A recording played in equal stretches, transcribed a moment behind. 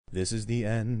This is the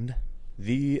end.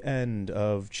 The end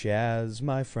of Chaz,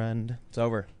 my friend. It's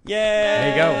over. Yay! There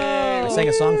you go. I sang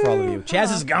a song for all of you.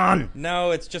 Chaz is gone.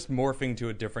 No, it's just morphing to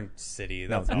a different city.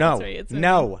 That's all. No, right, it's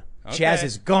no. Okay. Chaz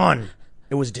is gone.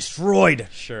 It was destroyed.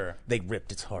 Sure. They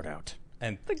ripped its heart out.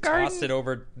 And garden. tossed it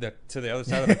over to the other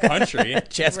side of the country.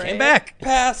 Chaz Right. came back.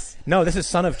 Pass. No, this is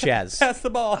Son of Chaz. Pass the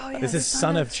ball. Oh, yeah, This the is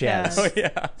Son of Chaz. Oh,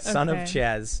 yeah. Son of Okay.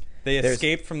 Chaz. They There's-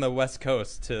 escaped from the West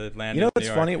Coast to land You know in what's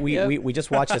New York. funny? Yep. We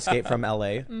just watched Escape from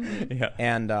L.A. Yeah.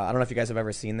 And I don't know if you guys have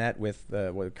ever seen that with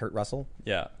Kurt Russell.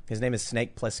 Yeah. His name is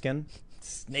Snake Plissken.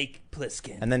 Snake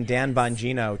Plissken. And then Dan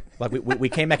Bongino, like we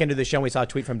came back into the show and we saw a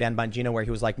tweet from Dan Bongino where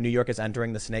he was like, New York is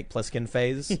entering the Snake Plissken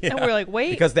phase. And we're like, wait.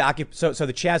 Because so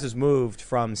the Chaz has moved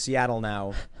from Seattle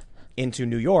now into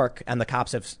New York, and the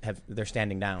cops they're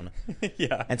standing down.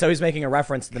 Yeah. And so he's making a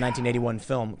reference to the 1981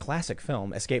 film, classic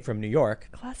film, Escape from New York.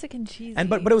 Classic and cheesy. And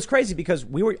but it was crazy because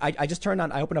I just turned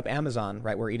on, I opened up Amazon,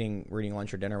 right? We're eating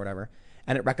lunch or dinner or whatever,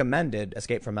 and it recommended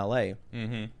Escape from L.A.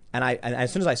 Mm-hmm. And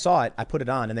as soon as I saw it, I put it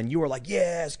on, and then you were like,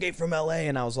 yeah, Escape from L.A.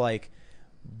 And I was like,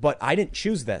 but I didn't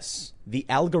choose this. The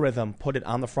algorithm put it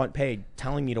on the front page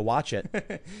telling me to watch it. You're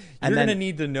And going to then,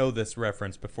 need to know this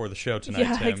reference before the show tonight,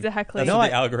 Yeah, Tim. exactly. That's No, what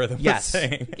the I- algorithm yes. was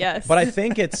saying. yes. but I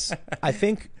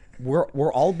think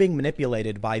we're all being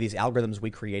manipulated by these algorithms we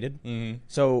created. Mm-hmm.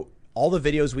 So all the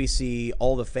videos we see,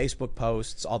 all the Facebook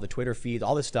posts, all the Twitter feeds,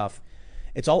 all this stuff,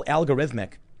 it's all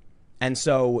algorithmic. And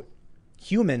so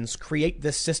humans create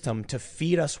this system to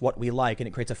feed us what we like, and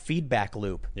it creates a feedback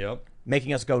loop, Yep.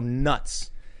 making us go nuts.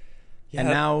 Yeah, And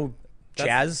now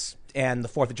that's- Chaz and the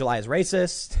 4th of July is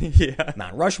racist. Yeah.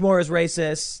 Mount Rushmore is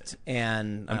racist.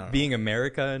 And I don't know. Being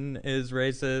American is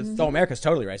racist. Oh, America's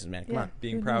totally racist, man. Come Yeah. on.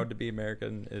 Being proud to be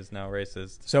American is now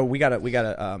racist. So we gotta,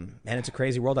 man, it's a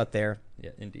crazy world out there.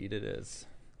 Yeah, indeed it is.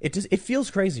 It feels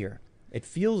crazier. It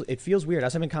feels weird. I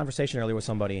was having a conversation earlier with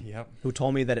somebody Yep. who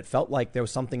told me that it felt like there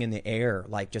was something in the air,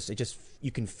 like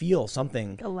you can feel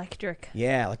something. Electric.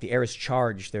 Yeah, like the air is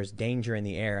charged. There's danger in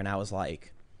the air, and I was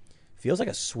like, feels like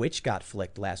a switch got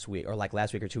flicked last week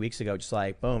or 2 weeks ago. Just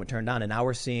like boom, it turned on, and now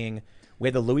we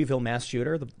had the Louisville mass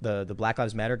shooter, the Black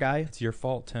Lives Matter guy. It's your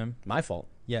fault, Tim. My fault.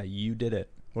 Yeah, you did it.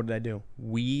 What did I do?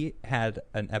 We had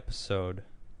an episode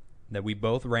that we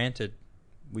both ranted.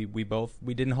 We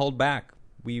didn't hold back.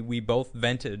 We both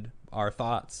vented our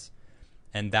thoughts,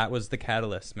 and that was the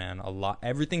catalyst, man.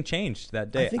 Everything changed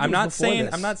that day. I think it I'm was not before saying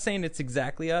this. I'm not saying it's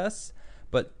exactly us,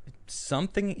 but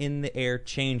something in the air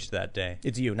changed that day.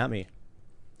 It's you, not me.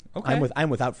 Okay. I'm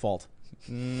without fault.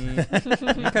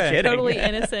 Okay. Totally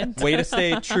innocent. Way to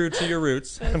stay true to your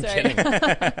roots. That's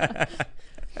right.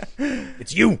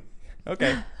 It's you.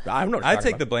 Okay. I'm not. I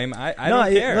take the blame. I No,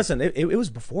 don't care. listen, it was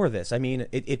before this. I mean,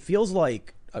 it feels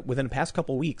like within the past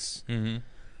couple weeks,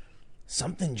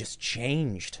 something just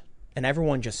changed, and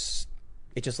everyone just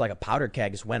like a powder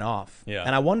keg just went off. Yeah.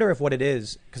 And I wonder if what it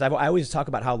is, because I always talk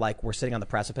about how like we're sitting on the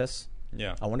precipice.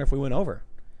 Yeah. I wonder if we went over,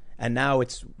 and now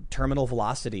it's terminal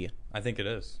velocity. I think it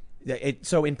is.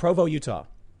 So in Provo, Utah,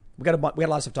 we got a lot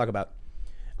of stuff to talk about.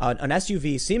 An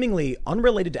SUV, seemingly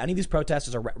unrelated to any of these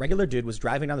protests, a regular dude was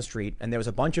driving down the street, and there was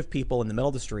a bunch of people in the middle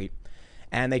of the street,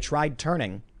 and they tried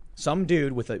turning. Some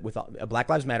dude with a Black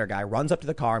Lives Matter guy runs up to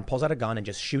the car and pulls out a gun and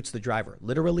just shoots the driver.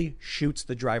 Literally shoots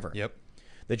the driver. Yep.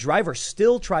 The driver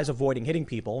still tries avoiding hitting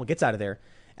people, gets out of there,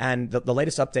 and the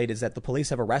latest update is that the police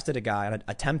have arrested a guy on an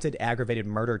attempted aggravated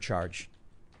murder charge.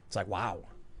 It's like, wow.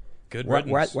 Good We're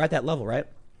riddance. at that level, right?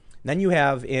 Then you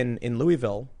have in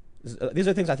Louisville, these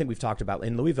are things I think we've talked about.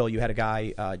 In Louisville, you had a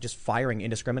guy just firing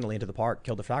indiscriminately into the park,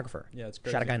 killed a photographer. Yeah, it's Shot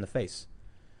a crazy. guy in the face.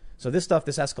 So this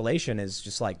escalation is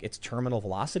just like it's terminal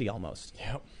velocity almost.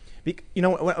 Yep. You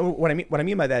know what I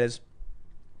mean by that is,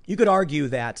 you could argue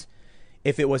that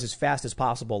if it was as fast as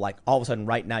possible, like all of a sudden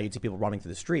right now you'd see people running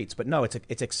through the streets. But no,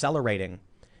 it's accelerating.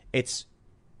 It's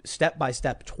step by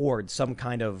step towards some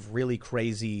kind of really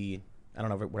crazy, I don't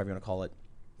know, whatever you want to call it,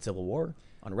 civil war,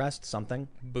 unrest, something.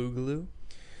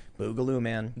 Boogaloo,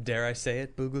 man. Dare I say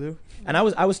it, Boogaloo? And I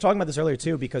was talking about this earlier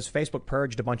too because Facebook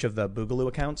purged a bunch of the Boogaloo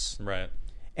accounts. Right.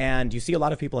 And you see a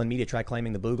lot of people in media try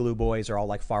claiming the Boogaloo boys are all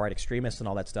like far-right extremists and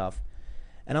all that stuff.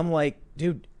 And I'm like,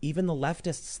 dude, even the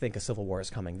leftists think a civil war is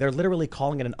coming. They're literally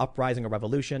calling it an uprising or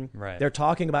revolution. Right. They're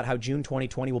talking about how June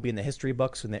 2020 will be in the history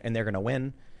books and they're going to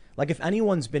win. Like, if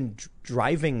anyone's been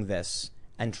driving this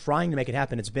and trying to make it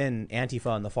happen, it's been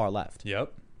Antifa and the far left.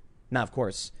 Yep. Now, of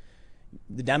course,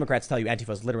 the Democrats tell you Antifa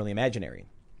is literally imaginary.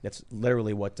 That's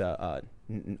literally what I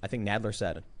think Nadler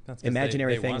said. That's 'cause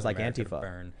Imaginary they things want like America to Antifa.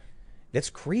 burn. That's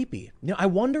creepy. You know, I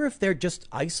wonder if they're just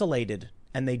isolated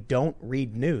and they don't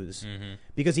read news,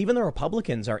 because even the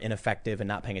Republicans are ineffective and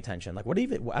not paying attention. Like, I don't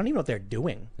even know what they're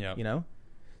doing. Yep. You know,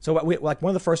 So like one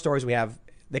of the first stories we have,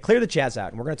 they clear the Chaz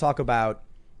out, and we're going to talk about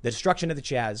the destruction of the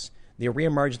Chaz, the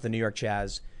reemergence of the New York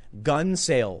Chaz, gun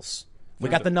sales. We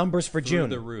got the numbers for Through June.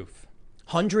 the roof.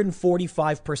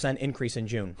 145% increase in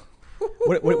June.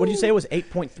 What did you say it was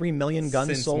 8.3 million guns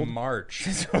Since sold? March.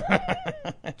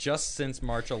 Just since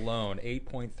March alone,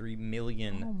 8.3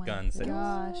 million Oh my guns.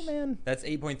 gosh. Oh, man. That's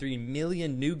 8.3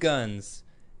 million new guns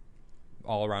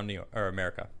all around New York, or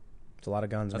America. It's a lot of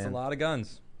guns, That's man. a lot of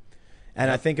guns. And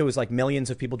I think it was like millions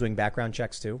of people doing background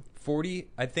checks too. 40,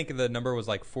 I think the number was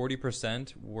like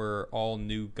 40% were all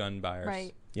new gun buyers.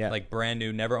 Right. Yeah. Like brand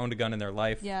new, never owned a gun in their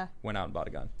life. Yeah. Went out and bought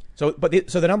a gun. So,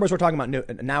 so the numbers we're talking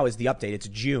about now is the update. It's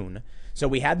June. So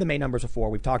we had the May numbers before.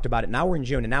 We've talked about it. Now we're in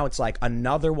June, and now it's like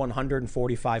another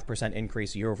 145%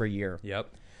 increase year over year.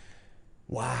 Yep.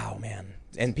 Wow, man!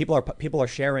 And people are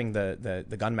sharing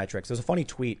the gun metrics. There's a funny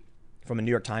tweet from a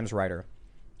New York Times writer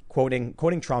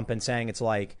quoting Trump and saying it's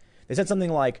like they said something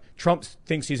like Trump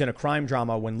thinks he's in a crime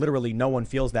drama when literally no one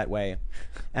feels that way,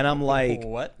 and I'm like,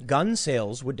 What? Gun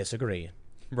sales would disagree.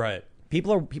 Right.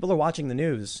 People are watching the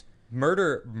news.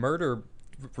 Murder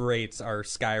rates are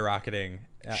skyrocketing.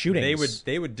 Shootings.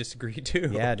 They would disagree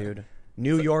too. Yeah, dude.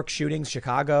 New York shootings,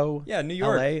 Chicago. Yeah, New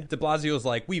York. LA. De Blasio's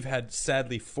like, we've had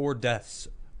sadly 4 deaths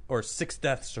or 6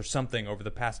 deaths or something over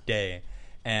the past day,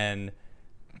 and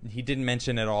he didn't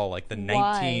mention at all like the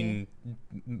Why? 19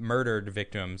 murdered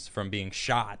victims from being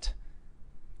shot.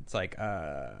 It's like,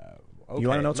 okay, You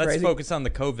wanna know what's let's crazy? focus on the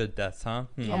COVID deaths, huh?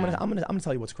 Yeah. I'm gonna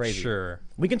tell you what's crazy. Sure.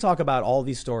 We can talk about all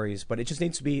these stories, but it just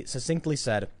needs to be succinctly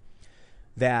said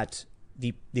that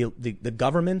the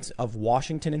government of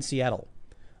Washington and Seattle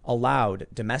allowed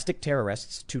domestic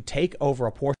terrorists to take over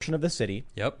a portion of the city,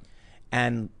 Yep.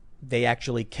 and they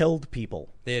actually killed people.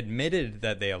 They admitted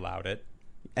that they allowed it.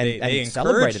 And- They and encouraged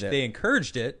celebrated it. They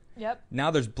encouraged it. Yep. Now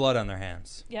there's blood on their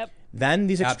hands. Yep. Then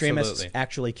these extremists Absolutely.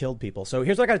 actually killed people. So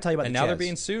here's what I got to tell you about And the now Chaz. they're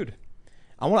being sued.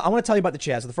 I want to tell you about the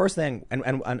Chaz. The first thing, and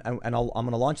I'm going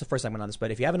to launch the first segment on this, but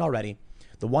if you haven't already,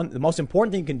 the most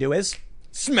important thing you can do is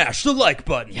Smash the like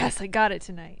button. Yes, I got it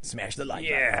tonight. smash the like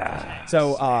button.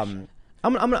 So I'm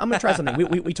gonna try something.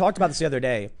 We talked about this the other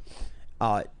day.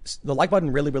 The like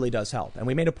button really does help, and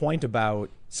we made a point about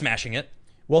Smashing it.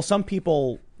 well, some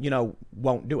people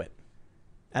won't do it,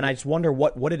 and I just wonder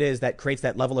what it is that creates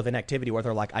that level of inactivity where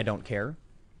they're like, I don't care.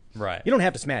 Right. You don't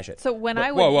have to smash it. So when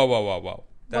I would, Whoa.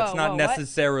 That's Whoa, not what?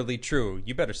 necessarily true.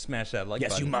 You better smash that like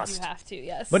Yes, button. you must. you have to,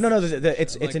 yes. But no,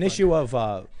 it's like an issue of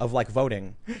like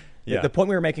voting. Yeah. The point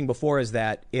we were making before is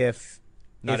that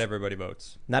Not if everybody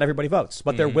votes. not everybody votes,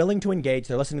 but they're willing to engage,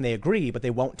 they're listening, they agree, but they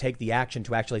won't take the action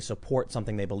to actually support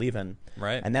something they believe in.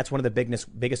 Right. And that's one of the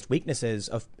biggest weaknesses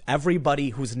of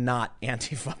everybody who's not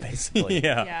Antifa, basically.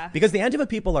 yeah. Because the Antifa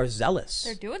people are zealous.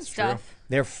 They're doing stuff.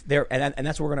 They're and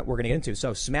that's what we're gonna get into.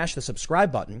 So smash the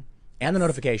subscribe button and the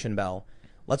notification bell.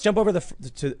 Let's jump over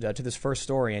to this first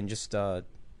story and just get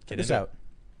this into it. out.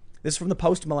 This is from the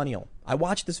Post Millennial. I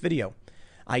watched this video.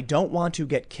 I don't want to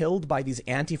get killed by these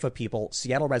Antifa people.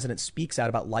 Seattle resident speaks out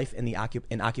about life in the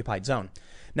occupied zone.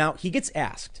 Now he gets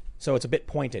asked, so it's a bit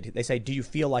pointed. They say, "Do you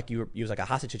feel like you was like a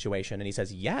hostage situation?" And he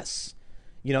says, "Yes.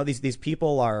 These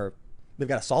people they've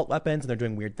got assault weapons and they're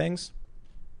doing weird things."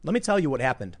 Let me tell you what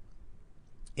happened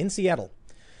in Seattle.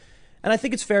 And I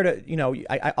think it's fair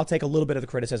to, I'll take a little bit of the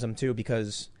criticism too,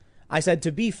 because I said,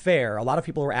 to be fair, a lot of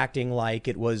people were acting like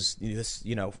it was this,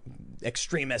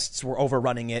 extremists were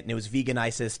overrunning it and it was vegan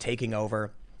ISIS taking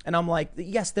over. And I'm like,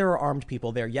 yes, there are armed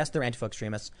people there. Yes, they're Antifa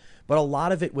extremists. But a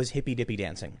lot of it was hippy-dippy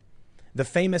dancing. The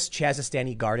famous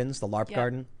Chazistani Gardens, the LARP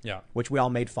garden, Yeah. which we all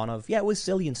made fun of. Yeah, it was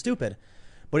silly and stupid,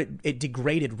 but it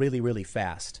degraded really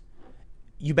fast.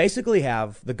 You basically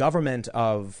have the government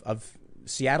of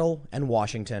Seattle and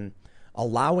Washington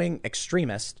allowing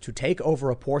extremists to take over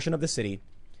a portion of the city,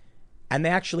 and they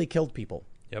actually killed people.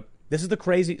 Yep. This is the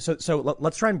crazy. So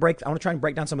let's try and break. I want to try and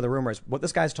break down some of the rumors, what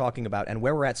this guy's talking about, and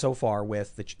where we're at so far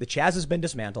with the Chaz has been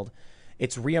dismantled.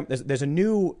 There's a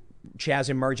new Chaz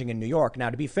emerging in New York. Now,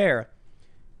 to be fair,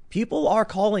 people are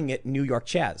calling it New York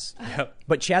Chaz, Yep.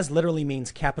 but Chaz literally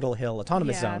means Capitol Hill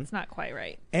Autonomous Yeah, Zone. it's not quite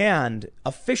right. And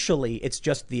officially, it's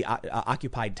just the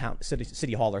occupied town,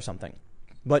 city hall or something.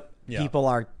 But Yeah. people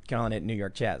are calling it New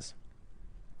York Chaz.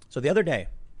 So the other day,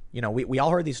 we all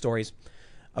heard these stories.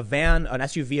 An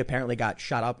SUV apparently got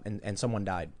shot up and someone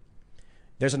died.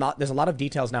 There's a lot of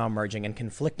details now emerging and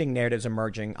conflicting narratives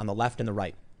emerging on the left and the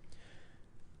right.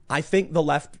 I think the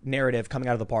left narrative coming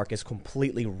out of the park is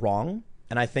completely wrong,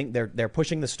 and I think they're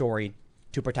pushing the story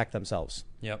to protect themselves.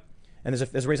 Yep. And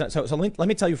there's a reason. So let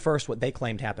me tell you first what they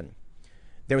claimed happened.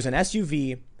 There was an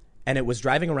SUV, and it was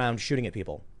driving around shooting at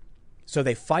people. So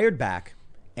they fired back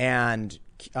and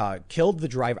killed the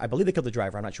driver. I believe they killed the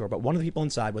driver. I'm not sure, but one of the people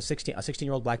inside was 16. A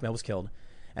 16-year-old black male was killed,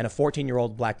 and a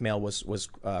 14-year-old black male was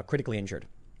critically injured.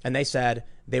 And they said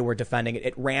they were defending it.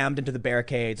 It rammed into the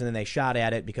barricades, and then they shot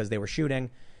at it because they were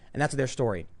shooting, and that's their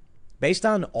story. Based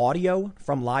on audio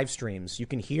from live streams, you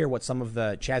can hear what some of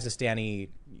the Chazistani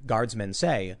guardsmen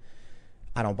say.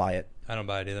 I don't buy it. I don't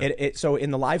buy it either. So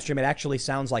in the live stream, it actually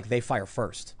sounds like they fire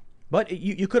first. But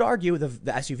you could argue the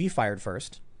SUV fired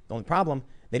first. The only problem,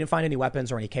 they didn't find any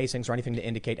weapons or any casings or anything to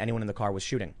indicate anyone in the car was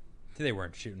shooting. They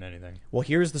weren't shooting anything. Well,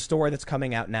 here's the story that's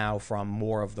coming out now from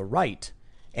more of the right.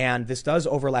 And this does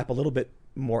overlap a little bit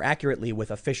more accurately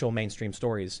with official mainstream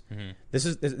stories. Mm-hmm.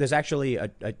 There's actually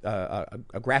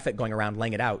a graphic going around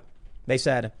laying it out. They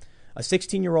said a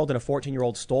 16-year-old and a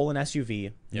 14-year-old stole an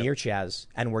SUV near Chaz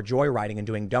and were joyriding and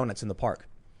doing donuts in the park.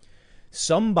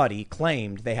 Somebody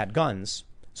claimed they had guns,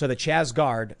 so the Chaz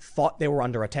guard thought they were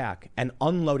under attack and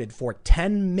unloaded for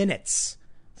 10 minutes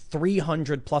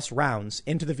 300 plus rounds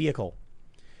into the vehicle.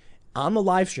 On the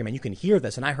live stream, and you can hear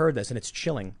this, and I heard this, and it's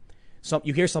chilling. So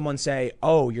you hear someone say,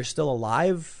 "Oh, you're still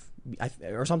alive,"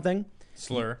 or something.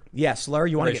 Slur. Yeah, slur.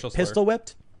 You want to get pistol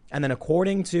whipped? And then,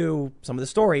 according to some of the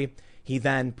story, he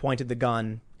then pointed the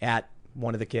gun at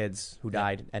one of the kids who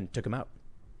died and took him out.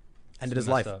 Ended his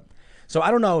life. Up. So I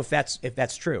don't know if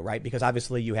that's true, right? Because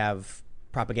obviously you have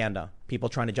propaganda, people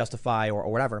trying to justify or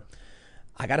whatever.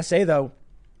 I gotta say though,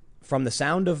 from the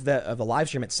sound of the live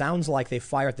stream, it sounds like they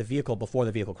fire at the vehicle before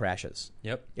the vehicle crashes.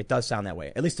 Yep. It does sound that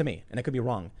way, at least to me, and I could be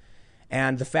wrong.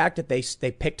 And the fact that they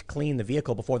picked clean the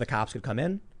vehicle before the cops could come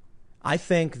in, I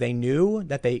think they knew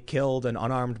that they killed an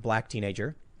unarmed black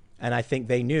teenager, and I think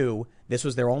they knew this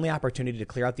was their only opportunity to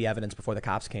clear out the evidence before the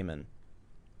cops came in.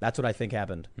 That's what I think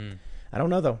happened. I don't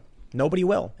know, though. Nobody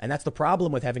will, and that's the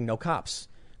problem with having no cops.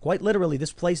 Quite literally,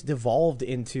 this place devolved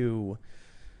into,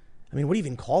 I mean, what do you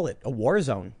even call it? A war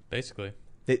zone. Basically.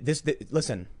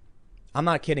 Listen, I'm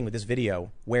not kidding with this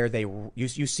video where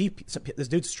you see this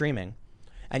dude's streaming,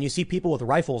 and you see people with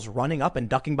rifles running up and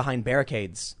ducking behind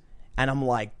barricades. And I'm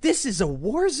like, this is a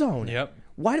war zone. Yep.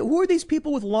 Who are these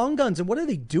people with long guns, and what are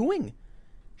they doing?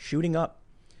 Shooting up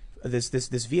this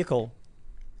vehicle,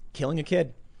 killing a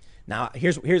kid. Now,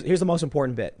 here's the most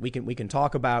important bit. We can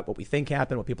talk about what we think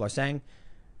happened, what people are saying.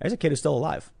 There's a kid who's still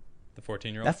alive. The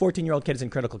 14-year-old? That 14-year-old kid is in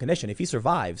critical condition. If he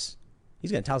survives,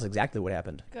 he's going to tell us exactly what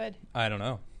happened. Good. I don't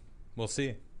know. We'll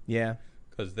see. Yeah.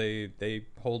 Because they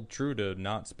hold true to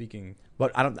not speaking.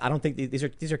 But I don't think these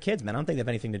are kids, man. I don't think they have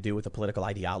anything to do with the political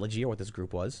ideology or what this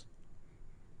group was.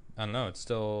 I don't know. It's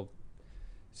still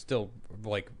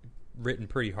like written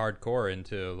pretty hardcore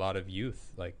into a lot of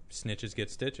youth. Like snitches get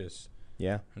stitches.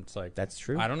 Yeah, it's like that's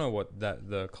true. I don't know what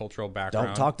the cultural background.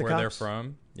 Don't talk to where cops. They're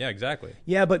from. Yeah, exactly.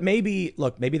 Yeah, but maybe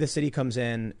the city comes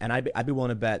in, and I'd be willing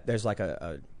to bet there's like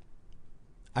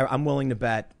I'm willing to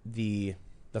bet the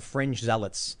fringe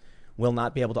zealots will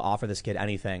not be able to offer this kid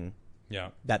anything. Yeah.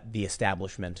 That the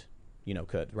establishment,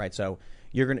 could, right? So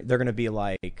they're gonna be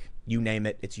like, you name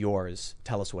it, it's yours.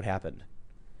 Tell us what happened.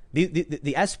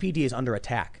 The SPD is under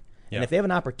attack, and if they have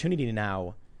an opportunity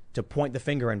now to point the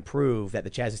finger and prove that the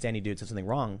Chazistani dude said something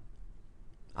wrong,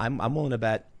 I'm willing to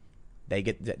bet they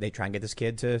try and get this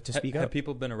kid to speak up. Have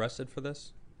people been arrested for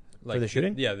this? For the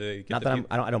shooting? Yeah.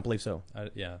 I don't believe so.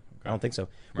 Yeah. Okay. I don't think so.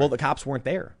 Right. Well, the cops weren't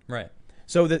there. Right.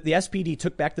 So the SPD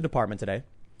took back the department today,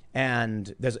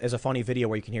 and there's a funny video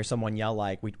where you can hear someone yell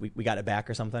like, we got it back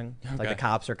or something. Okay. Like the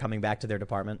cops are coming back to their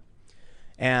department.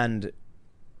 And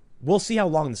we'll see how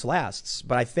long this lasts,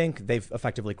 but I think they've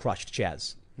effectively crushed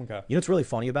Chaz. Okay. You know what's really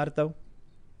funny about it, though?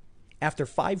 After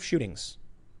 5 shootings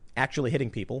actually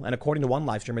hitting people, and according to one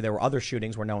live streamer, there were other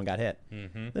shootings where no one got hit.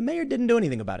 Mm-hmm. The mayor didn't do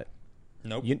anything about it.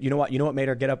 Nope. You know what made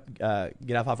her get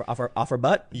off her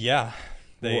butt? Yeah.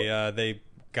 They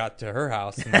got to her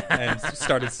house and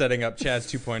started setting up Chaz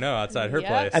 2.0 outside her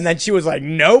place. And then she was like,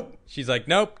 nope. She's like,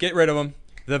 nope, get rid of him.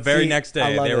 The very next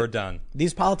day, they were done.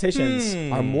 These politicians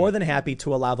are more than happy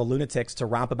to allow the lunatics to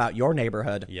romp about your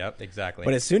neighborhood. Yep, exactly.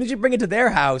 But as soon as you bring it to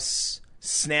their house,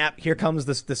 snap, here comes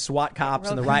the SWAT cops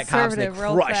and the riot cops, and they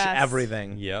crush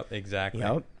everything. Yep, exactly.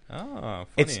 Yep. Oh,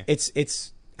 funny.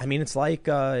 It's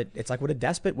like what a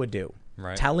despot would do.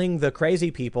 Right. Telling the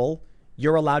crazy people,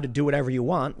 you're allowed to do whatever you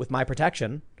want with my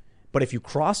protection, but if you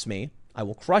cross me, I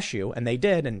will crush you. And they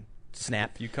did, and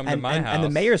snap. If you come to my house. And the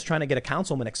mayor's trying to get a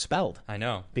councilman expelled. I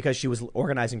know. Because she was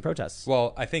organizing protests.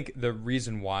 Well, I think the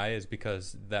reason why is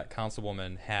because that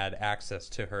councilwoman had access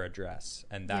to her address,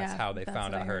 and that's how they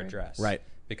found out her address. Right.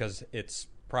 Because it's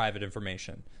private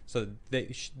information. So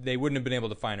they wouldn't have been able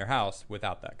to find her house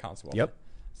without that councilwoman. Yep.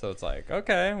 So it's like,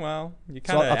 okay, well, you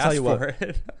kind of I'll tell you for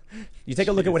it. You take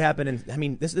a look at what happened, and I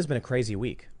mean, this has been a crazy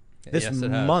week. This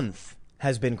month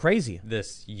has been crazy.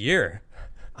 This year.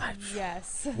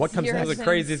 Yes. What comes Year next? It was the has been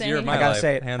craziest year of insane. my I gotta life,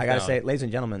 say it. hands I gotta down. say it, ladies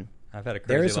and gentlemen. I've had a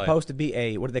crazy There is life. supposed to be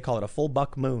a, what do they call it, a full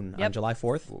buck moon on Yep. July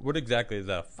 4th. What exactly is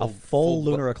that? A full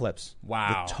lunar eclipse.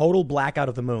 Wow. The total blackout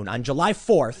of the moon on July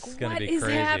 4th. It's gonna What be is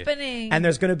crazy. happening? And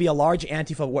there's going to be a large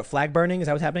Antifa flag burning. Is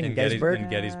that what's happening in Gettysburg? In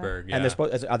Gettysburg, yeah.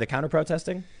 And are they counter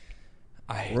protesting?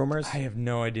 Rumors? I have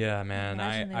no idea, man.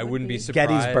 Imagine they I would wouldn't be be. surprised.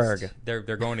 Gettysburg.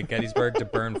 They're going to Gettysburg to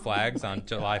burn flags on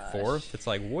July 4th. It's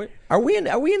like, what? Are we in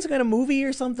some kind of movie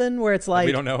or something where it's like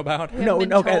We don't know about? We No, haven't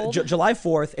no. been told. July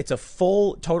 4th. It's a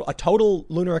total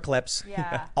lunar eclipse.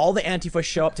 Yeah. All the Antifa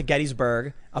show up to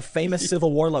Gettysburg, a famous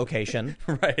Civil War location.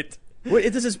 Right.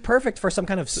 This is perfect for some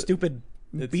kind of stupid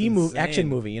It's B-movie action insane.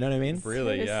 movie. You know what I mean?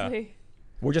 Really, yeah. Seriously.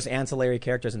 We're just ancillary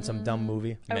characters in some dumb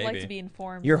movie. I would like Maybe. to be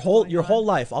informed. Your what's whole going your on. whole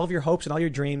life, all of your hopes and all your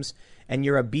dreams, and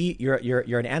you're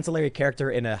an ancillary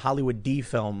character in a Hollywood D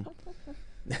film.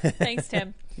 Thanks,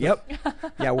 Tim. Yep.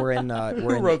 Yeah, we're in.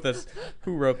 Who wrote this?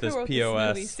 Who wrote this Who wrote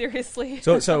POS? This movie? Seriously.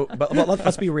 But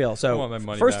let's be real. I So want my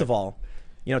money first back. of all,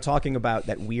 talking about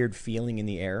that weird feeling in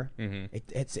the air.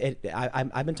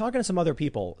 I've been talking to some other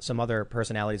people, some other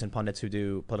personalities and pundits who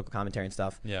do political commentary and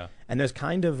stuff. Yeah. And there's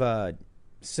kind of a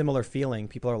similar feeling.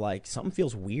 People are like, something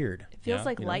feels weird. It feels Yeah.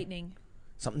 like You know? lightning.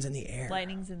 Something's in the air.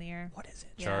 Lightning's in the air. What is it?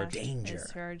 Yeah, Charge. Danger.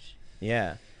 it's charge.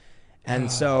 Yeah.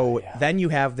 And so then you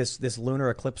have this lunar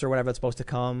eclipse or whatever that's supposed to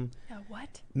come. Yeah,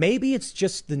 what? Maybe it's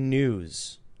just the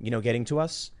news, getting to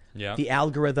us. Yeah. The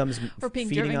algorithms We're being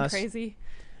feeding driven us. crazy.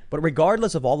 But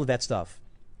regardless of all of that stuff,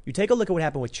 you take a look at what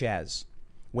happened with Chaz,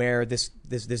 where this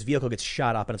vehicle gets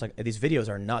shot up, and it's like these videos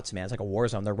are nuts, man. It's like a war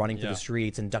zone. They're running through Yeah. the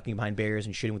streets and ducking behind barriers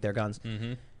and shooting with their guns.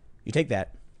 Mm-hmm. You take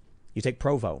that. You take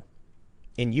Provo.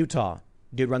 In Utah,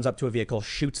 dude runs up to a vehicle,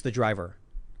 shoots the driver.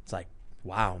 It's like,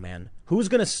 wow, man. Who's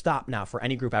going to stop now for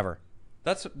any group ever?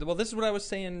 This is what I was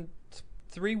saying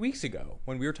 3 weeks ago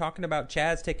when we were talking about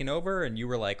Chaz taking over, and you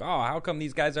were like, "Oh, how come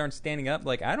these guys aren't standing up?"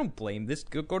 Like, I don't blame this.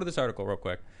 Go to this article real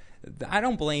quick. I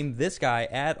don't blame this guy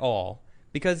at all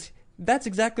because that's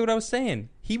exactly what I was saying.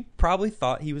 He probably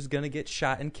thought he was going to get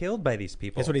shot and killed by these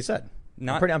people. That's what he said.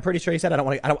 Not- I'm pretty sure he said, I don't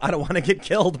want to get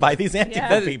killed by these Antifa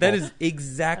Yeah. people. That is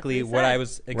exactly That's what he what I said.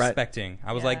 was expecting.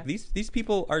 I was Yeah. like, these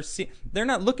people are they're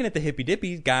not looking at the hippy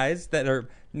dippy guys that are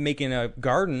making a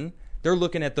garden. They're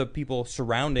looking at the people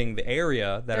surrounding the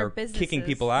area that Their are kicking businesses,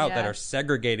 people out, that yeah. are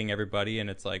segregating everybody, and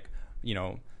it's like,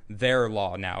 their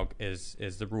law now is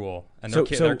the rule, and So-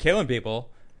 they're killing people.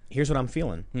 Here's what I'm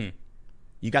feeling.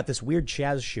 You got this weird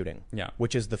Chaz shooting, Yeah.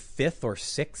 which is the 5th or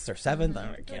 6th or 7th.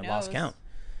 I can't lost knows? count.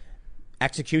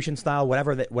 Execution style,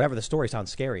 whatever the story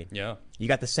sounds scary. Yeah, You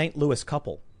got the St. Louis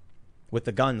couple with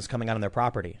the guns coming out on their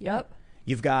property. Yep.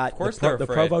 You've got course the they're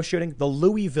afraid. Provo shooting, the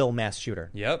Louisville mass shooter.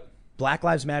 yep. Black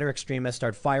Lives Matter extremists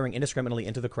started firing indiscriminately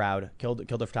into the crowd, killed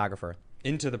a photographer.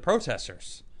 Into the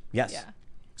protesters. Yes. Yeah.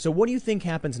 So what do you think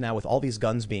happens now with all these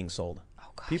guns being sold? Oh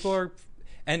gosh. People are,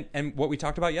 and what we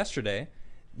talked about yesterday,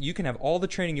 you can have all the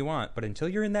training you want, but until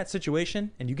you're in that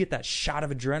situation and you get that shot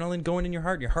of adrenaline going in your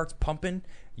heart's pumping,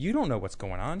 you don't know what's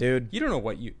going on, Dude. You don't know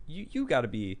what you got to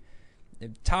be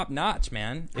top notch,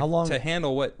 man. How long- to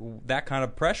handle that kind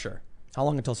of pressure? How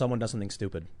long until someone does something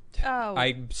stupid? Oh.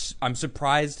 I'm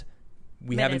surprised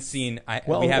we haven't Minutes. seen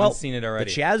Well, we haven't well, seen it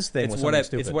already. the Chaz thing it's was what something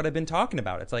It's stupid. what I've been talking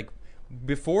about. It's like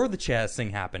before the Chaz thing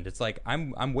happened. It's like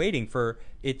I'm waiting for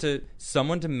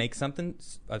someone to make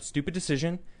a stupid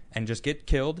decision and just get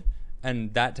killed,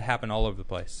 and that to happen all over the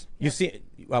place. You see,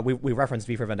 we referenced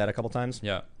V for Vendetta a couple times.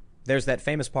 Yeah. There's that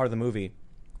famous part of the movie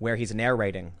where he's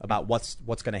narrating about what's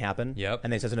going to happen. Yep.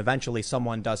 And he says, and eventually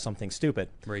someone does something stupid.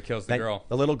 Where he kills the Then girl.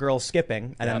 The little girl's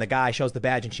skipping, and then Yep. the guy shows the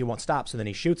badge, and she won't stop. So then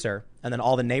he shoots her, and then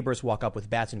all the neighbors walk up with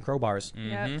bats and crowbars.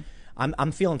 Yep.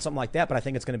 I'm feeling something like that, but I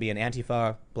think it's going to be an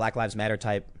Antifa, Black Lives Matter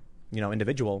type,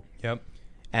 individual, Yep.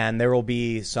 and there will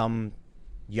be some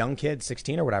young kid,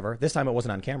 16 or whatever. This time it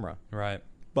wasn't on camera, Right.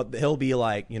 but he'll be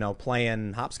like,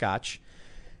 playing hopscotch,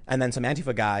 and then some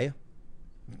Antifa guy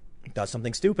does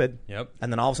something stupid. Yep.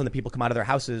 And then all of a sudden the people come out of their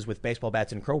houses with baseball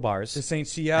bats and crowbars. This ain't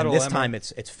Seattle. and this Emma. time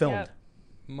it's filmed. Yep.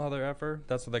 Mother effer.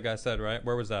 That's what that guy said, right?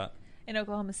 Where was that? In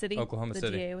Oklahoma City. Oklahoma the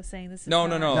City. DA was saying this is No.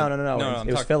 not- No. I'm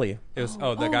It was talking- Philly. It was.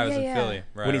 Oh. The guy was in Yeah. Philly.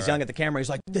 Right. When he's right. yelling at the camera, he's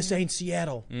like, "This ain't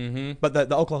Seattle." Mm-hmm. But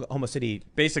the Oklahoma City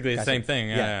Basically the guy same said, thing.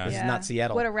 Yeah. This is not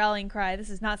Seattle. What a rallying cry. This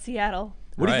is not Seattle.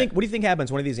 What do you Right. think? What do you think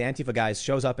happens when one of these Antifa guys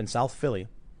shows up in South Philly?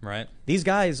 Right. These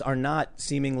guys are not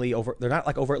seemingly they're not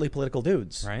like overtly political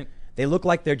dudes. Right. They look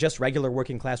like they're just regular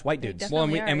working class white dudes.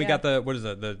 definitely- Well, and we are, got yeah. what is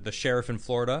it? The sheriff in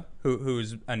Florida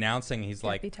who's announcing he's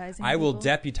like, Deputizing I will people.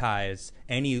 deputize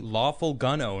any lawful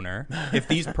gun owner if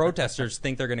these protesters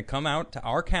think they're going to come out to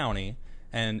our county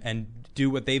and do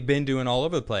what they've been doing all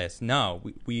over the place. No,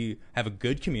 we have a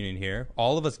good community here.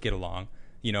 All of us get along.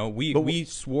 You know, we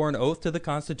swore an oath to the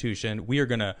Constitution. We are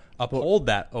going to uphold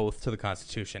that oath to the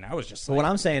Constitution. I was just But like, what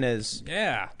I'm saying is,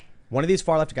 yeah. one of these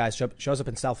far left guys shows up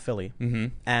in South Philly,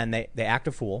 and they act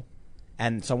a fool,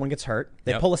 and someone gets hurt.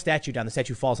 They Yep. pull a statue down. The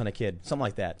statue falls on a kid, something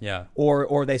like that. Yeah.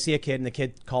 Or they see a kid, and the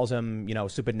kid calls him,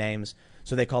 stupid names.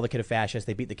 So they call the kid a fascist.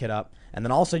 They beat the kid up, and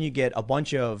then all of a sudden you get a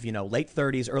bunch of late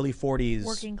 30s, early 40s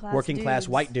Working class dudes.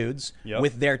 white dudes Yep.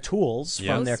 with their tools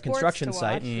Yep. from their Sports construction to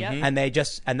site, watch. Yep.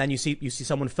 and then you see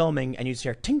someone filming, and you just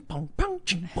hear ting pong pong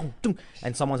ching pong tung,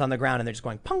 and someone's on the ground, and they're just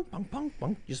going pong pong pong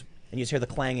pong, and you just hear the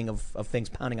clanging of things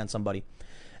pounding on somebody,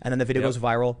 and then the video Yep. goes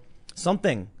viral.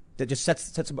 Something that just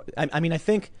sets. I mean, I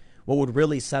think what would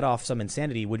really set off some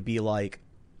insanity would be like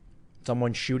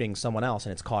someone shooting someone else,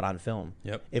 and it's caught on film.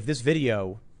 Yep. If this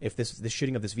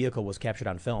shooting of this vehicle was captured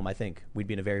on film, I think we'd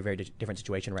be in a very, very different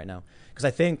situation right now. Because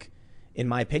I think, in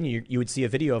my opinion, you would see a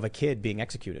video of a kid being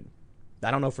executed.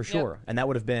 I don't know for sure, and that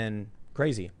would have been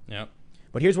crazy. Yep.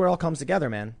 But here's where it all comes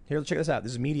together, man. Here, check this out.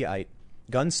 This is Mediaite.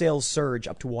 Gun sales surge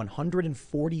up to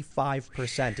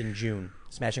 145% in June,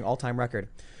 smashing all-time record.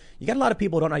 You got a lot of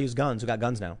people who don't know how to use guns who got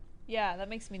guns now. Yeah, that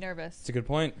makes me nervous. It's a good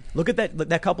point. Look at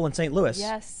that couple in St. Louis.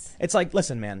 Yes. It's like,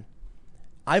 listen, man.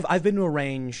 I've been to a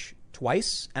range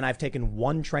twice, and I've taken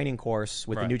one training course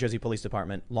with the Right. New Jersey Police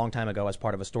Department a long time ago as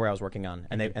part of a story I was working on,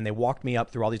 and they walked me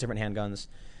up through all these different handguns,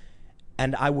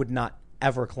 and I would not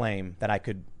ever claim that I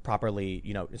could properly,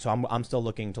 So I'm still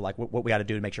looking to like what we got to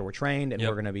do to make sure we're trained, and Yep.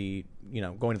 we're going to be,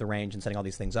 going to the range and setting all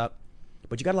these things up.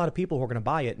 But you got a lot of people who are going to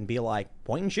buy it and be like,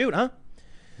 point and shoot, huh?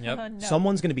 Yep. No.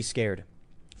 Someone's going to be scared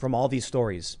from all these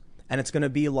stories, and it's going to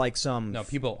be like some. No,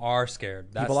 people are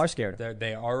scared. People are scared.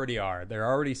 They already are. They're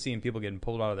already seeing people getting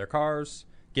pulled out of their cars,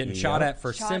 getting Yep. shot at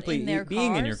for Shot simply in their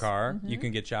being in your cars. car. You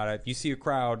can get shot at. If you see a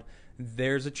crowd,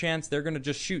 there's a chance they're going to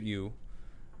just shoot you.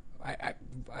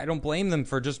 I don't blame them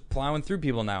for just plowing through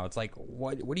people now. It's like,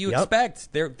 what do you Yep.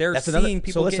 expect? They're That's seeing another-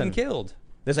 people so listen. getting killed.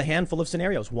 There's a handful of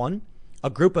scenarios. One, a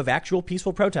group of actual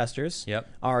peaceful protesters Yep.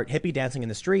 are hippie dancing in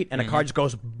the street, and a car just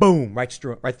goes boom right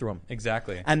through them.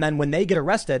 Exactly. And then when they get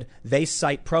arrested, they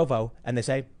cite Provo, and they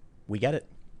say, "We get it.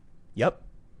 Yep,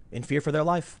 in fear for their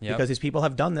life Yep. because these people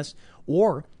have done this."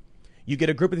 Or you get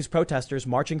a group of these protesters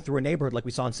marching through a neighborhood like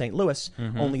we saw in St. Louis.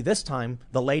 Only this time,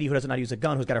 the lady who doesn't know how to use a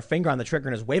gun, who's got her finger on the trigger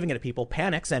and is waving it at people,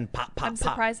 panics and pop, pop, I'm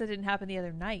pop. surprised that didn't happen the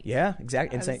other night. Yeah,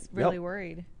 exactly. I Insane. was really Yep.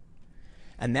 worried.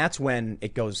 And that's when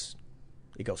it goes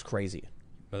crazy.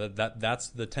 But that's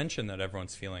the tension that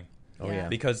everyone's feeling. Oh Yeah. yeah.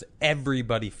 Because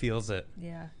everybody feels it.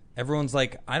 Yeah. Everyone's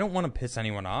like, I don't want to piss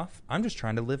anyone off. I'm just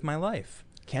trying to live my life.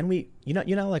 Can we?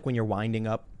 Like when you're winding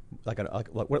up, like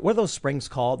what are those springs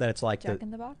called? That it's like Jack in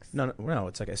the Box? no,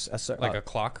 it's like Like a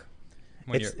clock.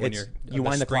 When it's you're you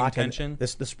wind the spring clock tension. and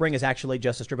the spring is actually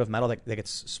just a strip of metal that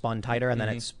gets spun tighter and then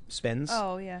it spins.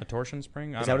 Oh, yeah. A torsion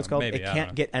spring? Is that what it's called? Maybe, It I don't can't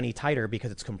know. get any tighter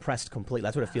because it's compressed completely.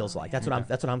 That's what it feels like. That's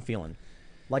what I'm feeling.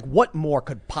 Like what more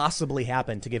could possibly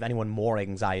happen to give anyone more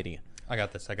anxiety? I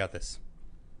got this.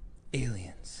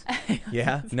 Aliens.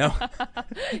 Yeah. No. Yeah, I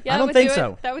that don't would think do it.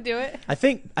 so. That would do it. I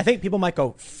think people might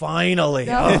go finally.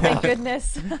 Oh, thank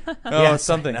goodness. Oh, Yes,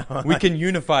 something. I know. We can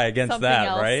unify against Something that,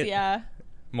 else, right? Yeah.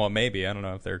 Well, maybe. I don't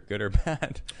know if they're good or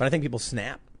bad. But I think people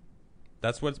snap.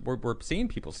 That's what we're seeing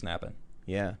people snapping.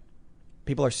 Yeah.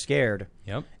 People are scared.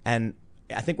 Yep. And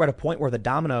I think we're at a point where the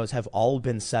dominoes have all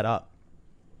been set up.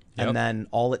 Yep. And then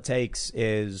all it takes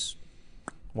is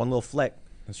one little flick.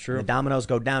 That's true. The dominoes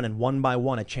go down, and one by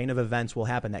one, a chain of events will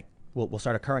happen that will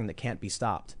start occurring that can't be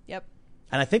stopped. Yep.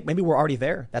 And I think maybe we're already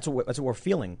there. That's what we're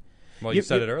feeling. Well, you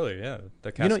said it earlier. Yeah,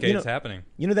 the cascade's happening.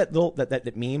 You know that little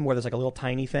that meme where there's like a little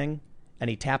tiny thing, and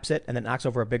he taps it, and then knocks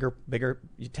over a bigger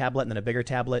tablet, and then a bigger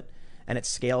tablet, and it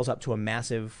scales up to a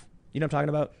massive. You know what I'm talking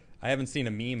about? I haven't seen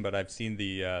a meme, but I've seen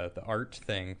the art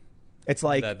thing It's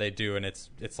like that they do, and it's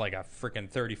like a freaking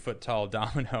 30-foot tall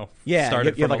domino. yeah,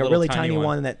 started you have from like a little really tiny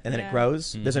one, and then Yeah. it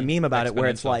grows. There's a meme about it where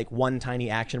it's Exponential. like one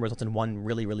tiny action results in one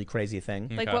really really crazy thing.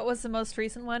 Like, Okay. what was the most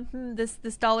recent one? This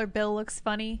dollar bill looks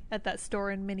funny at that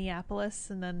store in Minneapolis,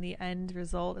 and then the end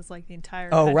result is like the entire.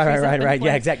 Oh, country's up in right. Yeah,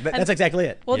 flames. exactly. That's And- exactly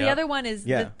it. Well, Yeah. the other one is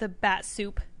Yeah. the bat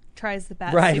soup tries the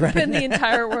bat Right, soup, right. and the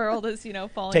entire world is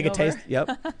falling Take a over. taste. Yep.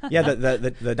 Yeah,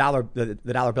 the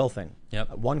dollar bill thing.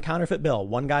 Yep. One counterfeit bill.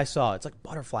 One guy saw. It's like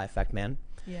butterfly effect, man.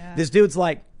 Yeah. This dude's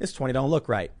like, this 20 don't look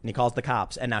right, and he calls the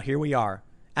cops. And now here we are.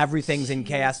 Everything's in Jeez,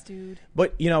 chaos. dude.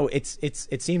 But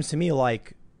it seems to me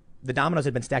like the dominoes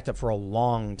had been stacked up for a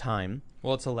long time.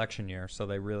 Well, it's election year, so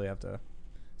they really have to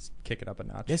kick it up a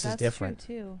notch. This is That's different.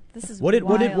 true too. This is What did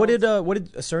wild.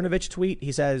 Cernovich tweet?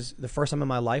 He says the first time in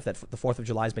my life that the 4th of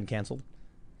July has been canceled.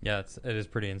 Yeah, it is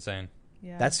pretty insane.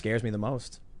 Yeah. That scares me the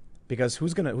most. Because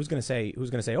who's gonna say,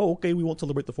 oh, okay, we won't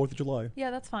celebrate the 4th of July. Yeah,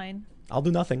 that's fine. I'll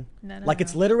do nothing. No,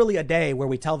 It's literally a day where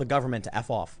we tell the government to F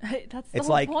off. That's the It's whole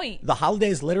like point. the holiday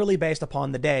is literally based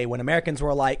upon the day when Americans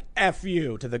were like, F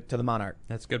you to the monarch.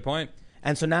 That's a good point.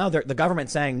 And so now the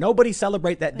government's saying, nobody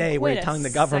celebrate that day where Wait you're a telling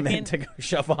the government second. to go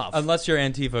shove off. Unless you're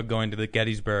Antifa going to the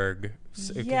Gettysburg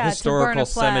Yeah, to burn historical a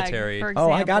flag, cemetery. for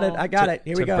Oh, I got it. example. I got it.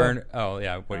 Here we to go. burn. Oh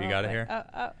yeah, what you got it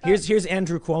here? Here's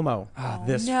Andrew Cuomo.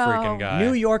 This no. freaking guy.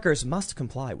 New Yorkers must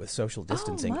comply with social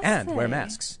distancing must and wear they?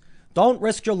 masks. Don't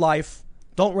risk your life.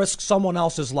 Don't risk someone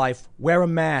else's life. Wear a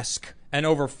mask. And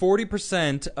over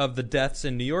 40% of the deaths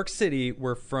in New York City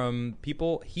were from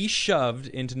people he shoved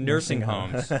into nursing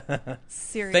homes.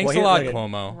 Seriously. Thanks Well, a here- lot, look at-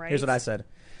 Cuomo. Right. Here's what I said.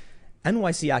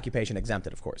 NYC occupation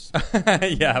exempted, of course,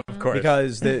 Yeah, of course.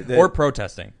 because the or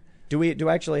protesting. do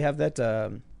I actually have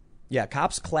that? Yeah,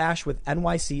 cops clash with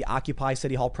NYC Occupy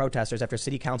City Hall protesters after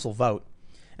city council vote.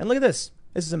 And look at this.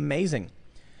 This is amazing.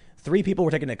 3 people were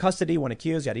taken into custody, 1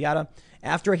 accused, yada yada.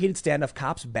 After a heated standoff,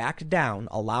 cops backed down,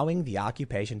 allowing the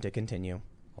occupation to continue.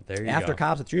 Well, there you After go.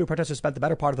 cops withdrew, protesters spent the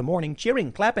better part of the morning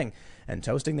cheering, clapping, and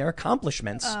toasting their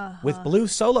accomplishments with blue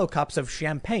solo cups of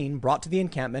champagne brought to the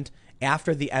encampment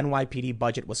after the NYPD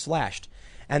budget was slashed.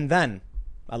 And then,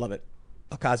 I love it,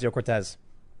 Ocasio-Cortez.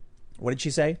 What did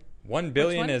she say? 1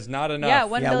 billion one? is not enough. Yeah,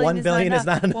 1 Yeah, billion, 1 billion is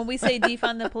not enough. When we say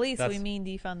defund the police, we That's- mean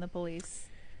defund the police.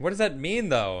 What does that mean,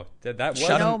 though? That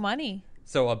Shut No him- money.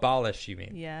 So abolish, you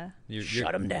mean? Yeah.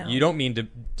 Shut 'em down. You don't mean to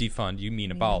defund. You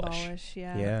mean abolish.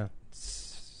 Yeah. Yeah.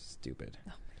 Stupid.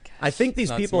 I think these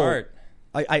Not people, smart.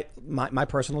 my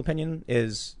personal opinion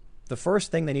is the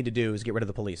first thing they need to do is get rid of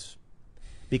the police.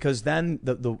 Because then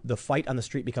the fight on the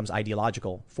street becomes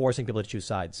ideological, forcing people to choose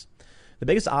sides. The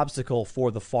biggest obstacle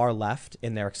for the far left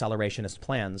in their accelerationist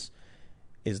plans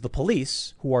is the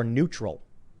police, who are neutral.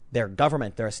 They're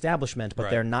government, they're establishment, but Right.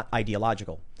 they're not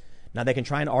ideological. Now, they can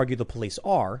try and argue the police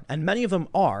are, and many of them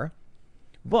are,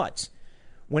 but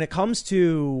when it comes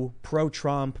to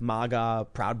pro-Trump, MAGA,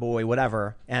 Proud Boy,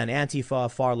 whatever, and Antifa,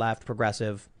 far left,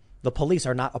 progressive, the police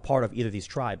are not a part of either of these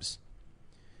tribes.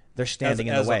 They're standing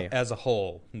in the way. As a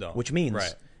whole, no. Which means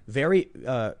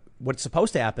Right. what's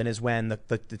supposed to happen is when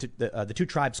the 2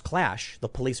 tribes clash, the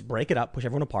police break it up, push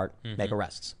everyone apart, make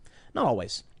arrests. Not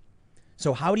always.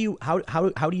 So how do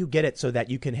you get it so that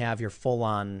you can have your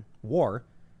full-on war?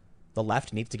 The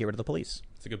left needs to get rid of the police,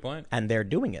 That's a good point. and they're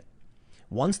doing it.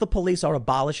 Once the police are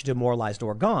abolished, demoralized,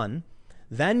 or gone,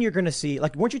 then you're going to see,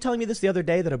 like, weren't you telling me this the other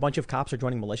day that a bunch of cops are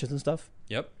joining militias and stuff?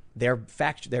 Yep. They're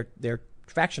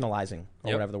factionalizing, or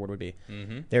Yep. whatever the word would be.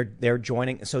 They're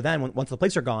joining. So then, once the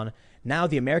police are gone, now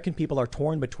the American people are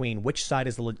torn between which side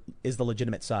is the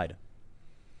legitimate side,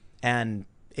 and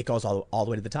it goes all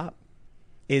the way to the top.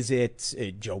 Is it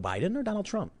Joe Biden or Donald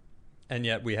Trump? And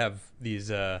yet we have these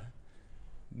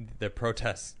the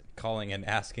protests calling and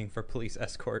asking for police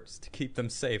escorts to keep them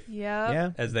safe Yeah.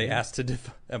 Yeah, as they ask to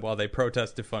while they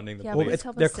protest defunding the Yeah, Well, police. please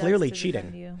help they're us clearly to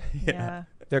cheating. defend you. Yeah.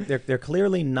 they're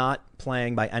clearly not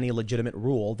playing by any legitimate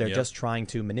rule. They're Yep. just trying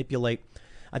to manipulate.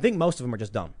 I think most of them are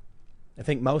just dumb. I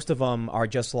think most of them are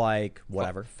just like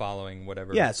whatever. Following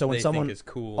whatever. Yeah, so when they someone think is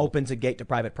cool. opens a gate to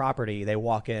private property, they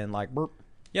walk in like, burp.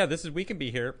 Yeah, we can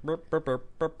be here. Burp, burp,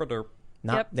 burp, burp, burp, burp.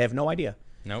 Yep. They have no idea.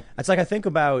 Nope. It's like I think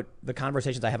about the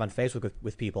conversations I have on Facebook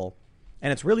with people,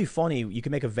 and it's really funny. You can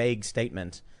make a vague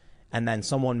statement, and then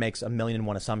someone makes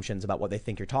 1,000,001 assumptions about what they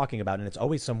think you're talking about, and it's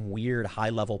always some weird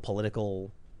high-level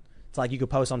political. It's like you could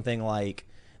post something like,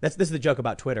 this is the joke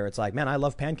about Twitter. It's like, man, I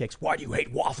love pancakes. Why do you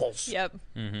hate waffles? Yep.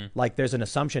 Like there's an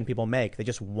assumption people make. They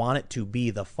just want it to be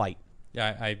the fight.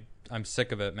 Yeah, I'm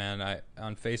sick of it, man.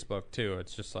 On Facebook too.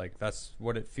 It's just like that's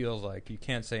what it feels like. You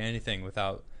can't say anything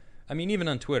without. I mean, even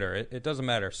on Twitter, it doesn't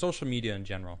matter. Social media in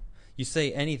general, you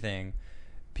say anything,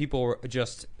 people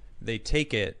just they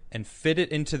take it and fit it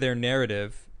into their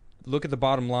narrative. Look at the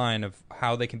bottom line of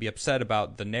how they can be upset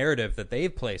about the narrative that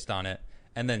they've placed on it,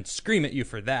 and then scream at you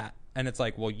for that. And it's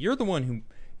like, well, you're the one who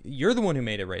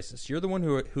made it racist. You're the one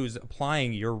who's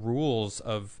applying your rules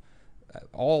of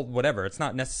all whatever. It's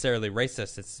not necessarily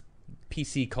racist. It's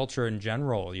PC culture in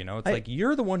general. You know, it's like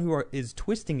you're the one who is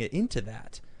twisting it into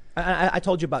that. I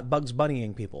told you about Bugs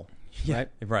Bunnying people, right?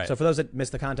 Right. So for those that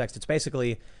missed the context, it's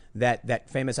basically that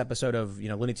famous episode of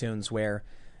Looney Tunes where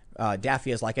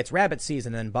Daffy is like, it's rabbit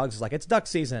season, and then Bugs is like, it's duck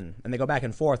season, and they go back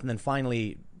and forth, and then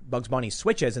finally Bugs Bunny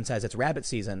switches and says it's rabbit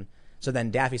season. So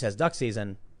then Daffy says duck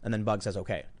season, and then Bugs says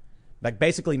okay. Like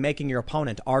basically making your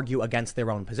opponent argue against their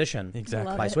own position Exactly.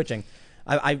 Love by it. switching.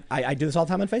 I do this all the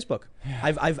time on Facebook.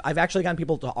 I've actually gotten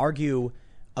people to argue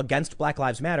against Black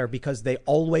Lives Matter because they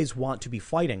always want to be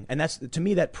fighting. And that's, to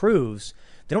me, that proves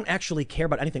they don't actually care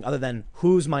about anything other than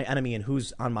who's my enemy and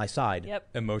who's on my side. Yep.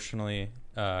 Emotionally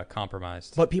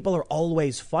compromised. But people are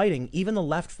always fighting, even the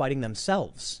left fighting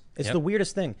themselves. It's Yep. the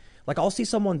weirdest thing. Like, I'll see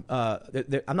someone,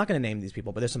 I'm not going to name these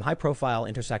people, but there's some high profile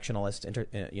intersectionalists,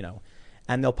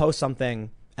 and they'll post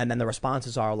something, and then the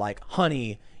responses are like,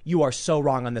 honey, you are so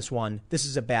wrong on this one. This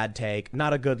is a bad take,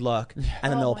 not a good look. And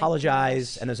then Oh they'll my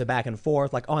apologize, gosh. and there's a back and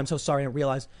forth, like, oh, I'm so sorry, I didn't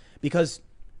realize. Because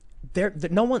they're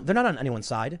not on anyone's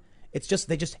side. It's just,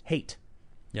 they just hate.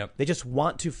 Yep. They just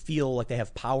want to feel like they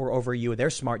have power over you. They're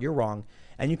smart, you're wrong.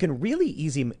 And you can really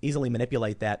easily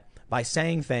manipulate that by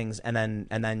saying things and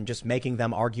then just making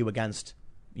them argue against,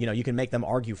 you can make them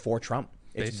argue for Trump.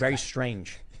 It's Basically. very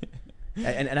strange.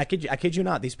 and I kid you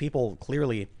not, these people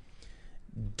clearly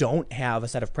don't have a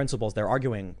set of principles they're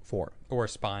arguing for. Or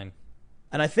spine.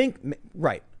 And I think,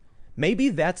 right, maybe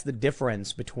that's the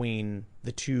difference between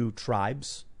the two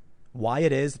tribes. Why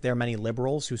it is that there are many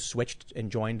liberals who switched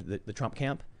and joined the Trump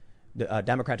camp. The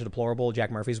Democrat to Deplorable,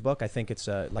 Jack Murphy's book, I think it's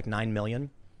like 9 million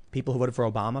people who voted for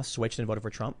Obama switched and voted for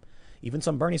Trump. Even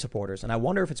some Bernie supporters. And I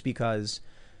wonder if it's because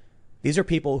these are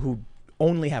people who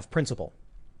only have principle.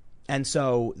 And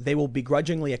so they will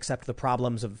begrudgingly accept the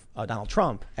problems of Donald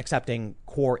Trump, accepting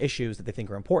core issues that they think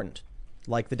are important.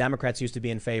 Like the Democrats used to be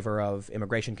in favor of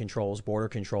immigration controls, border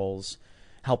controls,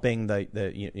 helping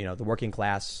the working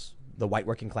class, the white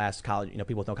working class, college,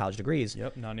 people with no college degrees.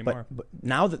 Yep, not anymore. But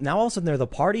now all of a sudden they're the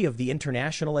party of the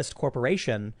internationalist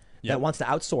corporation Yep. that wants to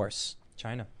outsource.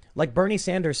 China. Like Bernie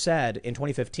Sanders said in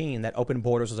 2015 that open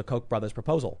borders was a Koch brothers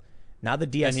proposal. Now the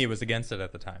And he was against it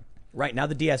at the time. Right, now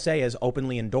the DSA has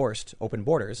openly endorsed open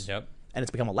borders. Yep. And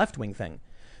it's become a left-wing thing.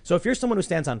 So if you're someone who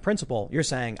stands on principle, you're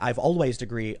saying, I've always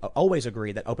agreed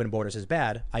that open borders is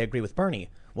bad. I agree with Bernie.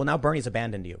 Well, now Bernie's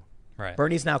abandoned you. Right.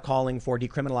 Bernie's now calling for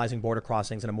decriminalizing border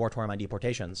crossings and a moratorium on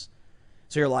deportations.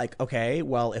 So you're like, okay,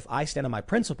 well, if I stand on my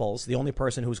principles, the only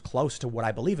person who's close to what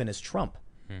I believe in is Trump.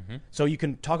 Mm-hmm. So you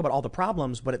can talk about all the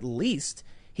problems, but at least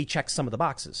he checks some of the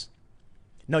boxes.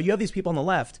 No, you have these people on the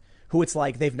left who it's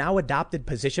like they've now adopted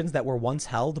positions that were once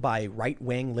held by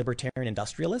right-wing libertarian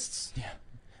industrialists. Yeah.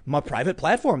 My private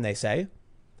platform, they say.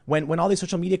 When all these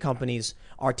social media companies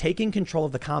are taking control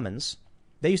of the commons,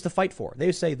 they used to fight for. They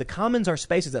used to say the commons are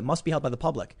spaces that must be held by the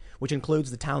public, which includes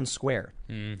the town square.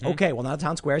 Mm-hmm. Okay, well now the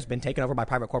town square has been taken over by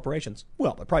private corporations.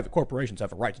 Well, the private corporations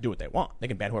have a right to do what they want. They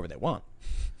can ban whoever they want.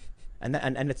 And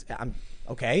it's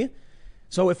okay.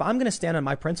 So if I'm going to stand on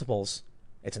my principles,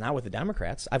 it's not with the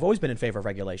Democrats. I've always been in favor of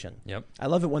regulation. Yep. I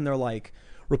love it when they're like,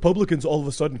 Republicans all of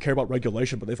a sudden care about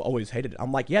regulation, but they've always hated it.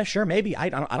 I'm like, yeah, sure, maybe. I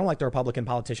don't like the Republican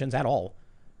politicians at all.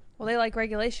 Well, they like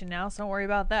regulation now, so don't worry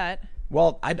about that.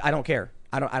 Well, I don't care.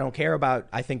 I don't care about.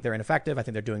 I think they're ineffective. I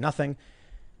think they're doing nothing.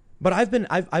 But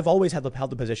I've always held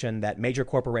the position that major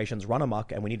corporations run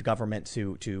amok, and we need government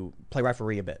to play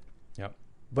referee a bit. Yep.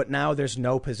 But now there's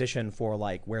no position for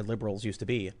like where liberals used to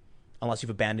be, unless you've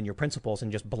abandoned your principles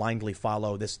and just blindly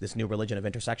follow this new religion of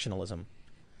intersectionalism.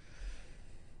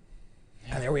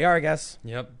 And there we are, I guess,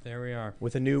 Yep. There we are.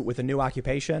 with a new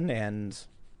occupation, and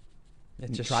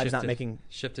It just tribes not making.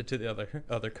 shifted to the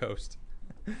other coast.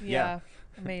 Yeah.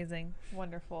 Amazing.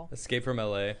 Wonderful. Escape from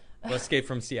LA. Well, escape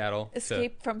from Seattle.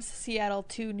 Escape from Seattle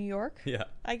to New York, Yeah.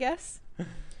 I guess.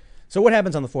 So what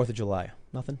happens on the 4th of July?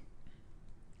 Nothing.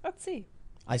 Let's see.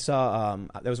 I saw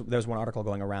there was one article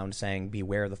going around saying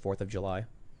beware the 4th of July.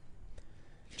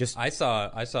 Just I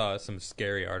saw some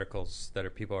scary articles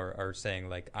that people are saying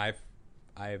like I've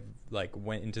like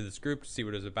went into this group to see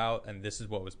what it was about, and this is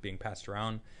what was being passed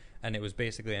around, and it was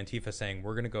basically Antifa saying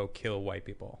we're gonna go kill white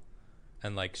people,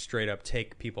 and like straight up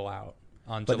take people out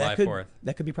on but July that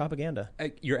 4th. could be propaganda.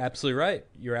 You're absolutely right.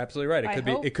 You're absolutely right. I It hope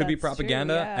could be that's true,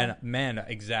 propaganda, yeah. and man,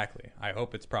 exactly. I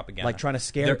hope it's propaganda. Like trying to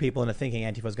scare They're- people into thinking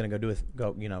Antifa's going to go do a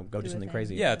something thing.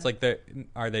 crazy. Yeah, it's like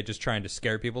are they just trying to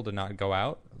scare people to not go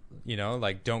out?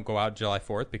 Like don't go out July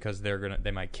 4th because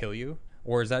they might kill you,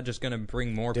 or is that just going to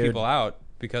bring more Dude. people out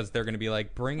because they're going to be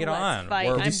like, bring it Let's on? fight.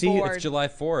 We're- I'm you see- bored. It's July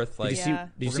 4th. Like, Did you see? Yeah.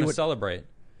 Did you we're see going to what? celebrate.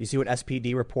 You see what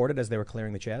SPD reported as they were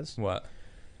clearing the Chaz? What?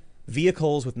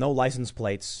 Vehicles with no license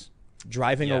plates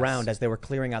driving Yes. around as they were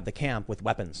clearing out the camp with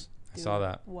weapons. I saw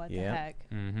that. What Yeah. the heck?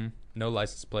 Mm-hmm. No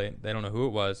license plate. They don't know who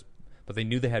it was, but they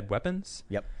knew they had weapons.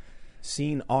 Yep.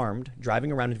 Seen armed,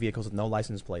 driving around in vehicles with no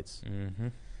license plates. Mm-hmm.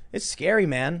 It's scary,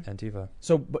 man. Antifa.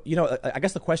 So, but, I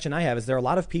guess the question I have is there are a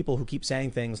lot of people who keep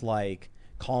saying things like,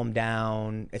 calm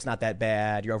down, it's not that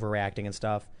bad, you're overreacting and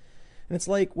stuff. And it's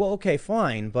like, well, okay,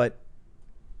 fine, but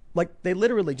like they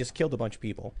literally just killed a bunch of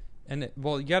people. And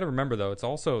you got to remember though, it's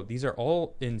also these are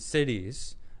all in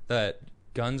cities that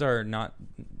guns are not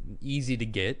easy to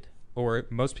get, or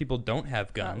most people don't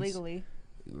have guns. Not legally.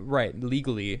 Right,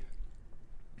 legally.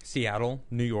 Seattle,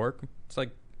 New York. It's like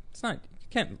it's not. You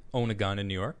can't own a gun in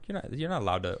New York. You're not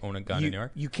allowed to own a gun in New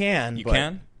York. You can. You but,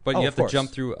 can, but Oh, you of have to course.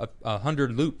 jump through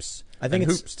 100 loops. I think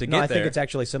and it's hoops to no. get I there. think it's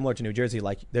actually similar to New Jersey.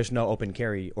 Like, there's no open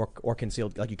carry or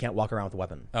concealed. Like, you can't walk around with a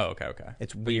weapon. Oh, okay.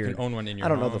 It's But weird. you can own one in your I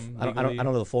don't home. know the I don't legally.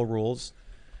 know the full rules.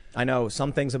 I know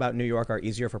some things about New York are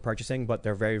easier for purchasing, but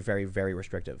they're very, very, very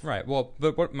restrictive. Right. Well,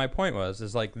 but what my point was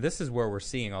is like this is where we're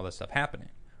seeing all this stuff happening.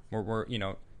 We're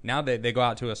now they go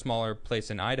out to a smaller place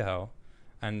in Idaho,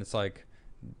 and it's like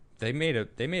they made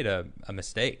a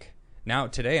mistake. Now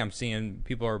today I'm seeing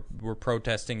people were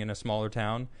protesting in a smaller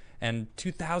town, and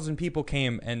 2,000 people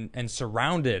came and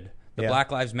surrounded the Yeah.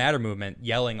 Black Lives Matter movement,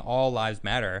 yelling "All Lives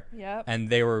Matter," Yep. and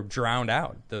they were drowned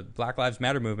out. The Black Lives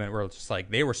Matter movement were just like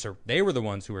they were the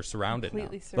ones who were surrounded.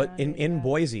 Completely Now. surrounded. But in yeah.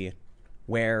 Boise,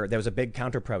 where there was a big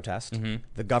counter protest,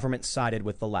 the government sided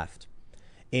with the left.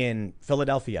 In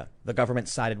Philadelphia, the government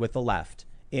sided with the left.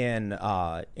 In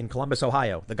Columbus,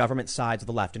 Ohio, the government sides with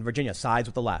the left. In Virginia, sides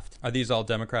with the left. Are these all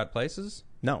Democrat places?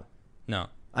 No, No.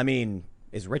 I mean,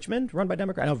 is Richmond run by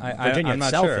Democrat? I know I, Virginia I'm not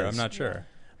itself sure. is. I'm not sure.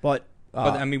 But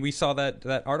But I mean, we saw that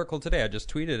article today. I just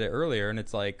tweeted it earlier, and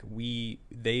it's like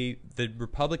the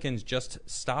Republicans just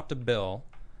stopped a bill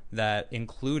that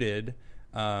included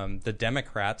the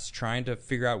Democrats trying to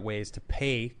figure out ways to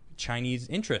pay Chinese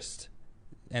interest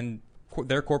and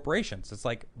their corporations. It's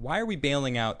like, why are we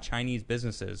bailing out Chinese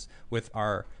businesses with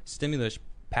our stimulus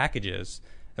packages?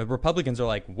 The Republicans are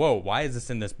like, whoa, why is this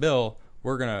in this bill?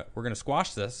 We're gonna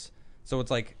squash this. So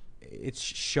it's like, it's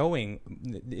showing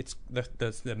it's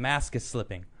the mask is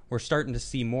slipping. We're starting to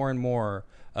see more and more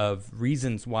of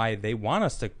reasons why they want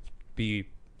us to be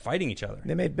fighting each other.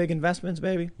 they made big investments,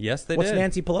 baby. Yes, they What's did.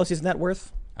 Nancy Pelosi's net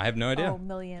worth? I have no idea. Oh,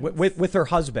 millions. With her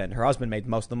husband. Her husband made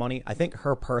most of the money. I think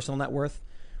her personal net worth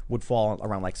would fall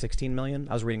around like 16 million.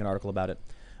 I was reading an article about it.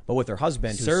 But with her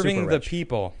husband, who's Serving super the rich,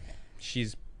 people,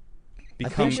 she's I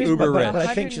become think she's- uber but rich.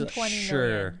 I think she's 120 sure.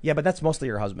 million. Yeah, but that's mostly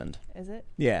her husband. Is it?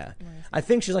 Yeah, I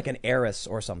think she's like an heiress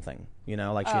or something. You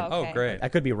know, like she. Oh, Oh, okay. great. I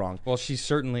could be wrong. Well, she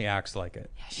certainly acts like it.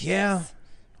 Yeah,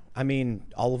 I mean,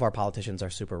 all of our politicians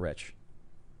are super rich.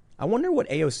 I wonder what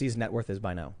AOC's net worth is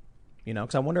by now. You know,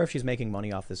 because I wonder if she's making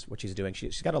money off this. What she's doing.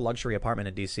 She's got a luxury apartment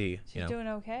in D.C. She's doing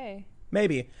okay.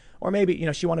 Maybe, or maybe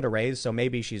she wanted a raise, so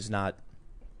maybe she's not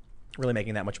really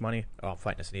making that much money. Oh, I'm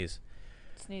fighting a sneeze.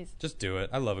 Sneeze. Just do it.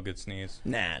 I love a good sneeze.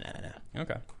 Nah.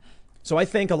 Okay. So I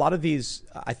think a lot of these.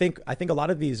 I think a lot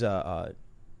of these. Look,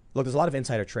 there's a lot of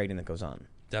insider trading that goes on.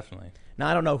 Definitely. Now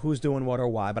I don't know who's doing what or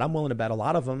why, but I'm willing to bet a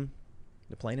lot of them.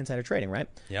 They're playing insider trading, right?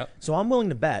 Yep. So I'm willing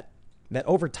to bet that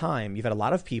over time you've had a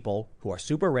lot of people who are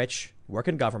super rich, work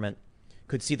in government,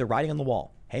 could see the writing on the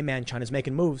wall. Hey man, China's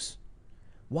making moves.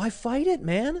 Why fight it,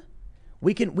 man?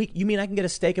 You mean I can get a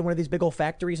stake in one of these big old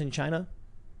factories in China?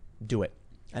 Do it.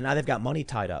 And now they've got money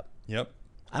tied up. Yep.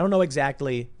 I don't know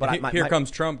exactly, but Here comes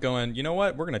Trump going, you know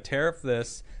what? We're going to tariff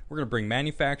this. We're going to bring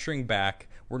manufacturing back.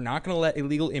 We're not going to let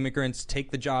illegal immigrants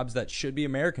take the jobs that should be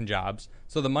American jobs.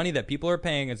 So the money that people are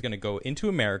paying is going to go into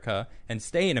America and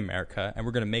stay in America, and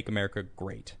we're going to make America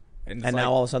great. And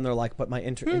now all of a sudden they're like, but my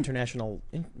international,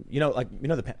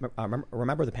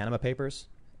 remember the Panama Papers?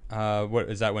 What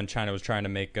is that when China was trying to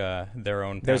make their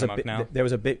own Panama Canal?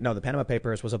 The Panama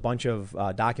Papers was a bunch of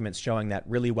documents showing that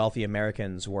really wealthy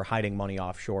Americans were hiding money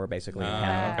offshore, basically in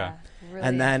Panama. okay. Really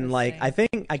And then, like,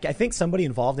 interesting. I think somebody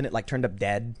involved in it like turned up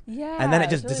dead. Yeah, and then it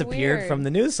it's just really disappeared weird. from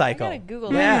the news cycle. I gotta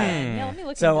Google yeah. that. Yeah, let me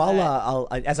look So into I'll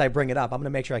that. as I bring it up, I'm gonna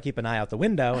make sure I keep an eye out the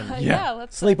window and Yeah,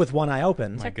 let's sleep with one eye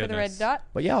open. My check for the red goodness. dot.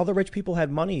 But yeah, all the rich people had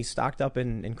money stocked up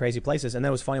in crazy places, and then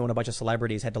it was funny when a bunch of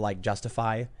celebrities had to like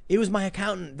justify it was my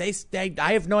accountant. They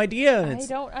I have no idea. And I it's-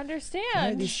 don't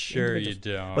understand. Sure you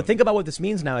individuals. don't. But think about what this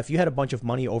means now. If you had a bunch of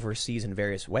money overseas in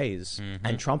various ways, Mm-hmm.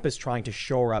 and Trump is trying to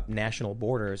shore up national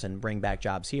borders and bring back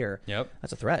jobs here, Yep.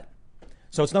 that's a threat.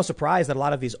 So it's no surprise that a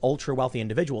lot of these ultra wealthy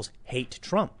individuals hate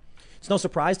Trump. It's no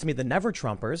surprise to me the never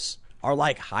Trumpers are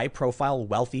like high profile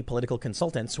wealthy political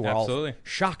consultants who are Absolutely. all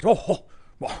shocked. Oh,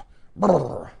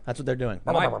 brr. That's what they're doing.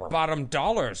 my bottom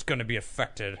dollar is going to be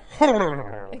affected.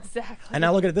 Exactly. And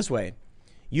now look at it this way.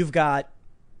 You've got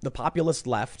the populist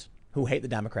left who hate the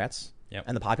Democrats, Yep.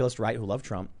 and the populist right who love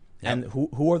Trump. Yep. And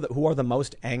who are the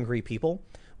most angry people?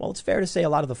 Well, it's fair to say a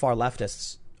lot of the far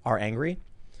leftists are angry.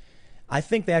 I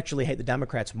think they actually hate the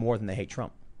Democrats more than they hate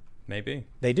Trump. Maybe.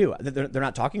 They do. They're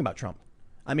not talking about Trump.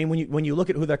 I mean, when you look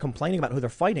at who they're complaining about, who they're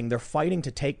fighting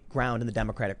to take ground in the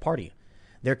Democratic Party.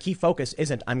 Their key focus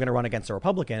isn't I'm going to run against a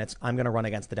Republican. It's I'm going to run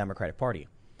against the Democratic Party.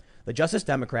 The Justice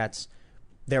Democrats,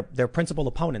 their principal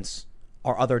opponents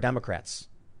are other Democrats.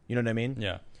 You know what I mean?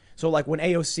 Yeah. So like when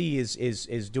AOC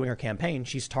is doing her campaign,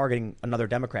 she's targeting another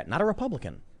Democrat, not a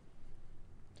Republican.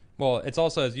 Well, it's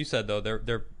also, as you said, though,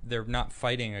 they're not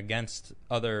fighting against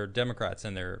other Democrats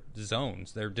in their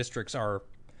zones. Their districts are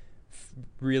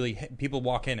really people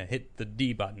walk in and hit the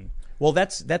D button. Well,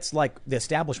 that's like the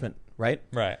establishment, right?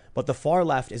 Right. But the far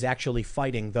left is actually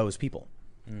fighting those people.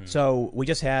 So we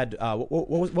just had what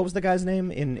was the guy's name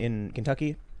in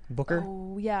Kentucky? Booker.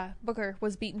 Oh yeah, Booker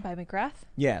was beaten by McGrath.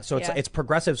 Yeah. So Yeah. it's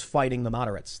progressives fighting the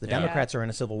moderates. The Yeah. Democrats are in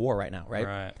a civil war right now, right?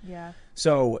 Right. Yeah.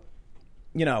 So,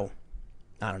 you know,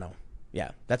 I don't know.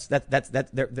 Yeah, that's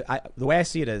the way I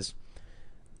see it is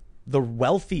the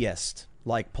wealthiest,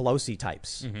 like Pelosi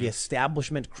types, the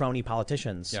establishment crony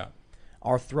politicians, Yeah.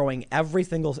 are throwing every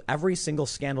single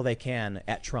scandal they can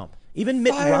at Trump. Even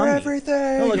Mitt Fire Romney.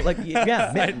 everything! No,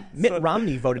 yeah, Mitt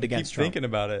Romney voted against Keep Trump. thinking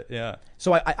about it. Yeah.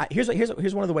 So here's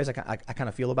one of the ways I kind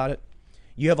of feel about it.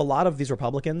 You have a lot of these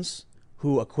Republicans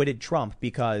who acquitted Trump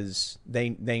because they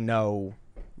know,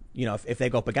 you know, if they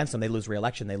go up against them, they lose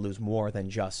re-election. They lose more than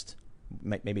just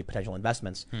maybe potential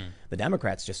investments. The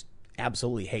Democrats just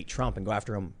absolutely hate Trump and go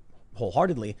after him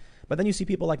wholeheartedly. But then you see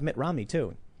people like Mitt Romney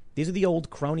too. These are the old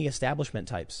crony establishment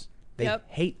types. They Yep.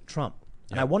 hate Trump.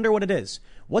 And I wonder what it is.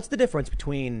 What's the difference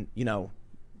between, you know,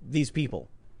 these people?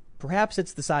 Perhaps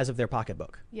it's the size of their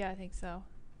pocketbook. Yeah, I think so.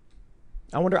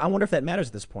 I wonder if that matters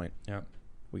at this point. Yeah.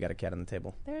 We got a cat on the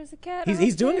table. There's a cat.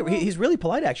 He's doing it. He's really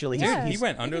polite, actually. Yeah. He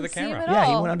went You under can the see him camera. at Yeah,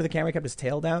 he all. went under the camera, kept his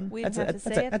tail down. We That's didn't have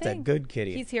to say a thing. good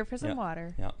kitty. He's here for some Yeah.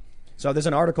 water. Yeah. So there's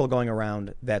an article going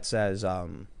around that says,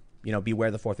 you know,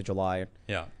 beware the 4th of July.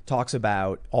 Yeah. Talks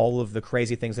about all of the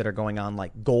crazy things that are going on,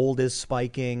 like gold is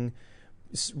spiking,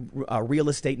 real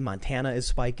estate in Montana is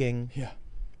spiking. Yeah.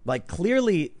 Like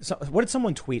clearly, what did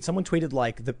someone tweet? Someone tweeted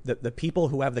like the people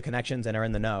who have the connections and are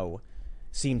in the know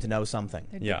seem to know something.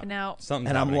 They're Yeah. dipping out. Something's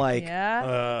And I'm happening. like,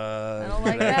 Yeah. I don't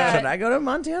like that. should I go to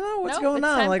Montana? What's Nope, going it's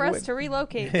on? time Like, for us what- to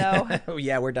relocate, though. Oh,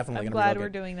 yeah, we're definitely I'm going to glad we're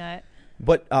doing that.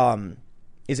 But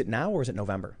is it now or is it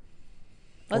November?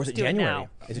 Or Let's is it do January? it now.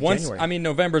 Is it Once, January? I mean,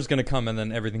 November's going to come and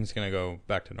then everything's going to go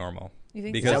back to normal. You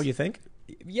think is because that what you think?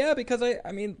 Yeah, because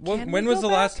I mean, Can when we was go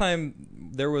the last back? time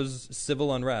there was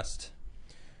civil unrest?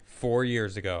 4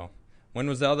 years ago. When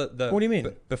was the What do you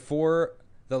mean? Before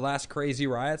the last crazy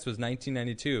riots was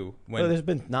 1992. When Well, there's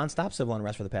been nonstop civil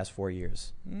unrest for the past 4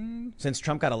 years. Since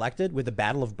Trump got elected, with the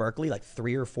Battle of Berkeley like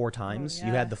 3 or 4 times. yeah.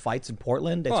 You had the fights in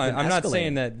Portland. It's well, been I'm not escalating.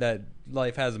 saying that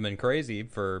life hasn't been crazy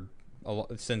for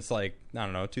since like I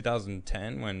don't know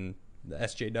 2010 when the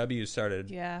SJW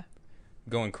started Yeah.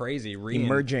 going crazy,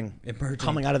 emerging,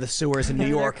 coming out of the sewers in New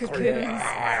York. Cocoons.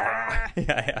 yeah, Yeah,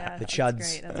 The that's chuds.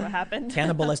 Great. That's what happened.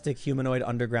 Cannibalistic humanoid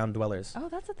underground dwellers. Oh,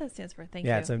 that's what that stands for. Thank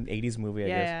Yeah, you. it's an 80s movie, I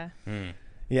guess. yeah. Hmm.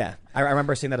 Yeah. I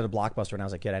remember seeing that at a Blockbuster when I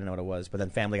was a kid. I didn't know what it was. But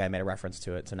then Family Guy made a reference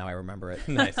to it, so now I remember it.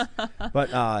 Nice,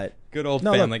 But good old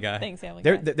No, look, Family Guy. Thanks, Family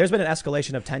there, Guy. there's been an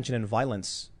escalation of tension and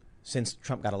violence since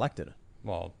Trump got elected.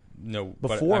 Well, no, but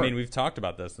Before- I mean we've talked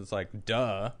about this. It's like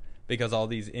duh, because all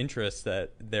these interests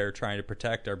that they're trying to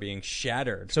protect are being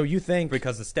shattered. So you think...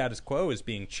 because the status quo is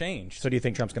being changed. So do you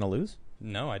think Trump's going to lose?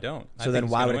 No, I don't. I So think then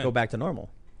he's why gonna would it win. go back to normal?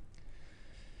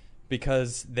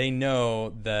 Because they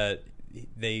know that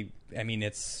I mean,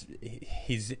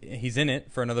 he's in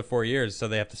it for another 4 years, so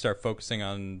they have to start focusing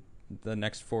on the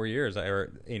next 4 years,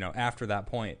 or after that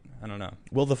point. I don't know.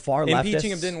 Will the far leftists...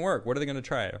 Impeaching him didn't work. What are they going to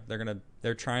try?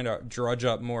 They're trying to drudge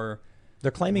up more.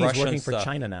 They're claiming he's Russian working for stuff.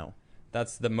 China now.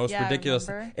 That's the most Yeah, I ridiculous.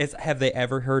 remember. Have they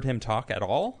ever heard him talk at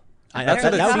all? That's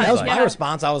what it that seems was like. my Yeah.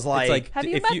 response. I was like... It's like Have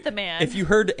you if met the man? If you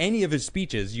heard any of his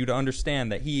speeches, you'd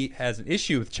understand that he has an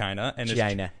issue with China and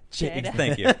China.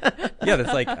 Thank you. Yeah,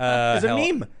 that's like It's a hell.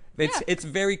 meme. It's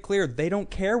very clear they don't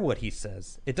care what he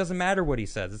says. It doesn't matter what he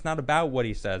says. It's not about what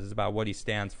he says. It's about what he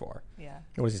stands for. Yeah.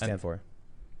 What does he stand for?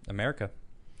 America.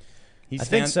 He I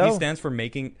stands. think so. He stands for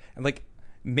making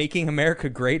America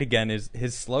great again is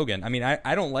his slogan. I mean,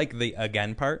 I don't like the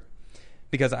again part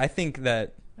because I think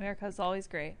that America's always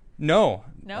great. no.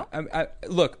 No?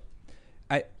 Look,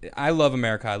 I love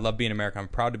America. I love being American. I'm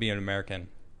proud to be an American.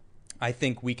 I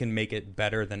think we can make it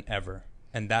better than ever,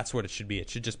 and that's what it should be. It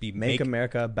should just be Make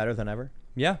America better than ever?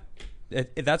 Yeah.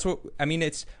 That's what I mean.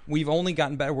 We've only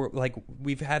gotten better.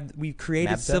 We've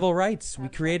created Mabta? civil rights. We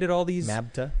created all these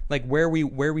Mabta? like where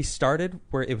we started,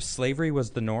 where it was slavery was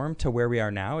the norm, to where we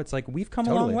are now. It's like we've come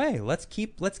a long Totally. way. Let's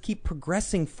keep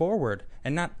progressing forward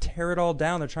and not tear it all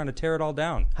down. They're trying to tear it all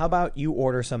down. How about you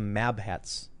order some Mab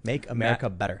hats? Make America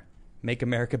better. Make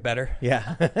America better.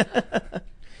 Yeah.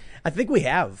 I think we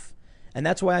have. And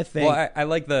that's why I think... Well, I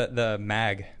like the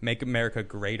MAG. Make America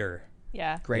greater.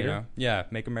 Yeah. Greater? You know? Yeah.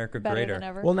 Make America Better greater. than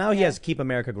ever. Well, now he Yeah. has Keep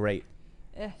America Great.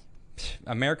 Eh.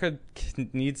 America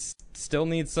still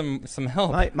needs some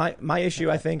help. My issue,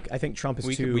 I think Trump is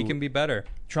we can be better.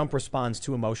 Trump responds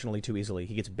too emotionally too easily.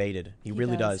 He gets baited. He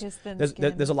really does. does. His thin There's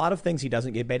skin. there's a lot of things he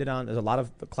doesn't get baited on. There's a lot of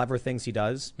clever things he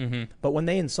does. Mm-hmm. But when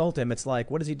they insult him, it's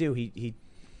like, what does he do? He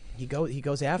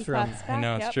goes after him. claps I back,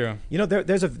 know it's yep. true. You know,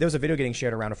 there's a video getting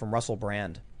shared around from Russell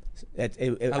Brand. I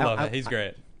love it. He's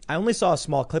great. I only saw a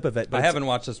small clip of it. But I it's- haven't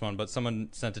watched this one, but someone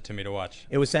sent it to me to watch.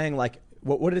 It was saying like,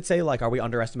 what did it say? Like, are we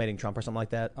underestimating Trump or something like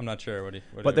that? I'm not sure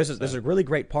But there's a really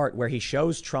great part where he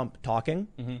shows Trump talking,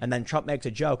 Mm-hmm. and then Trump makes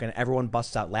a joke, and everyone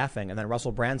busts out laughing, and then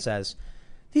Russell Brand says,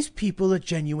 "These people are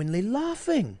genuinely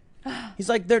laughing." He's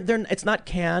like, they're it's not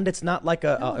canned, it's not like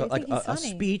No, they think he's a funny.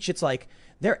 speech. It's like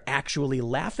they're actually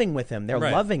laughing with him. They're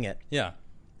Right. loving it. Yeah,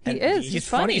 He And is. He's He's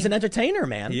funny. funny. He's an entertainer,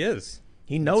 man. he is.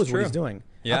 He knows It's what he's true. doing.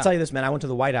 Yeah. I'll tell you this, man. I went to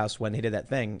the White House when he did that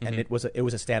thing, and Mm-hmm. it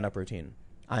was a stand-up routine.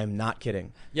 I am not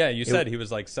kidding. Yeah, you It- said he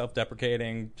was like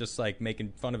self-deprecating, just like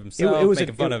making fun of himself, was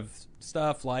making fun of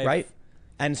stuff, life. Right?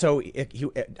 And so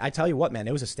I tell you what, man,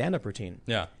 it was a stand-up routine.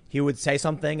 Yeah. He would say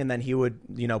something, and then he would,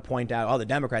 point out, oh, the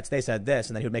Democrats, they said this,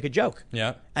 and then he would make a joke.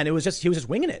 Yeah. And he was just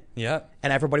winging it. Yeah.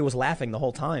 And everybody was laughing the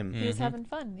whole time. He was having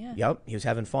fun. Yeah. Yep, he was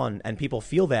having fun, and people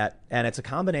feel that, and it's a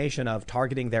combination of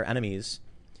targeting their enemies,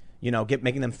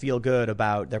 making them feel good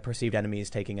about their perceived enemies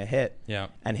taking a hit, Yeah.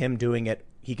 and him doing it.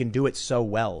 He can do it so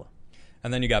well.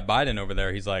 And then you got Biden over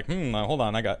there. He's like, hold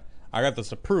on, I got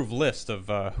this approved list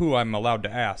of who I'm allowed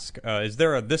to ask. Is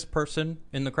there this person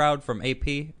in the crowd from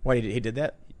AP? What he did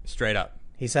that? Straight up.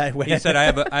 He said. He said,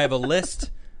 I have a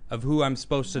list of who I'm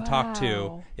supposed to talk to.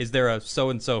 Wow. Is there a so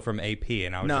and so from AP?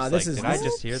 And I was No, just this like, is- did I this-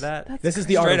 just hear that? That's This is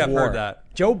the Straight art of up war. heard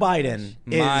that. Joe Biden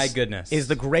My goodness. is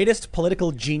the greatest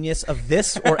political genius of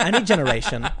this or any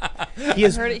generation. He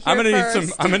is Heard it here I'm gonna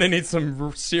first. I'm gonna need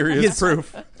some serious Yes.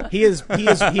 proof. he is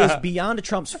beyond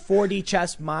Trump's 4D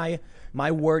chess.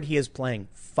 My word, he is playing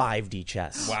 5D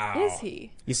chess. Wow. Is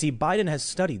he? You see, Biden has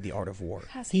studied the art of war.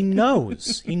 Has He he?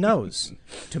 knows. He knows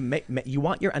to make. You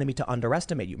want your enemy to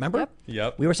underestimate you. Remember? Yep.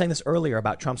 Yep. We were saying this earlier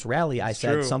about Trump's rally. I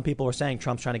said true. some people were saying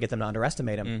Trump's trying to get them to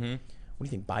underestimate him. Mm-hmm. What do you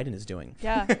think Biden is doing?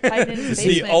 Yeah. Biden in his It's the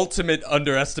basement. ultimate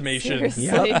underestimation.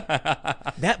 Seriously.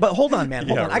 But hold on, man.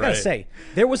 Hold Yeah, on. I gotta right. say,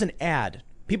 there was an ad.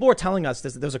 People were telling us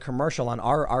there was a commercial on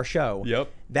our show.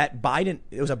 Yep.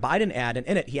 It was a Biden ad, and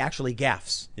in it he actually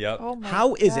gaffes. Yep. Oh my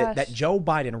How is it gosh. that Joe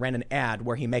Biden ran an ad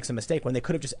where he makes a mistake when they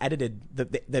could have just edited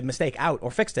the mistake out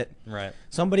or fixed it? Right.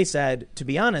 Somebody said, to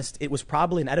be honest, it was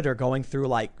probably an editor going through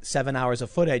like 7 hours of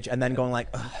footage and then going like,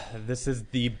 ugh, This is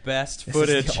the best is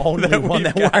footage the only that one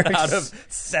we've that got works. out of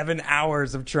 7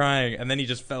 hours of trying, and then he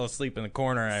just fell asleep in the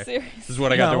corner. Seriously. This is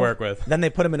what I got to no. work with. Then they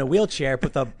put him in a wheelchair,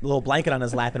 put the little blanket on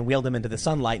his lap, and wheeled him into the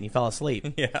sunlight, and he fell asleep.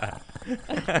 Yeah.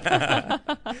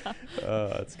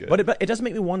 That's good. But it does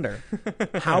make me wonder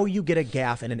how you get a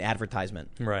gaff in an advertisement.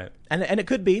 Right. And it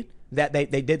could be that they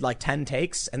did like 10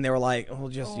 takes and they were like, we'll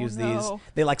just use these. no.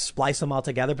 They like splice them all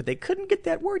together, but they couldn't get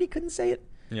that word. He couldn't say it.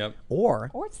 Yep.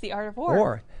 Or Or it's the art of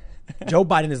war. Joe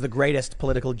Biden is the greatest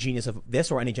political genius of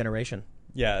this or any generation.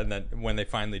 Yeah, and then when they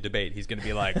finally debate, he's going to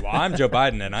be like, "Well, I'm Joe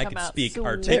Biden, and I Come can out speak swinging.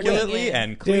 articulately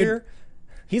and clear."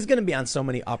 He's going to be on so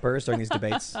many uppers during these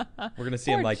debates. We're going to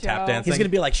see him Poor like tap Joe. dancing. He's going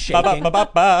to be like Ba, ba, shaking. ba, ba,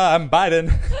 ba, I'm Biden.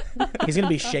 He's going to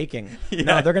be shaking. Yeah.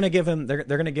 No, they're going to give him. They're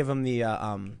going to give him the.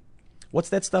 What's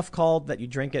that stuff called that you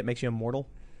drink? It makes you immortal.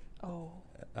 Oh.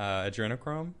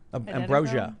 Adrenochrome?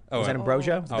 Ambrosia. Oh, is that oh.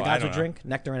 ambrosia? Is that Oh, the I guys don't would know. drink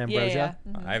nectar and Yeah, ambrosia.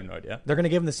 yeah. I have no idea. They're going to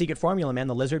give him the secret formula, man.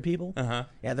 The lizard people. Uh huh.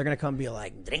 Yeah, they're going to come be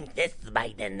like, drink this,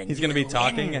 Biden. And He's going to be you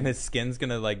talking, win." and his skin's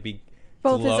going to like be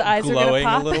Both his eyes are gonna glowing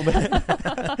pop. a little bit.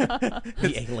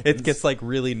 The aliens. It gets like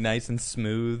really nice and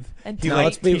smooth. And He tight. like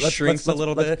let's be- he let's- shrinks let's- a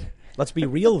little let's- bit. Let's be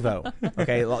real, though.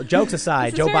 Okay, well, jokes aside,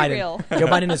 This is Joe very Biden. real. Joe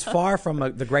Biden is far from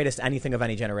the greatest anything of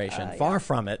any generation. Far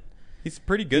from it. He's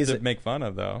pretty good He's to a- make fun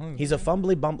of, though. He's a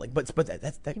fumbly bumbling, but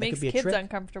that He makes could be a kids trick.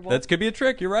 uncomfortable. That could be a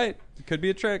trick. You're right. It could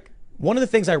be a trick. One of the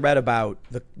things I read about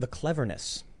the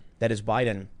cleverness that is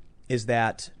Biden is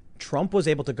that Trump was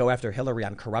able to go after Hillary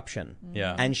on corruption.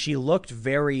 Yeah. And she looked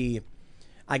very,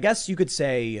 I guess you could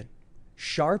say,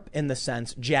 sharp in the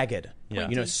sense, jagged. Yeah.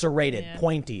 You know, serrated, Yeah.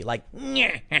 pointy, like,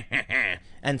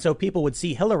 and so people would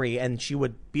see Hillary and she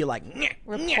would be like,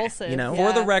 Repulsive. you know? Yeah.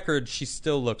 For the record, she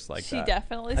still looks like She that.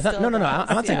 definitely I thought, still no, does.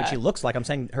 I'm not saying what Yeah. she looks like. I'm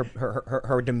saying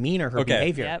her demeanor, her Okay.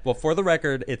 behavior. Yep. Well, for the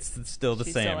record, it's still the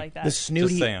She's same. still like that. The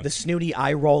snooty, saying. the snooty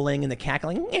eye rolling and the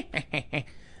cackling.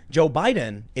 Joe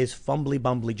Biden is fumbly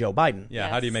bumbly Joe Biden. Yeah.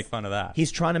 How do you Yes. make fun of that?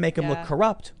 He's trying to make him look Yeah.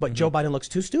 corrupt, but Joe Biden looks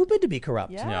too stupid to be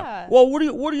corrupt. Yeah. Yeah. Well, what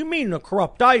do you mean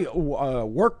corrupt? I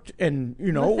worked in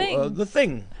the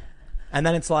thing, and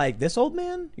then it's like this old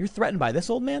man. You're threatened by this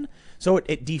old man, so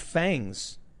it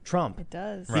defangs Trump. It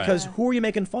does. Right. Because Yeah. who are you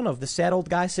making fun of? The sad old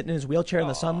guy sitting in his wheelchair in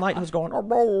the sunlight who's going,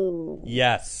 oh,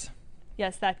 Yes.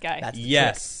 Yes, that guy. That's the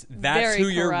Yes, that's Very who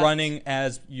you're corrupt. running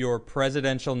as your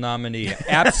presidential nominee.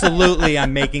 Absolutely,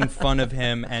 I'm making fun of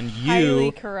him and Highly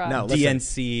you, corrupt. No, listen.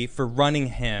 DNC, for running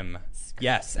him.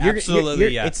 Yes, You're- absolutely.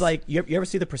 you're- yes. It's like you ever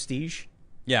see The Prestige?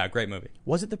 yeah, great movie.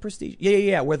 Was it The Prestige?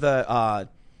 Yeah. Where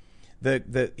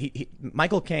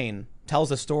Michael Caine tells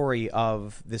the story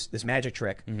of this magic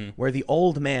trick where the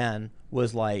old man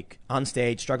was like on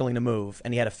stage struggling to move,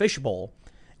 and he had a fishbowl,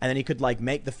 and then he could like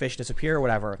make the fish disappear or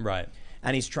whatever. Right.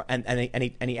 And he's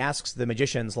and he asks the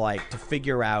magicians like to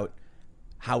figure out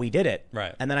how he did it.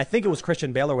 Right. And then I think it was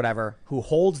Christian Bale or whatever who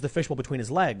holds the fishbowl between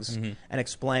his legs and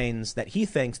explains that he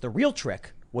thinks the real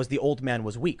trick was the old man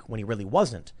was weak when he really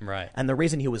wasn't. Right. And the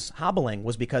reason he was hobbling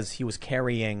was because he was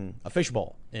carrying a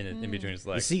fishbowl. In between his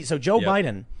You legs. see, so Joe Yep.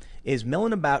 Biden is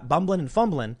milling about, bumbling and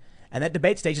fumbling, and that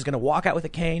debate stage is going to walk out with a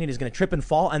cane and he's going to trip and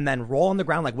fall and then roll on the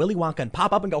ground like Willy Wonka and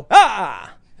pop up and go,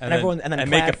 ah! and everyone then, and then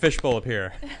make a clap. fishbowl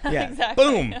appear. Yeah. Exactly.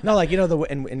 Boom. No, like, you know,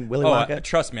 in Willy Oh, Wonka.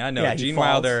 trust me, I know. Yeah, he Gene falls.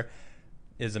 Wilder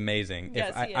is amazing.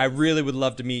 Yes, if he I is. really would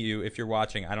love to meet you if you're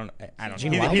watching. I don't.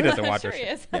 Gene He Wilder? doesn't I'm watch sure our he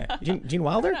show. is. Gene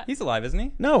Wilder? He's alive, isn't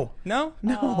he? No. No.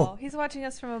 No. Oh, he's watching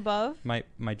us from above. My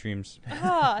dreams.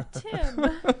 Ah,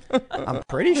 Tim. I'm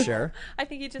pretty sure. I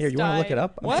think he just Here, you died. want to look it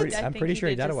up? What? I'm pretty sure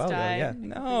he died a while ago. Yeah.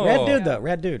 No. Rad dude, though.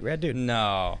 Rad dude.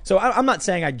 No. So I'm not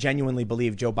saying I genuinely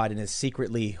believe Joe Biden is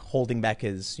secretly holding back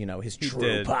his, his He true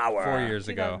did power. 4 years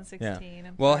ago. 2016.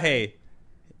 I'm Well, sorry. hey,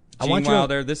 I Gene want you to-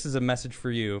 Wilder, this is a message for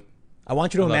you. I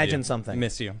want you to I love imagine you. something.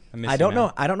 Miss you. I I don't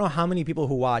know. I don't know how many people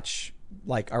who watch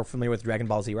are familiar with Dragon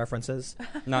Ball Z references.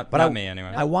 Not But me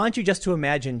anyway. I want you just to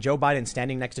imagine Joe Biden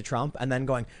standing next to Trump and then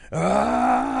going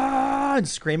 "Ah!" and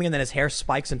screaming, and then his hair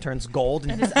spikes and turns gold,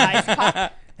 and His eyes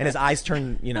pop. and his eyes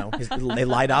turn, they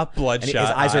light up, Bloodshot and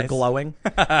his eyes are eyes. glowing,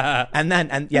 and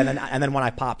then one eye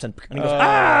pops and he goes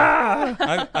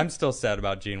ah. I'm still sad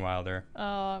about Gene Wilder. Oh,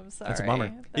 I'm sorry. That's a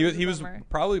bummer. He was bummer.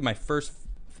 probably my first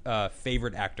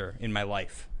favorite actor in my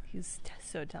life. He's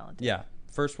so talented. Yeah,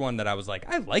 first one that I was like,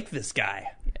 I like this guy.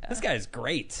 Yeah. This guy's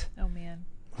great. Oh man.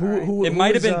 Who It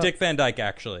might have was, been Dick Van Dyke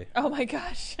actually. Oh my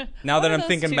gosh. Now What that are I'm those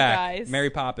thinking two back, guys? Mary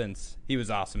Poppins, he was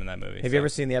awesome in that movie. Have you ever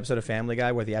seen the episode of Family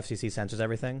Guy where the FCC censors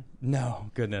everything? No,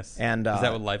 goodness. And, is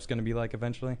that what life's going to be like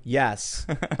eventually? Yes,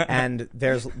 and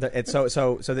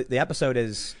the episode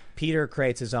is Peter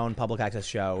creates his own public access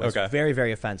show. It's Okay. very,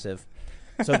 very offensive.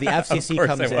 So the FCC course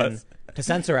comes it in was. to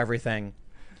censor everything,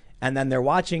 and then they're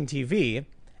watching TV,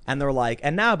 and they're like,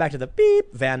 and now back to the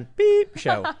beep Van Beep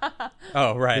show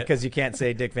Oh, right. because you can't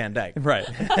say Dick Van Dyke. right.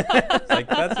 It's like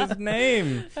that's his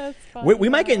name. That's We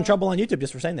might get in funny. trouble on YouTube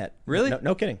just for saying that. Really?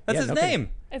 No kidding. That's Yeah, his no kidding. name.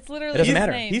 It's literally It doesn't his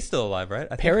matter. name. He's still alive, right?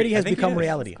 I think Parody I has think he become is.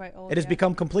 reality. It's quite old, It has yeah.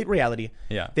 become complete reality.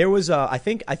 Yeah. There was I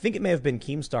think it may have been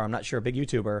Keemstar, I'm not sure, a big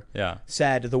YouTuber. Yeah.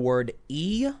 Said the word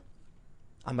E.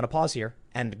 I'm going to pause here,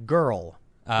 and girl.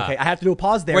 Ah. Okay, I have to do a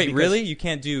pause there. Wait, because, really? You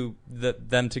can't do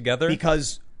them together?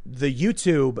 Because the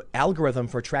YouTube algorithm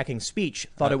for tracking speech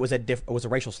thought it was a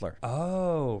racial slur.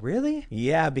 Oh, really?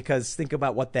 Yeah, because think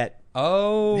about what that.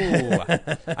 Oh,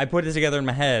 I put it together in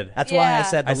my head. That's why I Yeah.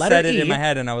 said the I letter said it E, in my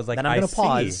head, and I was like, then I'm I going to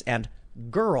pause see. and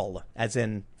girl, as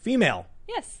in female.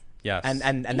 Yes. Yes.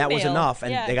 And that was Female, enough,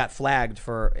 and yeah. they got flagged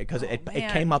for because it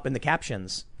man. came up in the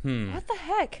captions. What the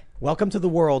heck? Welcome to the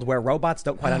world where robots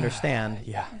don't quite understand.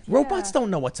 yeah. Robots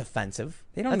don't know what's offensive.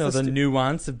 They don't know the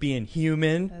nuance of being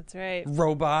human. That's right.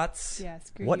 Robots. Yeah,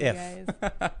 screw What you if?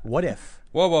 guys. What if?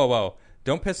 Whoa, whoa, whoa.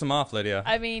 Don't piss them off, Lydia.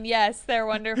 I mean, yes, they're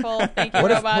wonderful. Thank you, What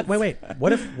if? robots. Wait.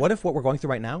 What if what we're going through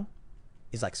right now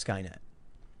is like Skynet?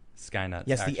 Skynet.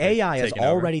 Yes, actually the AI has taken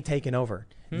over. already taken over.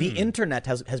 The internet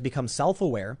has become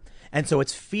self-aware, and so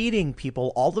it's feeding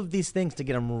people all of these things to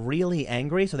get them really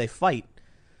angry, so they fight,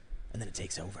 and then it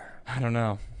takes over. I don't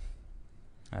know.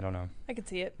 I could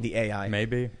see it. The AI.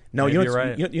 Maybe. No, Maybe you know, you're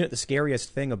right. you know what the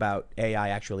scariest thing about AI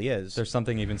actually is? There's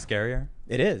something even scarier.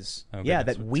 It is. Oh, Yeah,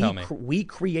 goodness. that Tell me. we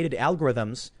created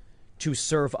algorithms to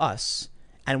serve us,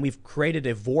 and we've created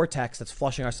a vortex that's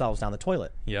flushing ourselves down the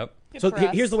toilet. Yep. Good So for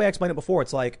us. here's the way I explained it before.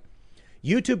 It's like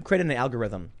YouTube created an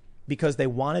algorithm because they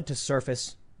wanted to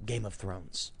surface Game of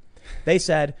Thrones. They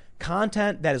said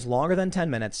content that is longer than 10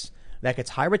 minutes, that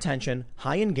gets high retention,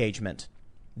 high engagement,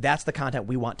 that's the content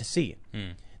we want to see.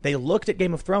 They looked at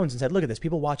Game of Thrones and said, look at this.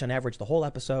 People watch on average the whole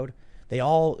episode. They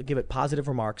all give it positive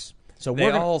remarks. So They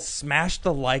we're gonna, all smash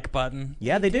the like button.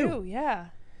 yeah, they do. Ooh, yeah.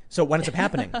 So what ends up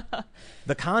happening?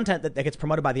 The content that gets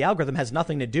promoted by the algorithm has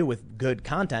nothing to do with good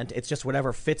content. It's just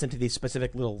whatever fits into these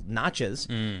specific little notches.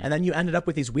 And then you ended up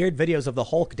with these weird videos of the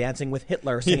Hulk dancing with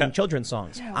Hitler singing Yeah. children's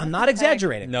songs. Yeah, what I'm the not heck?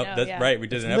 exaggerating. No, No, that's yeah. right. We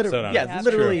did an It's episode on yeah, it. it's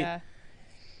literally- Yeah.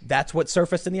 That's what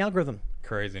surfaced in the algorithm.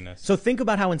 Craziness. So think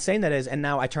about how insane that is. And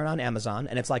now I turn on Amazon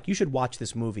and it's like, you should watch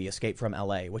this movie, Escape from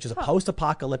LA, which is a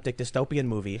post-apocalyptic dystopian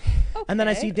movie. And then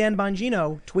I see Dan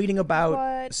Bongino tweeting about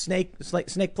What? Snake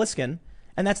Plissken.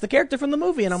 And that's the character from the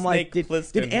movie. And I'm like, Snake did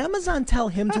Plissken. Amazon tell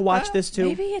him to watch this too?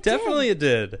 Maybe it Definitely did.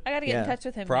 it did. I gotta get Yeah. in touch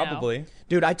with him Probably.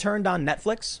 Dude, I turned on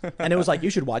Netflix and it was like, you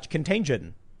should watch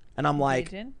Contagion. And I'm now. like,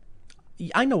 Agent?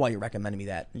 I know why you're recommending me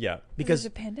that. Yeah. Because There's a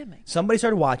pandemic. somebody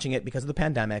started watching it because of the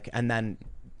pandemic, and then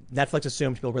Netflix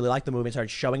assumed people really liked the movie and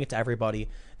started showing it to everybody.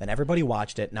 Then everybody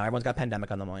watched it. Now everyone's got pandemic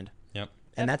on the mind. Yep.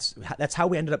 And that's how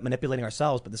we ended up manipulating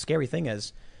ourselves. But the scary thing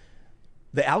is,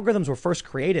 the algorithms were first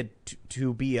created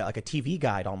to be like a TV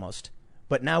guide almost.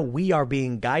 But now we are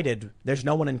being guided. There's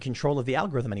no one in control of the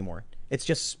algorithm anymore. It's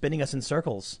just spinning us in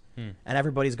circles, and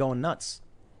everybody's going nuts.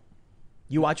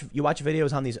 You watch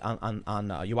videos on these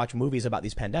you watch movies about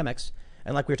these pandemics,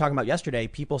 and like we were talking about yesterday,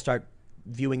 people start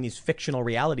viewing these fictional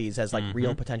realities as like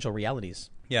real potential realities.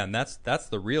 Yeah, and that's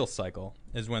the real cycle,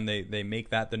 is when they make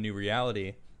that the new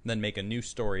reality, then make a new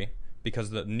story,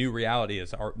 because the new reality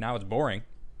is now it's boring,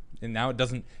 and now it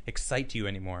doesn't excite you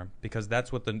anymore, because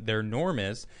that's what their norm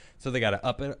is. So they got to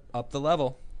up the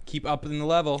level, keep upping the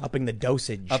level, Upping the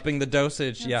dosage. upping the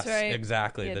dosage. That's yes, right.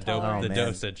 exactly. Yeah, The tolerance. Oh, man.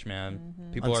 dosage, man.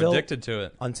 People Until- are addicted to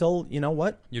it. Until, you know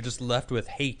what? You're just left with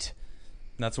hate.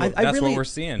 That's what I that's really- what we're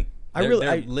seeing. I They're, really-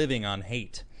 they're I- living on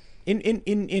hate.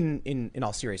 In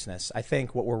all seriousness, I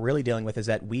think what we're really dealing with is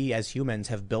that we as humans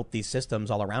have built these systems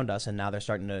all around us, and now they're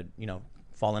starting to,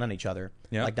 fall in on each other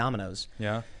Yeah. like dominoes.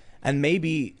 Yeah. And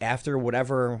maybe after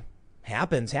whatever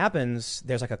happens,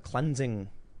 there's like a cleansing,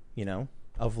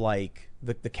 of like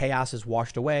the chaos is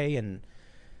washed away and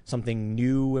something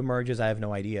new emerges. I have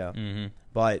no idea. Mm-hmm.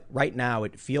 But right now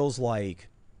it feels like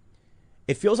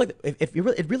if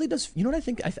it really does. You know what I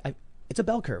think? It's a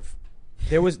bell curve.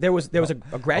 There was a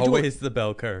gradual. Always the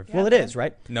bell curve. Well, it is,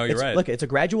 right? No, you're right. Look, it's a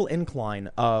gradual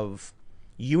incline of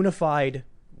unified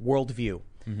worldview.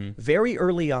 Mm-hmm. Very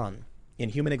early on in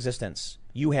human existence,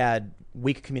 you had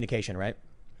weak communication, right?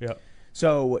 Yeah.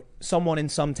 So someone in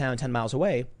some town 10 miles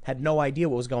away had no idea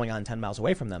what was going on 10 miles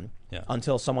away from them Yeah.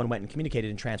 until someone went and communicated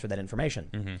and transferred that information.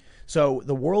 Mm-hmm. So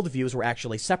the worldviews were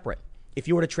actually separate. If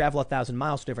you were to travel 1,000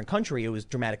 miles to a different country, it was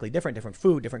dramatically different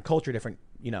food, different culture, different.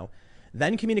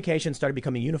 Then communication started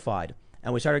becoming unified,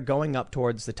 and we started going up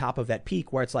towards the top of that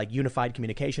peak where it's like unified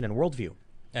communication and worldview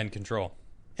And control.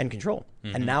 and control.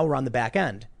 And now we're on the back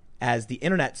end. As the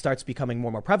internet starts becoming more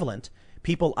and more prevalent,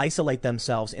 people isolate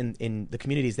themselves in the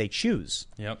communities they choose.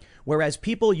 Yep. Whereas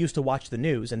people used to watch the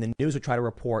news, and the news would try to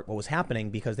report what was happening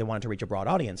because they wanted to reach a broad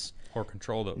audience. Or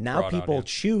control the Now broad people audience.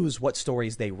 choose what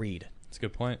stories they read. That's a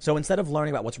good point. So instead of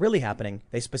learning about what's really happening,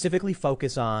 they specifically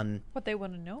focus on What they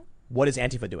want to know? what is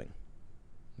Antifa doing,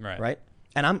 Right. right?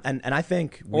 And I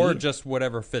think Or just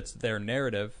whatever fits their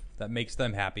narrative that makes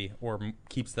them happy or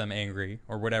keeps them angry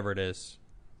or whatever it is.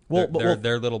 Well,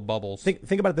 Their little bubbles.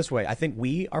 think about it this way. I think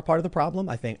we are part of the problem.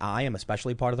 I think I am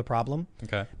especially part of the problem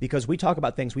Okay. because we talk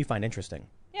about things we find interesting.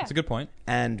 Yeah. That's a good point.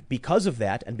 And because of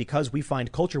that, and because we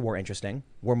find culture war interesting,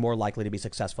 we're more likely to be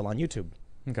successful on YouTube,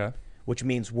 Okay. which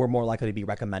means we're more likely to be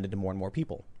recommended to more and more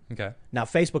people. Okay. Now,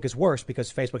 Facebook is worse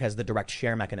because Facebook has the direct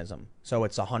share mechanism. So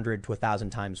it's 100 to 1,000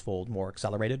 times fold more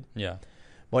accelerated. Yeah.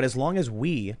 But as long as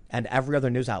we and every other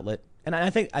news outlet, and I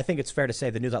think it's fair to say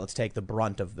the news outlets take the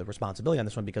brunt of the responsibility on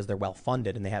this one because they're well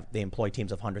funded and they employ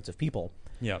teams of hundreds of people.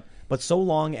 Yeah. But so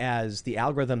long as the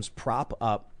algorithms prop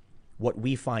up what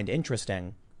we find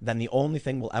interesting, then the only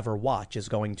thing we'll ever watch is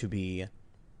going to be,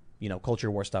 culture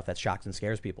war stuff that shocks and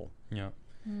scares people. Yeah.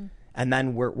 And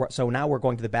then so now we're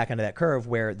going to the back end of that curve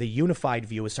where the unified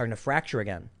view is starting to fracture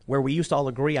again. Where we used to all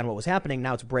agree on what was happening,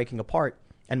 now it's breaking apart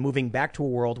and moving back to a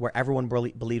world where everyone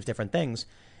believes different things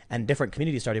and different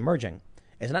communities start emerging.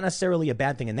 It's not necessarily a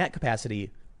bad thing in that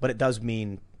capacity, but it does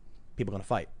mean people are going to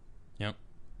fight. Yep.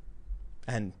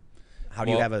 And how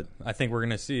do you have a... I think we're going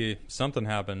to see something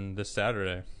happen this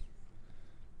Saturday.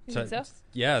 You think so?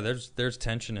 Yeah, there's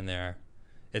tension in there.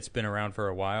 It's been around for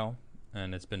a while,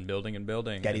 and it's been building and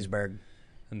building. Gettysburg.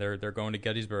 And they're going to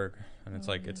Gettysburg, and it's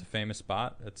like it's a famous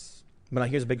spot. But now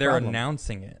here's a big They're problem.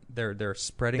 announcing it. They're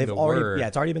spreading They've the already, word. yeah,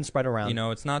 it's already been spread around.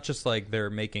 It's not just like they're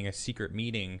making a secret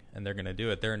meeting and they're going to do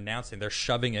it. They're announcing, they're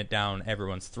shoving it down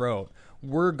everyone's throat.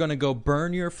 We're going to go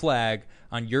burn your flag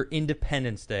on your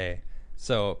Independence Day.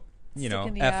 So, Stick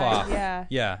in the F eye, off. yeah.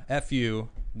 Yeah, F you.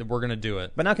 We're going to do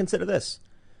it. But now consider this.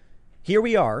 Here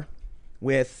we are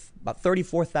with about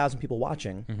 34,000 people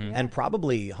watching, Mm-hmm. and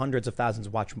probably hundreds of thousands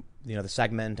watch, the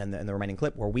segment and the remaining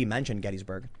clip where we mentioned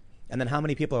Gettysburg. And then how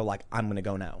many people are like, I'm going to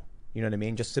go now? You know what I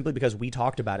mean? Just simply because we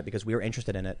talked about it, because we were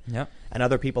interested in it. Yep. And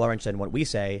other people are interested in what we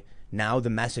say. now the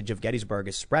message of Gettysburg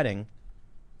is spreading.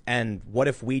 And what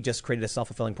if we just created a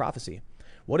self-fulfilling prophecy?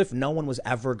 What if no one was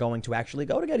ever going to actually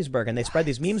go to Gettysburg and they spread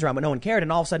these memes around, but no one cared,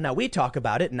 and all of a sudden now we talk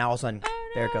about it, and now all of a sudden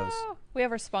there it goes. We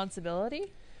have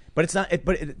responsibility. But it's not.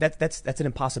 That's an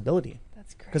impossibility.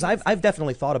 That's crazy. Because I've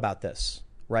definitely thought about this.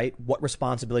 Right? What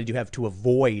responsibility do you have to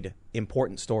avoid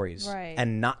important stories Right.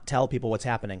 and not tell people what's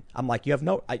happening? I'm like,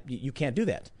 you can't do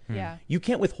that. Yeah. You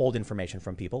can't withhold information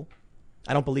from people.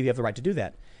 I don't believe you have the right to do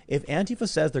that. If Antifa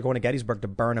says they're going to Gettysburg to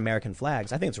burn American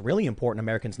flags, I think it's really important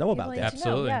Americans know about People that. need to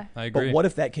know, Absolutely. yeah. I agree. But what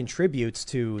if that contributes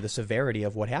to the severity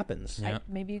of what happens? Yeah.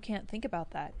 Maybe you can't think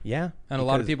about that. Yeah. And a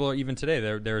lot of because- people, even today,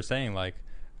 they're saying, like,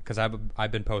 because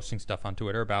I've been posting stuff on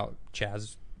Twitter about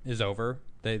Chaz is over.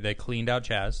 They cleaned out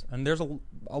Chaz, and there's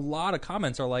a lot of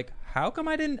comments are like, how come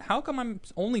I'm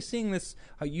only seeing this?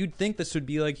 You'd think this would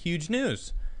be like huge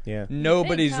news. Yeah.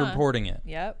 Nobody's huh? reporting it.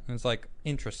 Yep. And it's like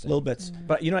interesting. Little bits.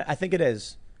 But you know what? I think it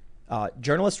is.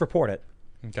 Journalists report it.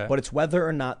 Okay. But it's whether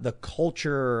or not the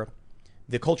cultural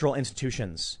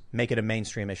institutions make it a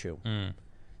mainstream issue.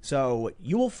 So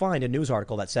you will find a news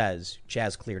article that says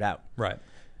Chaz cleared out. Right.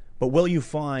 But will you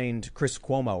find Chris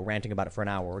Cuomo ranting about it for an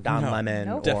hour, or Don No, Lemon,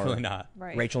 Nope. or Definitely not.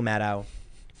 Right. Rachel Maddow?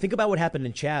 Think about what happened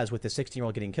in Chaz with the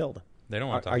 16-year-old getting killed. They don't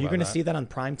want to talk Are you about going to that. see that on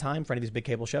prime time for any of these big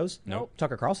cable shows? Nope.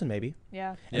 Tucker Carlson, maybe. Yeah.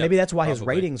 And Yep, maybe that's why his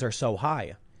probably. ratings are so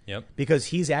high. Yep. Because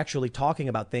he's actually talking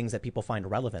about things that people find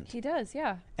relevant. He does.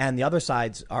 Yeah. And the other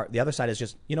side is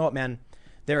just, you know what, man?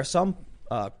 There are some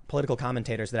political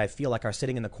commentators that I feel like are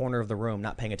sitting in the corner of the room,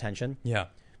 not paying attention. Yeah.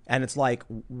 And it's like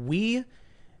we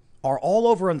are all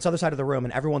over on this other side of the room,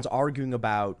 and everyone's arguing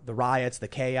about the riots, the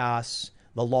chaos,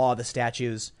 the law, the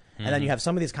statues, and then you have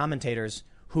some of these commentators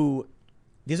who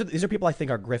these are people I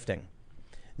think are grifting.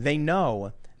 They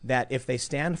know that if they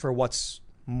stand for what's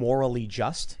morally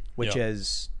just, which Yeah.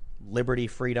 is liberty,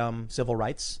 freedom, civil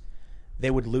rights, they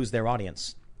would lose their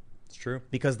audience It's true.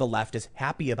 because the left is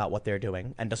happy about what they're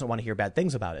doing and doesn't want to hear bad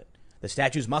things about it. The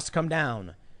statues must come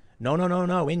down. No.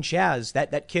 In Chaz,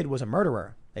 that kid was a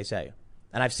murderer, they say.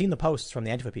 And I've seen the posts from the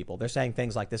Antifa people. They're saying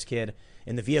things like this kid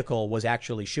in the vehicle was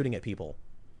actually shooting at people.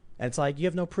 And it's like, you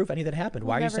have no proof any of that happened.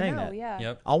 Why are you We'll never saying know, that? Yeah.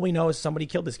 Yep. All we know is somebody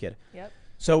killed this kid. Yep.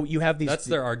 So you have these... That's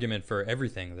their argument for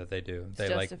everything that they do. They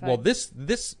like, justified. well,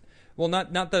 this well,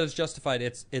 not that it's justified.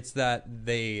 It's that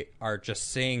they are just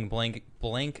saying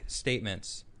blank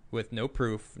statements with no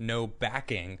proof, no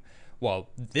backing. Well,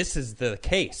 this is the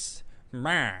case.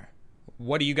 Meh.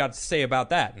 What do you got to say about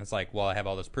that? And it's like, well, I have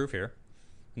all this proof here.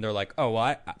 And they're like, oh,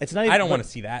 well, It's not even- I don't but- want to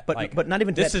see that. but- Like, but not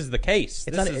even this that- is the case.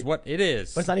 It's This not- is what it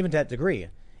is. But it's not even to that degree.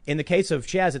 In the case of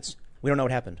Chaz, it's we don't know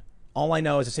what happened. All I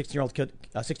know is a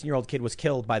 16-year-old kid was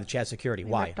killed by the Chaz security.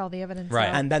 We Why? ripped all the evidence Right.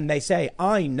 out. And then they say,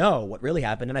 I know what really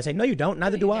happened. And I say, no, you don't.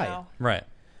 Neither do You I. know. Right.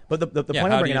 But the Yeah,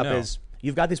 point how I'm do you bringing up know? is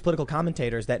you've got these political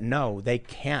commentators that know they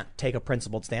can't take a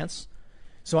principled stance.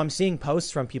 So I'm seeing posts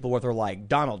from people where they're like,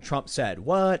 Donald Trump said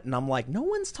what? And I'm like, no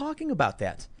one's talking about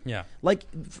that. Yeah. Like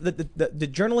the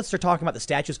journalists are talking about the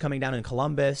statues coming down in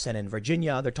Columbus and in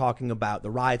Virginia. They're talking about the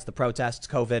riots, the protests,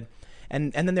 COVID.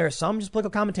 And then there are some just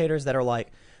political commentators that are like,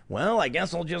 well, I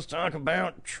guess I'll just talk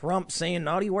about Trump saying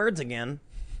naughty words again.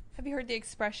 Have you heard the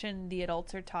expression "the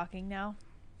adults are talking now"?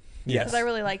 Yes. Because I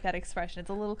really like that expression. It's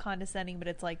a little condescending, but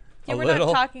it's like, yeah, A we're little-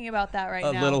 not talking about that right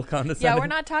a now. little Yeah, condescending. we're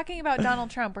not talking about Donald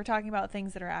Trump. We're talking about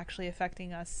things that are actually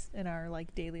affecting us in our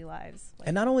like daily lives. Like,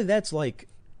 And not only that, it's like,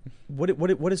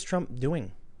 what is Trump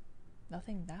doing?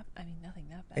 nothing that bad.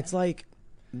 It's like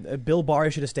Bill Barr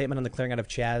issued a statement on the clearing out of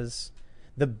Chaz.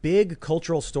 The big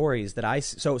cultural stories that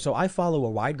so I follow a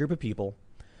wide group of people.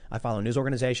 I follow news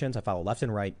organizations. I follow left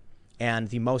and right. And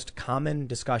the most common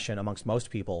discussion amongst most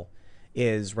people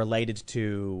is related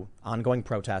to ongoing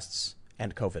protests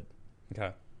and COVID.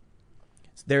 Okay.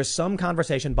 There's some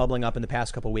conversation bubbling up in the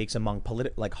past couple of weeks among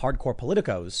like hardcore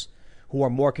politicos who are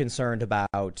more concerned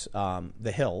about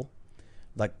the Hill,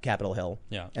 like Capitol Hill.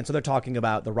 Yeah. And so they're talking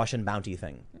about the Russian bounty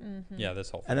thing. Yeah,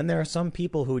 this whole thing. And then there are some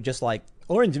people who just like,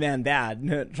 Orange Man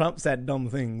bad. Trump said dumb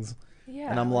things. yeah,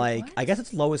 And I'm like, what? I guess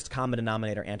it's lowest common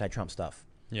denominator anti-Trump stuff.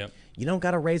 Yep. You don't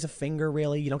got to raise a finger,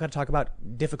 really. You don't got to talk about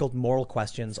difficult moral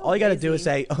questions. All you got to do is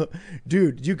say,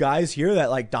 dude, did you guys hear that,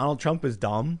 like, Donald Trump is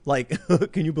dumb? Like,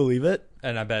 can you believe it?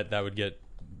 And I bet that would get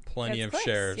plenty Gets of clicks,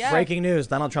 shares. yeah. Breaking news,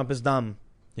 Donald Trump is dumb.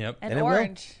 Yep. and and it will.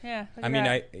 orange. Yeah. look I at mean,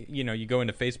 that. you go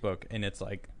into Facebook and it's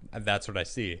like that's what I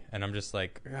see, and I'm just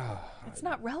like, "Ugh, It's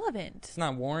not relevant. it's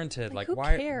not warranted. Like, Like, who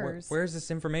why? cares? Where's this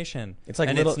information? It's like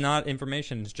and little- it's not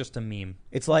information. It's just a meme.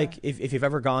 It's like if you've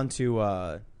ever gone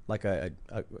to like a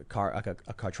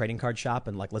trading card shop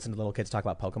and like listen to little kids talk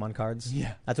about Pokemon cards.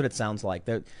 Yeah. That's what it sounds like.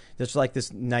 There's like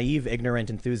this naive,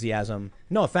 ignorant enthusiasm.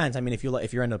 No offense. I mean, if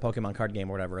you're into a Pokemon card game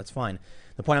or whatever, it's fine.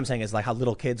 The point I'm saying is like how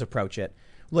little kids approach it.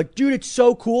 Like, dude, it's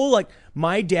so cool. Like,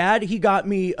 my dad, he got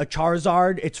me a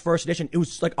Charizard. It's first edition. It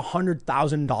was like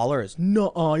 $100,000.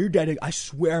 No, your dad. I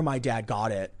swear, my dad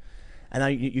got it. And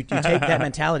then you take that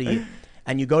mentality,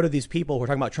 and you go to these people who are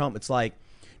talking about Trump. It's like,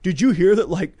 did you hear that?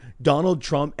 Like, Donald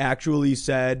Trump actually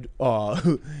said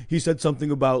he said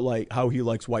something about like how he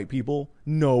likes white people.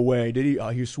 No way, did he?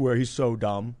 He swear he's so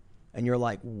dumb. And you're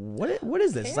like, what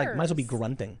is this? It's like, might as well be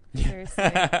grunting. Seriously.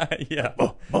 Yeah.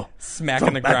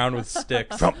 Smacking the ground with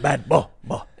sticks. Trump bad. That's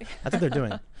what they're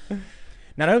doing.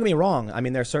 Now, don't get me wrong. I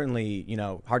mean, there's certainly,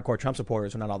 hardcore Trump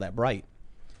supporters who are not all that bright.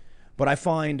 But I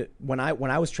find when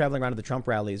I was traveling around to the Trump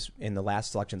rallies in the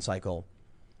last election cycle,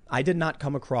 I did not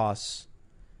come across,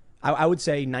 I would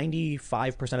say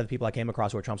 95% of the people I came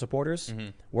across who were Trump supporters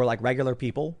were like regular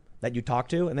people that you talk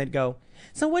to, and they'd go,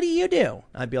 so what do you do?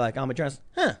 I'd be like, I'm a journalist.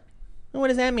 Huh. What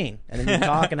does that mean? And then you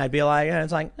talk, and I'd be like,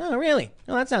 it's like, oh, really?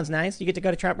 Oh, that sounds nice. You get to go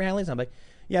to Trump rallies? I'm like,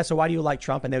 yeah, so why do you like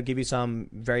Trump? And they would give you some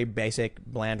very basic,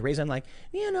 bland reason, like,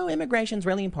 immigration's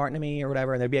really important to me or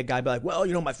whatever. And there'd be a guy be like, well,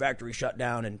 my factory shut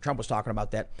down, and Trump was talking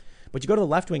about that. But you go to the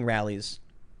left-wing rallies.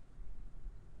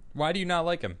 Why do you not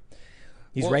like him?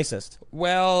 He's racist.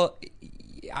 Well,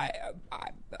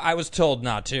 I was told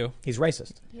not to. He's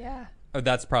racist. Yeah. Oh,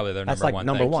 that's probably their That's number like one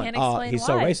number thing. one. Can't explain He's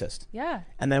so why. racist. Yeah.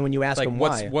 And then when you ask Like, him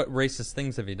why, what racist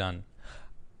things have you done?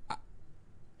 I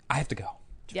have to go.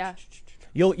 Yeah.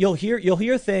 you'll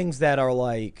hear things that are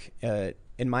like,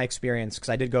 in my experience, because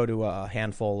I did go to a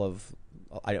handful of,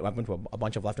 I went to a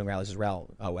bunch of left wing rallies as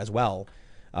well,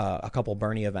 a couple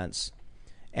Bernie events,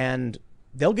 and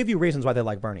they'll give you reasons why they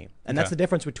like Bernie, and that's the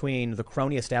difference between the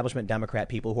crony establishment Democrat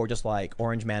people who are just like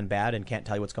orange man bad and can't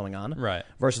tell you what's going on, right,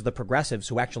 versus the progressives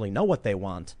who actually know what they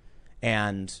want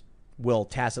and will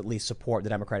tacitly support the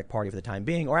Democratic Party for the time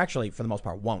being, or actually for the most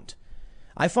part won't.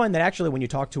 I find that actually when you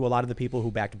talk to a lot of the people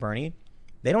who backed Bernie,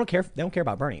 they don't care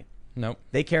about Bernie. Nope.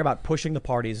 They care about pushing the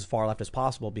parties as far left as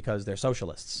possible because they're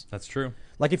socialists. That's true.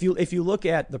 Like if you look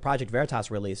at the Project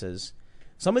Veritas releases,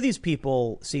 some of these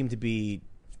people seem to be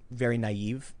very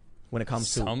naive when it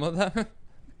comes to some of them.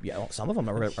 Yeah, well, some of them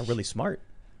are really smart.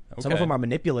 Okay. Some of them are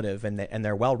manipulative and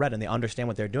they're well read and they understand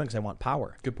what they're doing because they want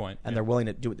power. Good point. And they're willing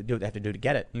to do what they have to do to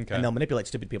get it. Okay. And they'll manipulate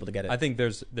stupid people to get it. I think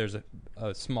there's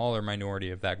a smaller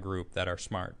minority of that group that are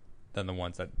smart than the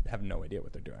ones that have no idea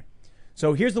what they're doing.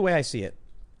 So here's the way I see it.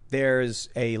 There's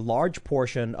a large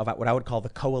portion of what I would call the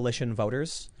coalition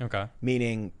voters. Okay.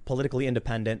 Meaning politically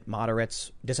independent,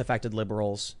 moderates, disaffected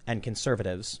liberals, and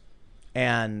conservatives,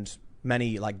 and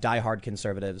many like diehard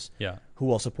conservatives who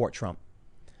will support Trump.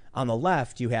 On the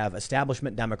left, you have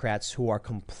establishment Democrats who are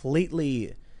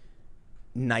completely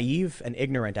naive and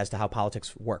ignorant as to how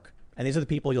politics work. And these are the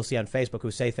people you'll see on Facebook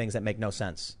who say things that make no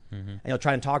sense. Mm-hmm. And you'll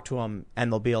try and talk to them,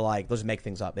 and they'll be like, they'll just make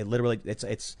things up. They literally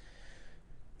just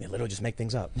make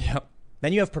things up. Yep.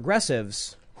 Then you have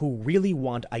progressives who really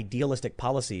want idealistic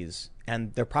policies,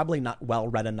 and they're probably not well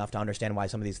read enough to understand why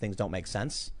some of these things don't make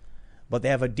sense. But they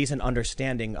have a decent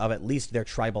understanding of at least their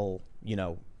tribal,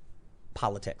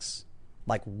 politics,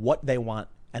 like what they want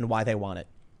and why they want it.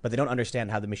 But they don't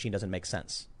understand how the machine doesn't make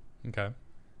sense. Okay.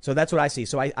 So that's what I see.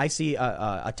 So I see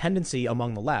a tendency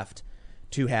among the left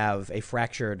to have a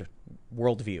fractured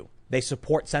worldview. They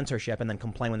support censorship and then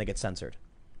complain when they get censored.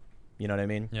 You know what I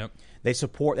mean? Yep. They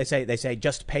say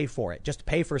just pay for it. Just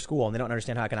pay for school, and they don't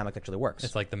understand how economics actually works.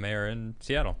 It's like the mayor in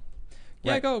Seattle.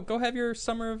 Yeah, Right. go have your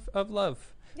summer of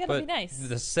love. Yeah, that'd be nice.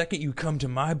 The second you come to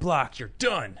my block, you're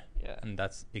done. Yeah. And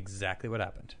that's exactly what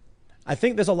happened. I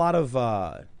think there's a lot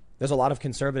of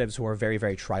conservatives who are very,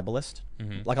 very tribalist.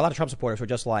 Mm-hmm. Like a lot of Trump supporters who are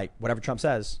just like whatever Trump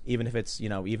says, even if it's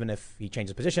even if he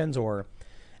changes positions or.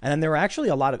 And then there are actually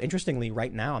a lot of, interestingly,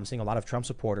 right now I'm seeing a lot of Trump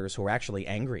supporters who are actually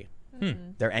angry.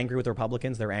 Mm-hmm. They're angry with the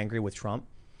Republicans. They're angry with Trump.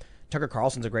 Tucker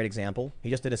Carlson's a great example. He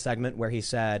just did a segment where he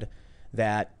said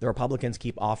that the Republicans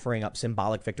keep offering up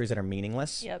symbolic victories that are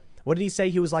meaningless. Yep. What did he say?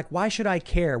 He was like, why should I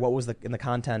care what was in the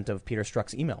content of Peter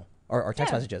Strzok's email or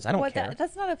text messages? I don't care.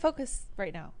 That's not a focus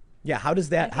right now. Yeah, how does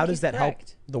that help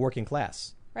correct. the working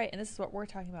class? Right, and this is what we're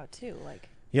talking about too. Like,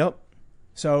 yep.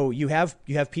 So you have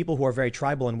people who are very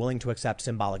tribal and willing to accept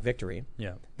symbolic victory.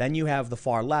 Yeah. Then you have the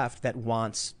far left that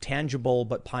wants tangible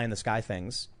but pie in the sky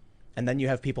things. And then you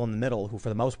have people in the middle who, for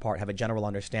the most part, have a general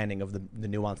understanding of the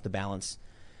nuance, the balance,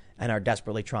 and are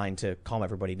desperately trying to calm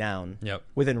everybody down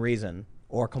within reason,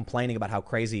 or complaining about how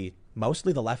crazy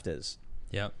mostly the left is.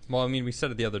 Yeah. Well, I mean, we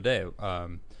said it the other day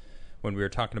when we were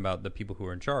talking about the people who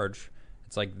are in charge.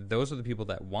 It's like those are the people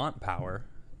that want power,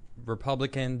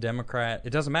 Republican, Democrat, it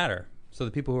doesn't matter. So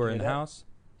the people who are in the that? House,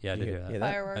 yeah, I did You hear hear that.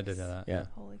 that? Fireworks. I did hear that. Yeah.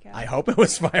 Holy cow. I hope it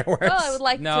was fireworks. Well, I would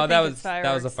like No, to that think was- it's that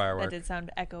fireworks. was a firework. That did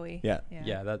sound echoey. Yeah.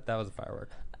 Yeah, that was a firework.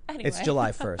 Anyway. It's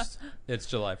July 1st. It's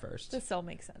July 1st. This all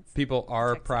makes sense. People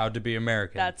are Checks proud to be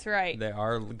American. That's right. They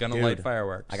are gonna Dude, light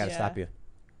fireworks. I got to Yeah. stop you.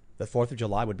 The 4th of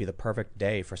July would be the perfect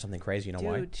day for something crazy. You know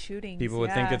why? Dude, shootings. People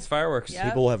would think yeah. it's fireworks. Yeah.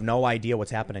 People have no idea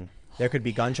what's happening. There could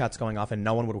be gunshots going off and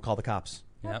no one would call the cops.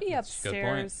 I'll Yep, be that's a good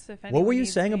point. upstairs if What were anyone you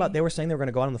needs saying me. about? They were saying they were going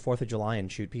to go out on the 4th of July and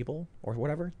shoot people or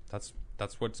whatever. That's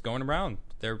what's going around.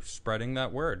 They're spreading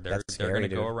that word. They're That's they're scary, going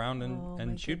to go dude. around Oh, my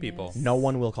and shoot people. goodness. No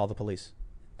one will call the police.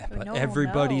 But no one will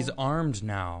everybody's know. armed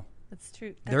now. That's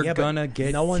true. They're Yeah, but gonna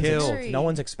get no one's killed. Scary. no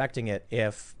one's expecting it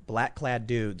if black-clad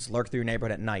dudes lurk through your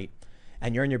neighborhood at night,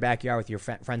 and you're in your backyard with your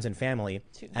friends and family,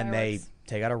 Shooting and they fireworks.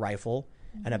 take out a rifle,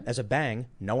 and as a bang,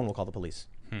 no one will call the police.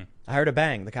 Hmm. I heard a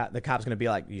bang. The cop's going to be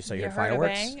like, "You say you You heard heard a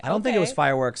fireworks?" bang? I don't think it was Okay.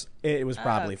 fireworks. It was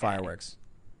probably Okay. fireworks.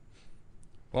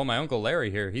 Well, my uncle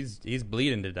Larry here, he's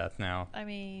bleeding to death now. I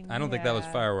mean, I don't think that was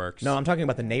yeah. fireworks. No, I'm talking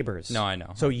about the neighbors. No, I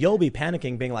know. So you'll be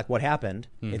panicking, being like, "What happened?"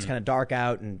 Mm-hmm. It's kind of dark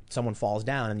out, and someone falls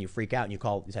down, and you freak out, and you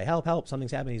say, "Help! Help!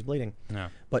 Something's happening. He's bleeding." No.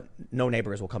 But no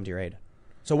neighbors will come to your aid.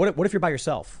 So what if you're by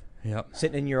yourself? Yep.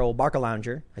 Sitting in your old Barca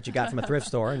lounger that you got from a thrift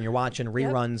store, and you're watching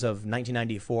reruns of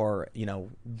 1994,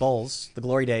 Bulls, the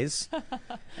glory days,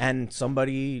 and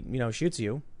somebody, shoots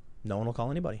you. No one will call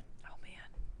anybody. Oh man,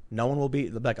 No one will be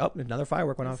they'll be like, "Oh, another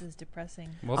firework went this off." is depressing.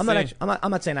 We'll I'm see.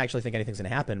 not saying I actually think anything's going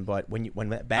to happen, but when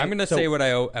that bang, I'm going to so- say what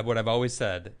I've always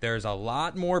said. There's a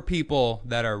lot more people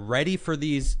that are ready for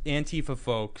these Antifa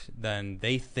folks than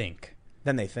they think.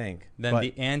 then they think. Than But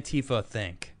the Antifa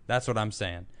think. That's what I'm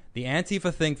saying. The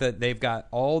Antifa think that they've got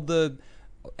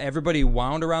everybody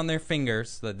wound around their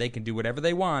fingers so that they can do whatever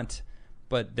they want,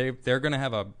 but they're going to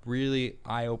have a really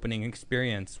eye-opening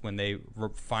experience when they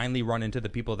finally run into the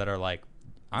people that are like,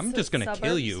 I'm So just going to kill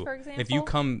suburbs, you for if you example? Mm-hmm.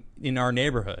 come in our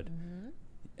neighborhood.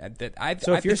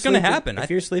 so if you're it's going to sleeping- happen. if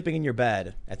you're sleeping in your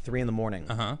bed at 3 a.m,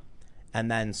 Uh-huh.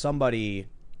 and then somebody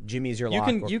jimmies your You lock,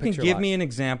 can or you can picks your give lock. me an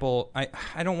example. I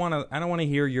don't want to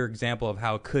hear your example of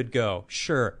how it could go.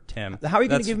 Sure, Tim. How are you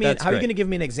going to That's- give me? that's How are you great. going to give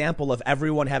me an example of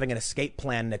everyone having an escape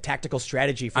plan and a tactical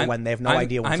strategy for when they have no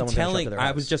idea when someone's going to show up to their house?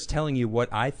 I was just telling you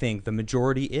what I think the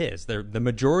majority is. The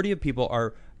majority of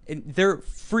people they're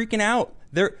freaking out.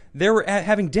 They were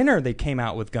having dinner. They came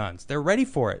out with guns. They're ready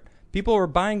for it. People were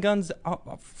buying guns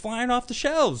flying off the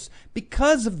shelves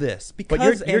because of this.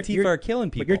 Because Antifa are killing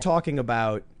people. But you're talking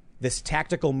about this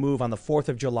tactical move on the 4th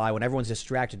of July when everyone's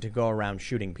distracted to go around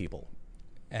shooting people.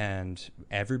 And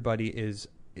everybody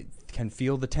can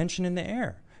feel the tension in the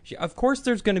air. Of course,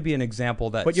 there's going to be an example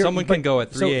that someone can go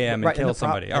at 3 a.m. and kill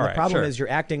somebody. And the problem sure. is you're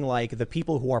acting like the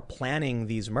people who are planning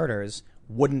these murders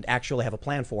wouldn't actually have a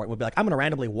plan for it. Would be like, I'm going to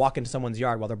randomly walk into someone's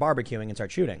yard while they're barbecuing and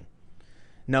start shooting.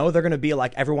 No, they're going to be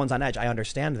like, everyone's on edge. I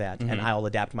understand that, Mm-hmm. and I'll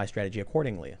adapt my strategy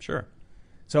accordingly. Sure.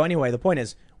 So anyway, the point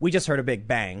is, we just heard a big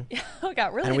bang. I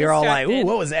got really And we were all like, distracted. "Ooh,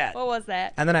 what was that?" What was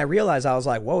that? And then I realized, I was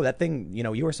like, whoa, that thing,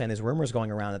 you were saying there's rumors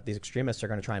going around that these extremists are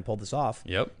going to try and pull this off.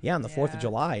 Yep. Yeah, on the 4th of Yeah.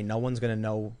 July, no one's going to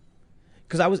know.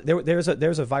 Because there's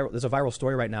a viral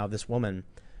story right now of this woman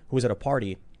who was at a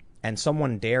party, and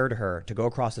someone dared her to go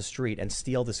across the street and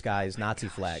steal this guy's Nazi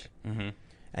flag. Mm-hmm.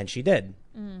 And she did.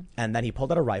 And then he pulled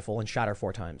out a rifle and shot her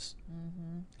 4 times.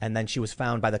 Mm-hmm. And then she was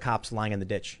found by the cops lying in the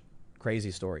ditch.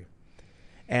 Crazy story.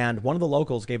 And one of the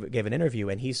locals gave an interview,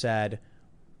 and he said,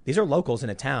 these are locals in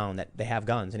a town that they have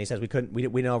guns. And he says,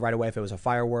 we know right away if it was a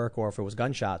firework or if it was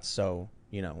gunshots. So,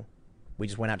 we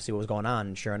just went out to see what was going on.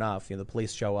 And sure enough, the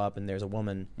police show up and there's a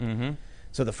woman. Mm-hmm.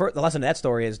 So the lesson of that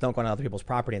story is don't go on other people's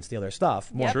property and steal their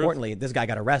stuff. More Yep. importantly, this guy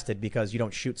got arrested because you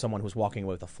don't shoot someone who's walking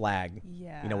away with a flag.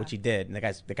 Yeah. Which he did. And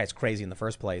the guy's crazy in the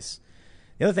first place.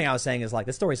 The other thing I was saying is, like,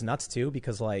 this story's nuts too,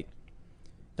 because, like,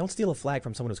 don't steal a flag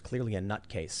from someone who's clearly a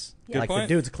nutcase. Good Like, point.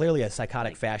 the dude's clearly a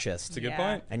psychotic fascist. It's a good Yeah.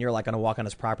 point. And you're, like, going to walk on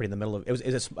his property in the middle of it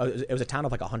was a town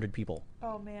of like 100 people.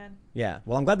 Oh man. Yeah.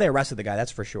 Well, I'm glad they arrested the guy.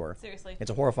 That's for sure. Seriously. It's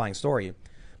a horrifying story.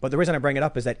 But the reason I bring it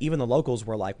up is that even the locals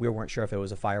were like, we weren't sure if it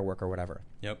was a firework or whatever.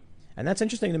 Yep. And that's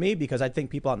interesting to me because I think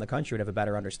people out in the country would have a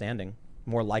better understanding,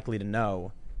 more likely to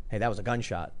know, hey, that was a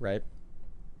gunshot, right?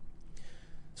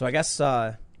 So I guess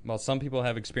Well, some people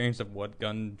have experience of what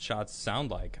gunshots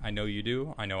sound like. I know you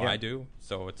do. I know Yeah. I do.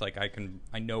 So it's like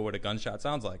I know what a gunshot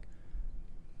sounds like.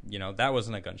 That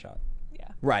wasn't a gunshot. Yeah.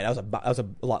 right, that was a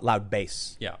loud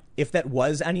bass. Yeah. If that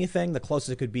was anything, the closest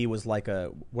it could be was like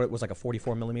a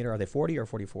 44 millimeter. Are they 40 or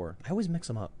 44? I always mix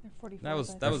them up. They're 44, That was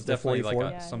I that was think. They're definitely like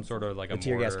 44? some sort of like a The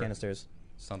tear gas mortar, canisters.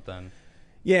 something.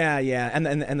 Yeah,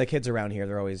 and the kids around here,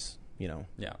 they're always, Yeah.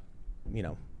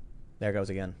 There it goes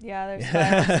again. Yeah, there's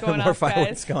fireworks going More off,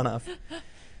 fireworks guys. going off.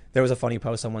 There was a funny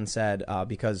post someone said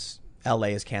because LA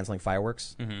is canceling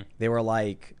fireworks. Mm-hmm. They were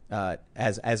like,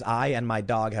 as I and my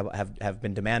dog have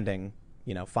been demanding,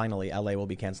 finally LA will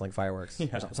be canceling fireworks.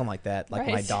 Yeah. Or something like that. Like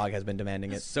Right. my dog has been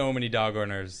demanding it. So many dog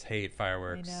owners hate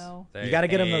fireworks. I know. They You got to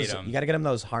get them hate those. You got to get them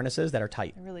those harnesses that are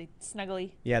tight. They're really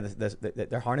snuggly. Yeah,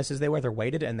 their harnesses they wear, they're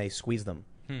weighted and they squeeze them,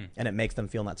 and it makes them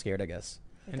feel not scared, I guess.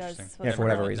 It does. Interesting. Yeah, for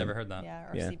whatever Never- reason. Never heard that.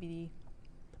 Yeah, or Yeah. CBD.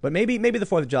 But maybe the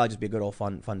 4th of July just be a good old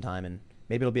fun time, and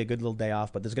maybe it'll be a good little day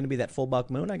off. But there's going to be that full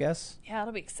buck moon, I guess. Yeah,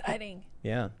 it'll be exciting.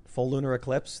 Yeah, full lunar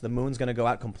eclipse. The moon's going to go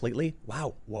out completely.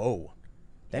 Wow, whoa.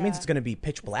 That means Yeah. it's going to be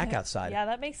pitch black outside. Yeah,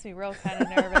 that makes me real kind of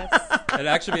nervous. It'd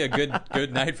actually be a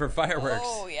good night for fireworks.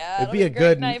 Oh yeah, It'd it'll be a great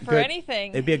good night for good-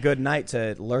 anything. It'd be a good night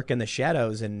to lurk in the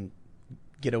shadows and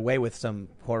get away with some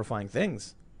horrifying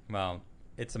things. Well,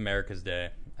 it's America's Day,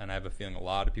 and I have a feeling a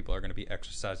lot of people are going to be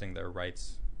exercising their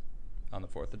rights on the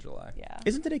 4th of July. Yeah.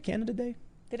 Isn't today Canada Day?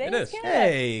 Today It is is. Canada.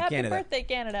 Hey, Happy Canada. birthday,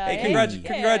 Canada. Hey, eh? Yeah.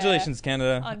 congratulations,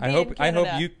 Canada. On I being hope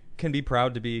Canada. you can be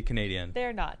proud to be Canadian.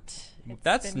 They're not. It's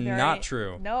That's been not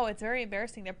true. No, it's very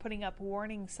embarrassing. They're putting up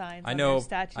warning signs I on know their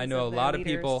statues. I know a of lot their of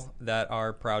leaders. people that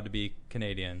are proud to be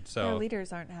Canadian. So Their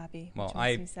leaders aren't happy. Well, Which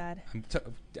makes me sad.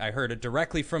 I heard it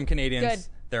directly from Canadians. Good.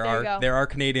 There There you are go. there are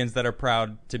Canadians that are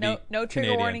proud to No, be no trigger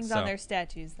Canadian, warnings so. on their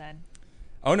statues. Then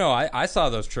Oh no, I saw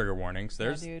those trigger warnings.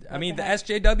 There's dude, I what mean the the heck?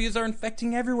 SJWs are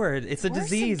infecting everywhere. It's a worse in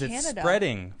disease. It's Canada.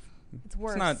 spreading. it's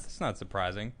worse. It's not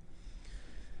surprising.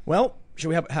 Well, should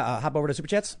we hop over to Super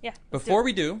Chats? Yeah. let's Before do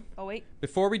we it. do, Oh wait,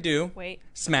 wait.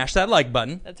 smash that like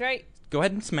button. That's right. Go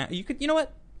ahead and smash. You know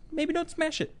what? Maybe don't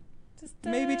smash it. Just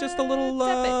Maybe just a little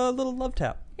tap it. little love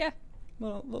tap. Yeah.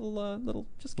 Little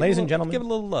just give Ladies it a and little- gentlemen. give it a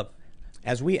little love.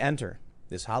 As we enter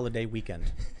this holiday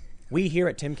weekend, we here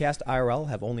at Timcast IRL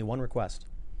have only one request.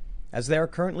 As there are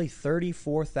currently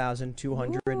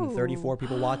 34,234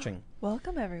 people watching,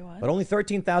 Welcome everyone. but only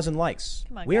 13,000 likes,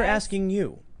 Come on, we are guys. asking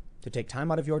you to take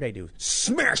time out of your day to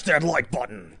smash that like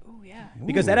button. Oh yeah.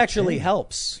 Because that actually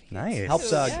helps. Nice.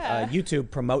 Helps Yeah. YouTube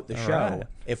promote the All show right.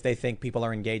 if they think people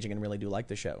are engaging and really do like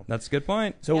the show. That's a good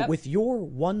point. So Yep. with your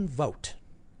one vote,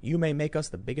 you may make us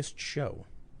the biggest show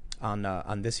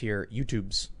on this here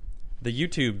YouTube's. The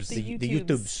YouTubes. The The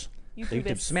YouTubes. The YouTube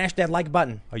YouTube. is- Smash that like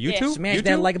button. A YouTube? Smash YouTube?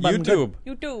 that like button. YouTube.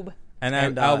 YouTube. And,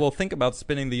 And, I uh, will think about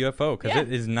spinning the UFO because Yeah.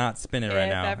 it is not spinning right If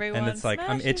now. everyone And it's like,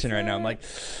 I'm smashes itching right now. I'm it. like,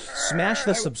 Smash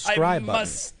the subscribe I button.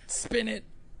 must spin it.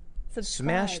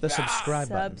 Smash the subscribe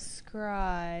button.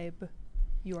 Subscribe.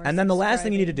 You are And then the last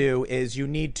thing you need to subscribing. do is you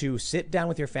need to sit down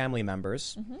with your family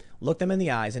members, Mm-hmm. look them in the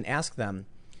eyes, and ask them,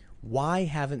 why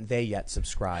haven't they yet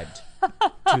subscribed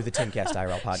to the Timcast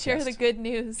IRL podcast? Share the good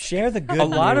news. Share the good A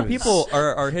lot of news. people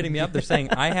are hitting me up. They're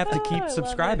saying, I have to I keep love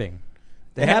subscribing.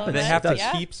 It happens. They It have to does.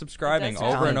 Yeah. keep subscribing It does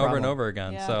over happen. and over and Problem. over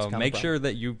again. Yeah. So It's a common make problem. sure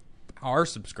that you are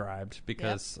subscribed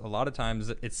because a lot of times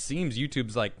it seems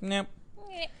YouTube's like, nope.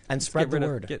 And spread the get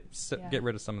rid word. Of, Yeah. get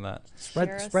rid of some of that.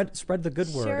 Share us- Spread the good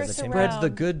word. share of the us Timcast. around. Spread the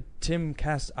good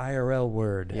Timcast IRL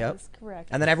word. Yep. That's correct.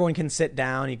 And then everyone can sit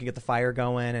down. You can get the fire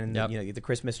going, and Yep. get the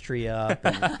Christmas tree up,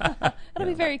 and, It'll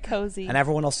be very cozy. and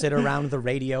everyone will sit around the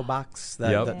radio box,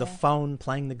 the Yep. the phone,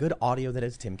 playing the good audio that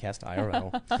is Timcast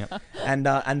IRL. Yep.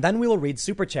 And then we will read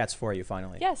super chats for you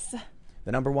finally. yes.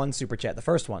 The number one super chat, the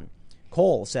first one.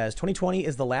 Cole says 2020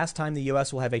 is the last time the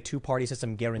U.S. will have a two-party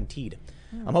system guaranteed.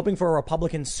 I'm hoping for a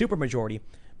Republican supermajority,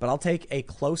 but I'll take a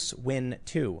close win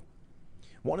too.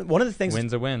 One of the things.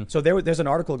 Win's a win. So there's an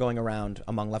article going around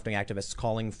among left-wing activists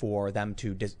calling for them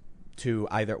to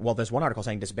either. Well, there's one article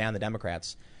saying disband the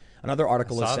Democrats. Another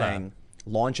article is saw that. saying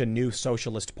launch a new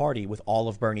socialist party with all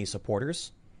of Bernie's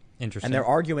supporters. Interesting. And they're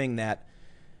arguing that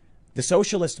the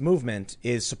socialist movement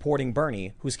is supporting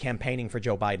Bernie, who's campaigning for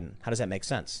Joe Biden. How does that make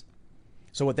sense?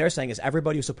 So what they're saying is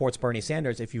everybody who supports Bernie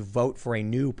Sanders, if you vote for a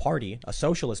new party, a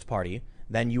socialist party,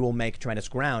 then you will make tremendous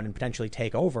ground and potentially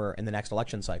take over in the next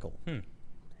election cycle. And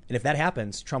if that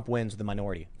happens, Trump wins with the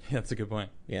minority. Yeah, that's a good point.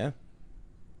 Yeah.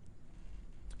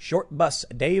 Short Bus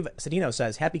Dave Cedino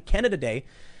says, Happy Canada Day.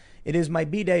 It is my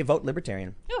B-Day, vote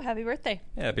Libertarian. Oh, happy birthday.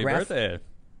 Yeah, happy Graph- birthday.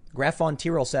 Graf von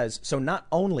Tyrol says, so not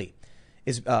only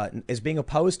is being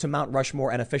opposed to Mount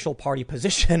Rushmore an official party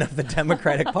position of the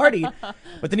Democratic Party,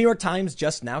 but the New York Times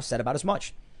just now said about as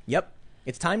much. Yep,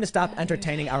 it's time to stop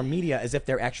entertaining our media as if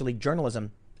they're actually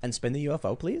journalism and spin the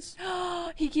UFO, please.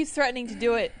 He keeps threatening to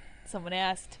do it. Someone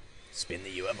asked. Spin the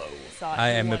UFO. Thought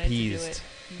I he am wanted to do appeased. it.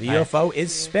 The UFO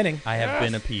is spinning. I have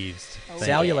been appeased. Oh,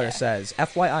 Cellular yeah. says,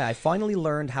 FYI, I finally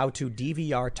learned how to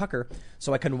DVR Tucker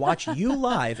so I can watch you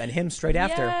live and him straight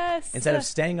after Yes. instead of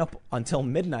staying up until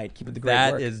midnight keeping the great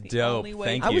That work. is dope. only way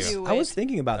Thank to you. do I was it.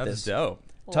 thinking about That's this. dope.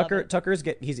 Tucker's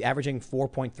he's averaging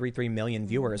 4.33 million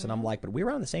viewers, and I'm like, but we're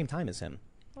around the same time as him.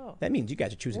 Whoa. That means you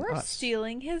guys are choosing We're us.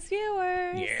 stealing his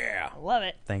viewers. Yeah. Love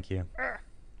it. Thank you.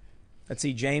 Let's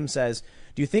see. James says,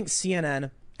 do you think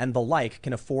CNN and the like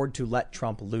can afford to let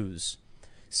Trump lose?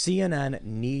 CNN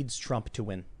needs Trump to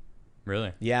win.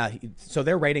 Really? Yeah. So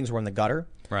their ratings were in the gutter.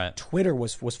 Right. Twitter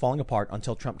was falling apart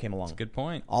until Trump came along. Good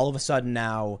point. All of a sudden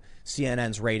now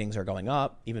CNN's ratings are going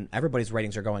up. Even everybody's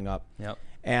ratings are going up. Yep.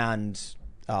 And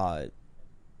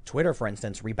Twitter, for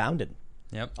instance, rebounded.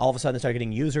 Yep. All of a sudden they started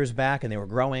getting users back and they were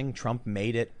growing. Trump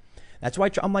made it. That's why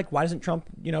I'm like, why doesn't Trump,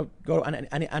 go on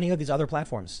any of these other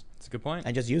platforms That's a good point.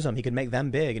 and just use them? He could make them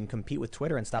big and compete with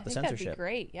Twitter and stop I the think that'd censorship. be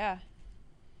great. Yeah.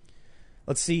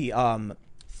 Let's see.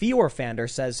 Theorfander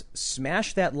says,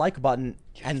 smash that like button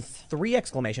and 3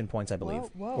 exclamation points, I believe.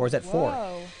 Whoa, or is that 4?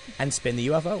 whoa. And spin the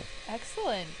UFO.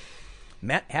 Excellent.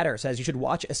 Matt Hatter says, you should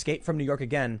watch Escape from New York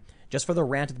again just for the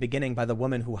rant at the beginning by the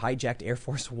woman who hijacked Air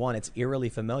Force One. It's eerily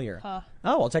familiar. Huh.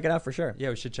 Oh, I'll check it out for sure. Yeah,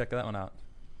 we should check that one out.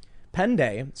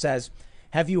 Penday says,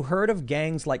 have you heard of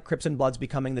gangs like Crips and Bloods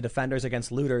becoming the defenders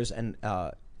against looters and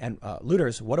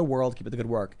looters? What a world. Keep up the good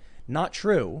work. Not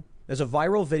true. There's a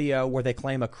viral video where they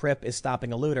claim a Crip is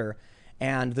stopping a looter.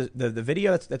 And the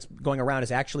video that's going around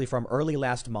is actually from early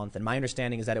last month. And my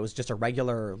understanding is that it was just a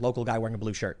regular local guy wearing a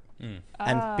blue shirt.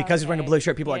 And because he's wearing a blue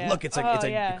shirt, people are like, look, it's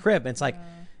a Crip. And it's like,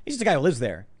 he's just a guy who lives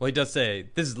there. Well, he does say,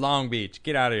 this is Long Beach.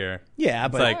 Get out of here. Yeah,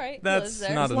 It's but like, All right, that's lives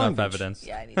there. not It's Long enough Beach. evidence.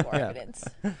 Yeah, I need more evidence.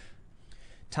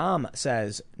 Tom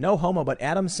says, no homo, but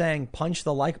Adam saying punch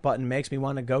the like button makes me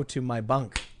want to go to my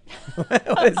bunk. What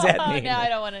does that Oh, mean? now I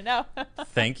don't want to know.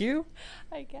 Thank you.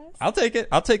 I guess. I'll take it.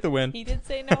 I'll take the win. He did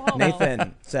say no homo.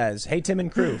 Nathan says, hey, Tim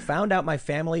and crew, found out my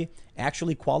family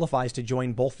actually qualifies to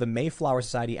join both the Mayflower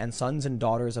Society and Sons and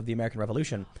Daughters of the American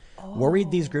Revolution. Worried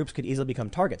these groups could easily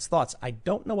become targets. Thoughts? I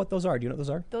don't know what those are. Do you know what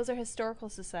those are? Those are historical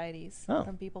societies Oh.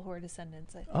 from people who are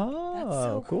descendants, I think. Oh, That's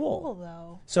so cool. cool,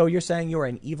 though. So you're saying you're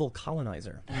an evil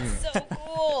colonizer. So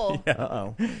cool.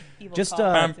 Uh-oh. Evil Just,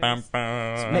 Bum, colonizers.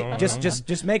 bum, bum.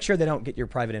 Just make sure they don't get your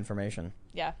private information.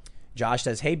 Yeah. Josh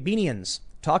says, hey, Beanians,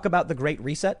 talk about the Great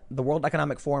Reset. The World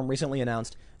Economic Forum recently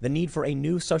announced the need for a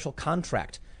new social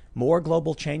contract. More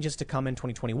global changes to come in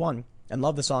 2021. And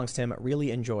love the songs, Tim. Really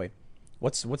enjoy.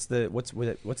 What's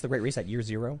the Great Reset? Year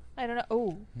 0? I don't know.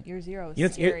 Oh, year 0 is You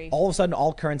know, scary. all of a sudden,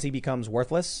 all currency becomes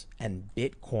worthless, and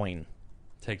Bitcoin.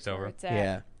 Takes Where over. it's at.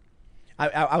 Yeah.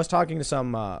 I was talking to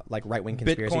some like right-wing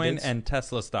conspiracy Bitcoin dudes. and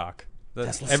Tesla stock.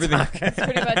 That's Tesla everything. That's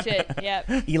pretty much it.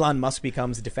 Yep. Elon Musk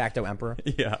becomes the de facto emperor.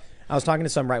 Yeah. I was talking to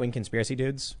some right-wing conspiracy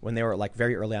dudes when they were like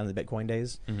very early on in the Bitcoin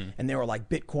days. And they were like,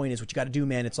 Bitcoin is what you got to do,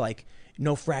 man. It's like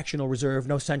no fractional reserve,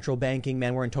 no central banking,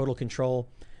 man. We're in total control.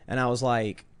 And I was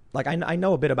like I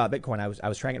know a bit about Bitcoin. I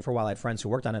was trying it for a while. I had friends who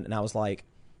worked on it. And I was like,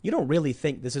 you don't really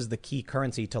think this is the key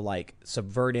currency to like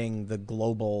subverting the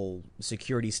global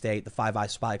security state, the Five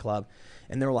Eyes Spy Club.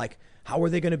 And they were like, how are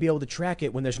they going to be able to track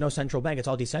it when there's no central bank? It's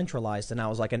all decentralized. And I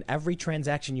was like, and every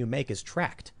transaction you make is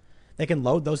tracked. They can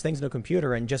load those things into a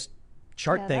computer and just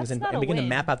chart Yeah, things that's and not a begin to win.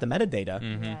 map out the metadata.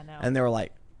 Yeah, no. And they were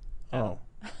like, oh.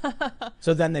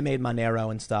 So then they made Monero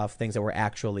and stuff, things that were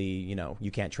actually,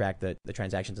 you can't track the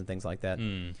transactions and things like that.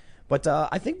 But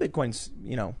I think Bitcoin's,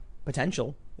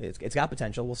 potential. It's got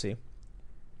potential. We'll see.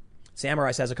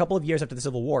 Samurai says, a couple of years after the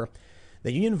Civil War,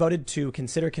 the Union voted to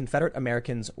consider Confederate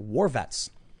Americans war vets.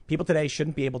 People today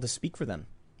shouldn't be able to speak for them.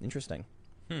 Interesting.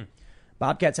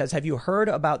 Bobcat says, have you heard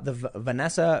about the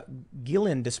Vanessa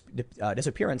Guillen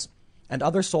disappearance and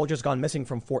other soldiers gone missing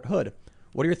from Fort Hood?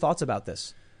 What are your thoughts about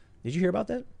this? Did you hear about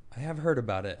that? I have heard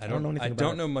about it. I don't know anything I about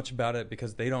don't it. know much about it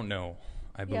because they don't know.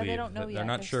 I believe they don't know They're yet.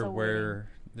 not They're sure still where.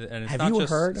 And it's Have not you just,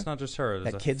 heard It's not just her.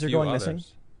 There's that a kids are few going others. missing?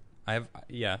 I have.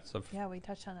 Yeah. So Yeah, we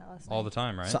touched on that last night. all the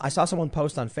time, right? So I saw someone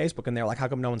post on Facebook and they're like, how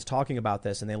come no one's talking about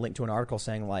this? And they linked to an article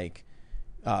saying like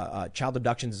child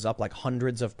abductions is up like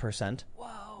hundreds of %. Whoa.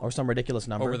 Or some ridiculous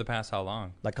number. Over the past how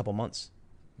long? like a couple months.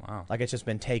 Wow. Like it's just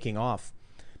been taking off.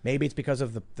 Maybe it's because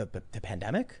of the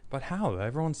pandemic? But how?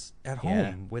 Everyone's at home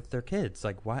Yeah. with their kids.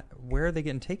 Like, what? Where are they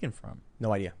getting taken from?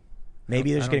 No idea. Maybe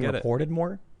they're just I don't getting get it. reported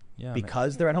more Yeah.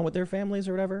 because they're at home with their families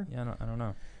or whatever. Yeah. I don't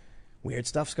know. Weird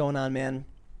stuff's going on, man.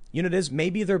 You know what it is?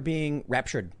 Maybe they're being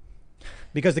raptured.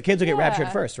 Because the kids will get Yeah. raptured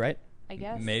first, right? I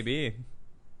guess. Maybe.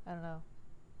 I don't know.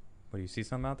 What, do you see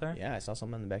something out there? Yeah, I saw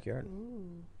something in the backyard.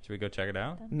 Ooh. Should we go check it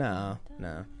out? No.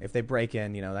 If they break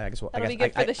in, I guess That'll be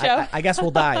good for the show. I guess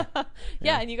we'll die.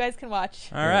 Yeah, and you guys can watch.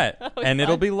 All right. That'll be And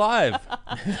it'll fun. be live.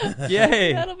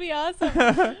 Yay. That'll be awesome.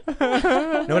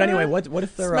 No, but anyway, what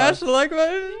if they're Smash the like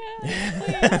button.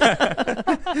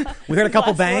 Yeah, we heard a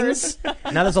couple Last bangs?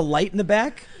 Now there's a light in the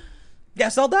back?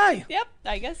 Guess I'll die. Yep,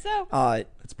 I guess so.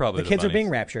 It's probably The kids are being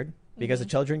funniest. raptured because the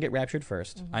children get raptured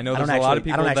first. I know I there's don't a lot of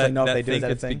actually- I people don't actually that, know if that they do think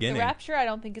that it's thing. The beginning. rapture, I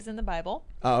don't think is in the Bible.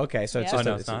 Oh, okay. So it's Yeah. just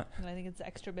Oh, no, a, it's not. And I think it's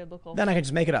extra biblical. Then I can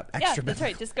just make it up. yeah, Extra. that's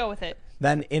right. Just go with it.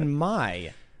 Then in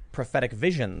my prophetic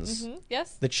visions,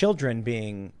 Yes. the children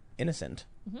being innocent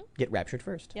get raptured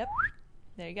first. Yep.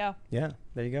 There you go. Yeah,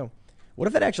 there you go. What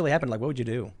if that actually happened? Like, what would you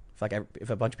do if if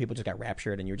a bunch of people just got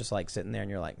raptured and you're just like sitting there and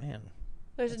you're like, man,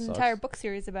 There's That an sucks. entire book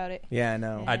series about it, yeah, I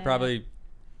know. Yeah. I'd probably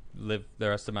live the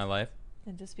rest of my life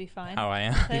and just be fine. how I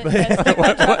am.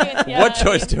 What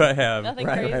choice do I have? Nothing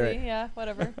Right, crazy. right, right. Yeah,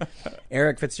 whatever.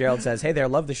 Eric Fitzgerald says, hey there,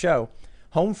 love the show.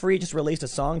 Home Free just released a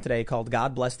song today called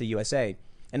God Bless the USA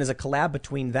and is a collab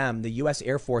between them, the U.S.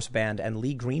 Air Force Band, and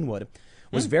Lee Greenwood.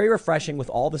 Was very refreshing with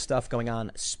all the stuff going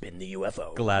on. Spin the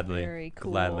UFO. Gladly. Very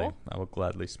cool. Gladly. I will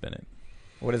gladly spin it.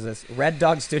 What is this? Red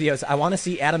Dog Studios. I want to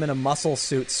see Adam in a muscle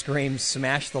suit scream,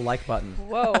 smash the like button.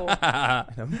 Whoa.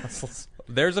 No muscles.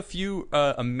 There's a few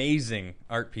amazing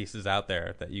art pieces out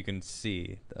there that you can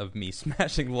see of me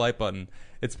smashing the like button.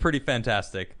 It's pretty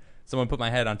fantastic. Someone put my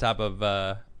head on top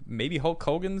of maybe Hulk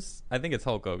Hogan's. I think it's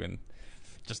Hulk Hogan.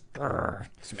 Just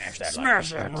Smash that.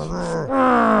 Smash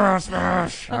it.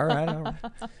 Smash. All right.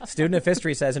 Student of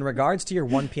History says, in regards to your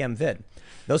 1 p.m. vid,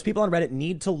 those people on Reddit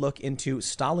need to look into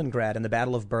Stalingrad and the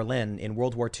Battle of Berlin in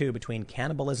World War II between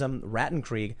cannibalism,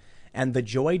 Rattenkrieg, and the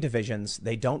Joy divisions.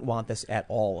 They don't want this at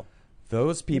all.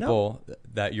 those people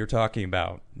that you're talking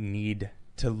about need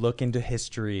to look into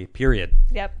history. Period.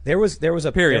 Yep. There was a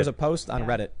Period. There was a post on Yeah.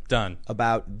 Reddit Done.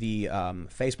 about the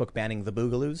Facebook banning the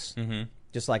Boogaloos,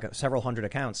 just like several hundred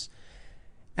accounts.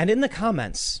 And in the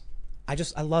comments, I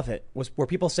love it, were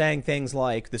people saying things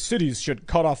like, the cities should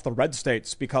cut off the red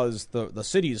states because the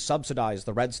cities subsidize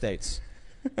the red states.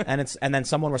 and then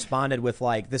someone responded with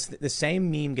like, the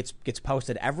same meme gets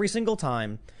posted every single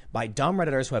time by dumb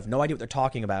Redditors who have no idea what they're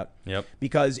talking about. Yep.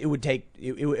 Because it would take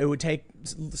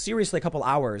seriously a couple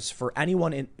hours for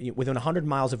anyone within 100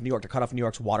 miles of New York to cut off New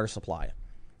York's water supply.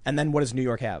 And then what does New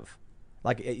York have?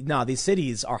 Like, no, these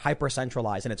cities are hyper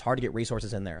centralized and it's hard to get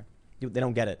resources in there. They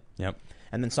don't get it. Yep.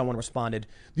 And then someone responded,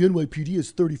 the NYPD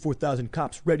has 34,000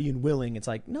 cops ready and willing. It's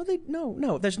like, no,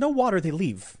 there's no water. They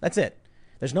leave. That's it.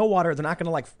 There's no water. They're not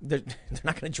going to they're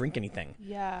not going to drink anything.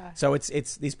 Yeah. So it's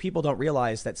these people don't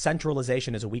realize that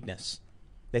centralization is a weakness.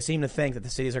 They seem to think that the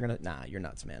cities are going to, nah, you're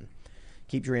nuts, man.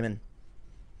 Keep dreaming.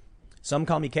 Some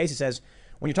Call Me Casey says,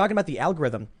 when you're talking about the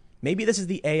algorithm, maybe this is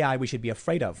the AI we should be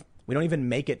afraid of. We don't even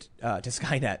make it to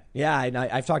Skynet. Yeah,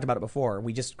 I've talked about it before.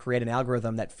 We just create an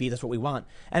algorithm that feeds us what we want,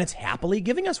 and it's happily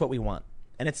giving us what we want,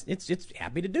 and it's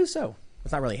happy to do so.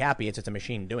 It's not really happy. It's just a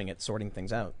machine doing it, sorting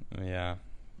things out. Yeah,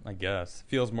 I guess.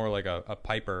 Feels more like a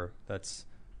piper that's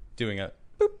doing a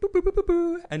boop, boop, boop, boop, boop,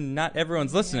 boop, and not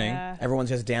everyone's listening. Yeah. Everyone's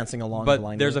just dancing along But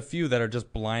blindly. there's a few that are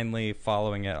just blindly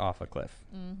following it off a cliff.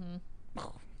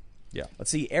 Yeah.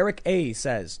 Let's see. Eric A.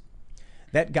 says,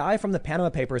 that guy from the Panama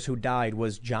Papers who died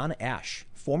was John Ash,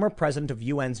 former president of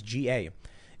UN's GA.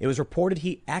 It was reported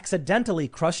he accidentally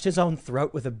crushed his own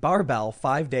throat with a barbell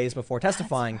 5 days before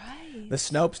testifying. right. The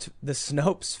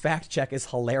Snopes fact check is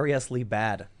hilariously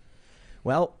bad.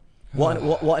 Well, we'll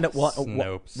end up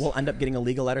Snopes. we'll end up getting a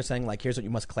legal letter saying, like, here's what you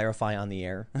must clarify on the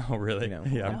air. Oh, really? You know.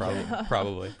 Yeah,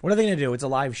 probably. What are they going to do? It's a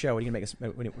live show. What are you going to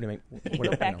make us? What do you make?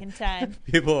 Go back in time.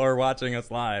 People are watching us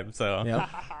live, so Yep.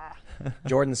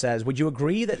 Jordan says, would you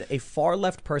agree that a far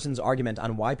left person's argument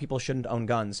on why people shouldn't own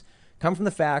guns come from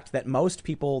the fact that most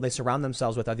people they surround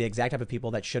themselves with are the exact type of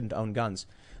people that shouldn't own guns?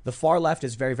 The far left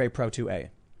is very, very pro 2A.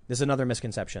 This is another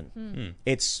misconception.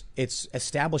 It's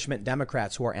establishment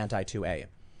Democrats who are anti 2A.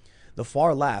 The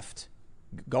far left,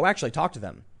 go actually talk to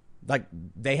them. Like,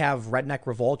 they have Redneck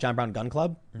Revolt, John Brown Gun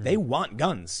Club. They want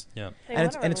guns. yeah. They And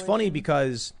want it's a it's funny revolution.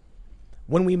 because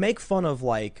when we make fun of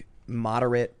like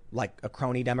moderate, like a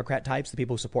crony Democrat types, the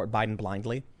people who support Biden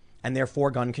blindly, and they're for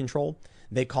gun control,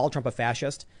 they call Trump a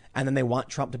fascist, and then they want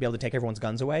Trump to be able to take everyone's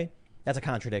guns away. That's a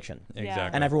contradiction. Exactly.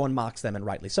 And everyone mocks them, and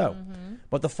rightly so.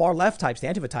 But the far left types, the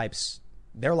Antifa types,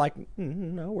 they're like,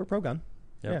 no, we're pro-gun.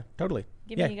 Yep. Yeah, totally.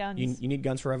 Give yeah, me guns. You need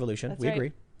guns for revolution. That's We right.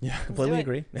 agree. Yeah. Completely do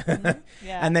agree.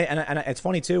 Yeah. And it's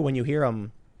funny too when you hear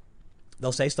them.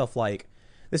 They'll say stuff like,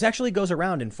 this actually goes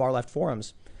around in far left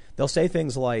forums. They'll say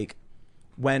things like,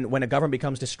 when a government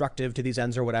becomes destructive to these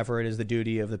ends or whatever, it is the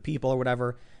duty of the people or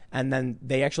whatever. And then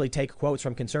they actually take quotes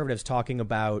from conservatives talking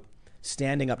about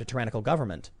standing up to tyrannical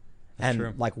government. That's and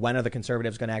true. like, when are the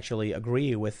conservatives going to actually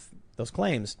agree with those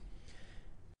claims?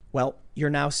 Well, you're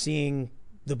now seeing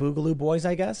the Boogaloo Boys,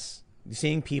 I guess. You're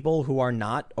seeing people who are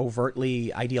not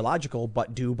overtly ideological,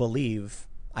 but do believe,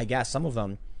 I guess, some of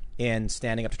them, in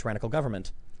standing up to tyrannical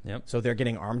government. Yep. So they're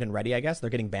getting armed and ready, I guess. They're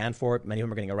getting banned for it. Many of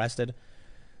them are getting arrested.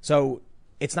 So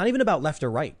it's not even about left or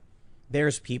right.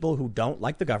 There's people who don't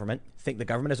like the government, think the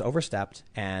government has overstepped,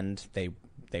 and they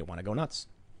want to go nuts.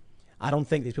 I don't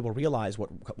think these people realize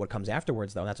what comes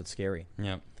afterwards, though, and that's what's scary.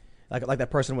 Yeah. Like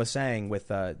that person was saying with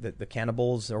the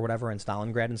cannibals or whatever in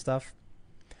Stalingrad and stuff.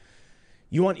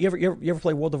 You ever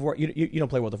play World of War? You don't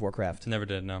play World of Warcraft. Never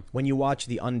did. No. When you watch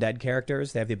the undead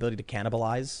characters, they have the ability to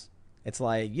cannibalize. It's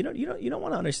like you don't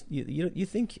want to understand. You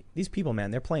think these people,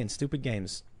 man, they're playing stupid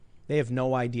games. They have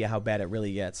no idea how bad it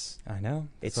really gets. I know.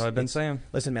 That's what I've been saying.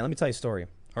 Listen, man, let me tell you a story.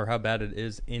 Or how bad it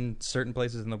is in certain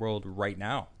places in the world right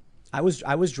now. I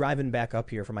was driving back up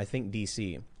here from, I think,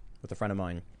 D.C. with a friend of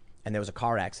mine, and there was a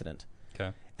car accident.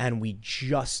 Okay. And we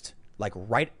just,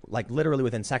 literally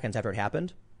within seconds after it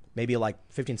happened, maybe like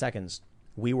 15 seconds,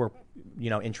 we were,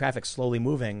 in traffic slowly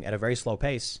moving at a very slow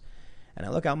pace. And I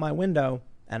look out my window,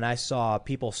 and I saw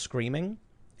people screaming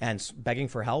and begging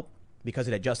for help because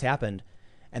it had just happened.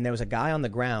 And there was a guy on the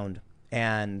ground,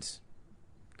 and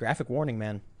graphic warning,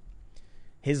 man,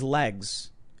 his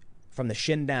legs from the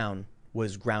shin down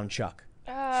was ground chuck.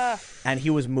 And he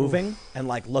was moving and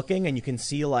looking, and you can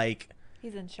see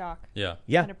he's in shock. Yeah.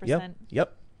 yeah, 100%.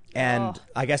 yep. And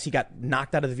I guess he got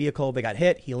knocked out of the vehicle. They got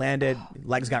hit. He landed.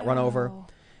 Legs got run over.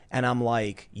 And I'm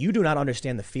like, you do not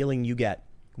understand the feeling you get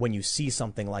when you see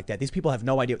something like that. These people have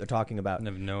no idea what they're talking about. I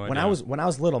have no When idea. I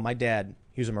was little, my dad,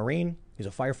 he was a Marine. He's a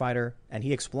firefighter, and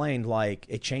he explained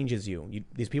it changes you.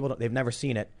 These people, they've never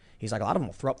seen it. He's like, a lot of them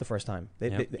will throw up the first time.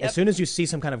 As soon as you see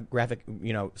some kind of graphic,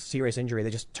 serious injury, they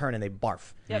just turn and they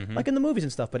barf. Yep. Like in the movies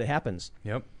and stuff, but it happens.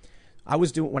 Yep.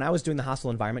 When I was doing the hostile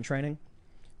environment training,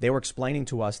 they were explaining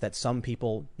to us that some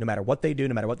people, no matter what they do,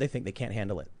 no matter what they think, they can't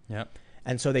handle it. Yep.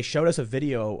 And so they showed us a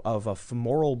video of a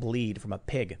femoral bleed from a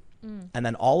pig. And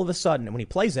then all of a sudden, when he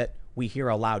plays it, we hear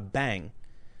a loud bang.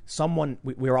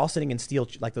 We were all sitting in steel,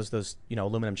 like those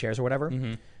aluminum chairs or whatever.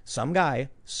 Mm-hmm. Some guy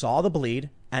saw the bleed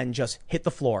and just hit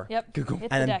the floor. Yep. Hit the And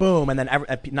then deck. boom, and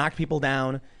then knocked people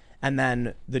down. And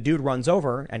then the dude runs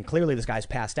over, and clearly this guy's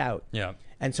passed out. Yeah.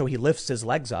 And so he lifts his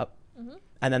legs up,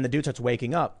 and then the dude starts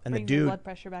waking up, and Brings the dude, blood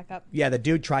pressure back up. yeah, the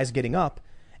dude tries getting up,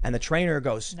 and the trainer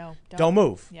goes, No, don't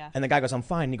move. Yeah. And the guy goes, I'm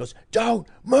fine. And he goes, don't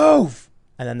move.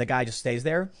 And then the guy just stays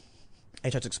there, and he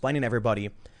starts explaining to everybody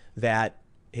that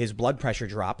his blood pressure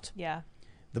dropped. Yeah.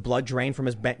 The blood drained from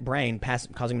his brain,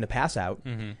 causing him to pass out,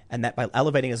 and that by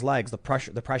elevating his legs, the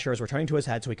pressure is returning to his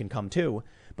head so he can come to.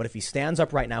 But if he stands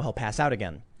up right now, he'll pass out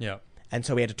again. Yeah. And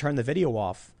so he had to turn the video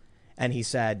off. And he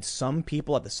said some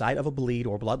people at the sight of a bleed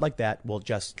or blood like that will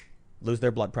just lose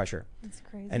their blood pressure. It's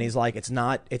crazy. And he's like, it's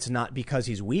not because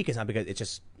he's weak. It's not because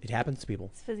it happens to people.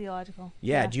 It's physiological.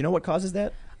 Yeah. Do you know what causes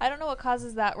that? I don't know what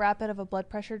causes that rapid of a blood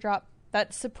pressure drop.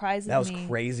 That surprises me. That was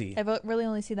crazy. I've really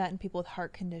only seen that in people with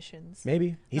heart conditions.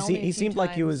 Maybe he Only a few seemed like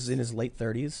he times. was in his late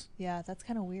 30s. Yeah, that's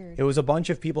kind of weird. It was a bunch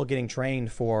of people getting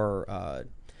trained for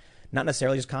not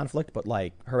necessarily just conflict, but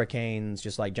like hurricanes,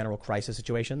 just like general crisis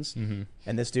situations. Mm-hmm.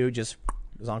 And this dude just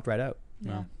zonked right out.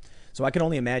 Yeah. So I can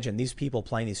only imagine these people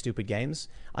playing these stupid games.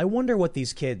 I wonder what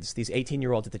these kids, these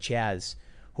 18-year-olds at the Chaz,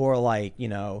 who are like,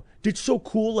 it's so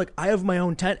cool. Like I have my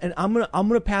own tent, and I'm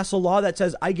gonna pass a law that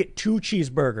says I get 2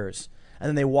 cheeseburgers. And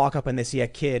then they walk up and they see a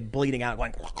kid bleeding out,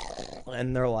 going,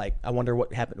 and they're like, I wonder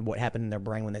what happened in their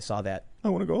brain when they saw that. I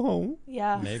want to go home,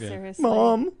 Yeah, Maybe. seriously.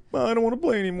 Mom. I don't want to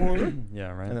play anymore. Yeah.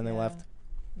 Right. And then they Yeah. left.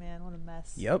 Man, what a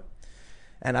mess. Yep.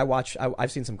 And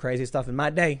I've seen some crazy stuff in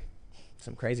my day.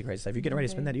 Some crazy stuff. You getting ready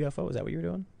to spin that UFO? Is that what you were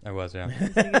doing? I was. Yeah.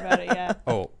 Just thinking about it, yeah.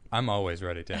 Oh, I'm always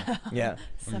ready to. Yeah.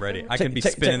 I'm ready. I Check- can be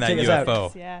check- spinning check that us out.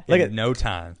 UFO Yeah. Look in at- no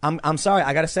time. I'm sorry.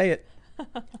 I got to say it.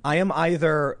 I am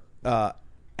either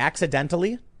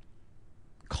accidentally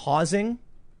causing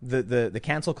the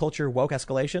cancel culture woke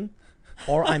escalation,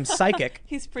 or I'm psychic.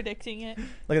 He's predicting it.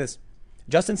 Look at this.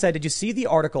 Justin said, did you see the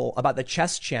article about the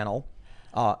chess channel,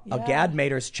 Yeah. Gad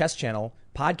Mater's chess channel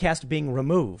podcast being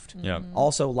removed? Yeah.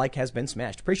 Also, like has been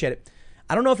smashed. Appreciate it.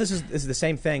 I don't know if this is the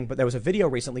same thing, but there was a video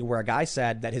recently where a guy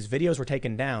said that his videos were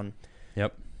taken down.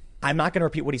 Yep. I'm not going to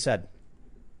repeat what he said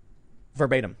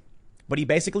verbatim, but he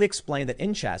basically explained that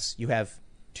in chess you have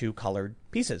 2 colored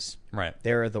pieces. Right.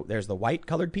 There's the white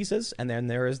colored pieces, and then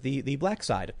there is the black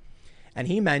side. And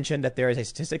he mentioned that there is a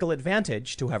statistical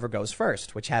advantage to whoever goes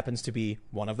first, which happens to be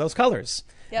one of those colors.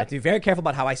 Yep. I have to be very careful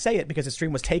about how I say it because the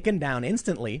stream was taken down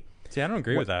instantly. See, I don't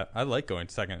agree with that. I like going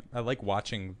second. I like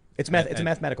watching. It's a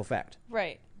mathematical fact.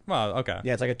 Right. Well, okay.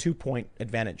 Yeah, it's like a 2-point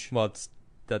advantage. Well,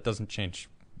 that doesn't change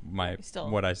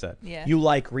what I said. Yeah. You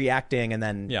like reacting, and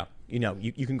then Yeah.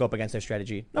 you can go up against their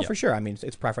strategy. No, Yeah. for sure. I mean,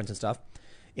 it's preference and stuff.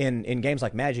 in games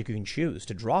like Magic, you can choose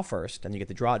to draw first, and you get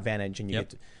the draw advantage, and you Yep.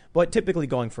 get. But typically,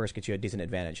 going first gets you a decent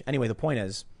advantage. Anyway, the point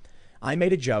is, I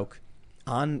made a joke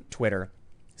on Twitter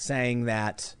saying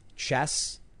that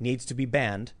chess needs to be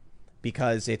banned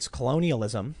because it's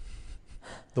colonialism.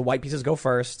 The white pieces go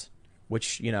first,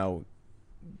 which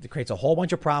it creates a whole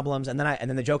bunch of problems. And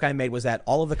then the joke I made was that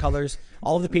all of the colors,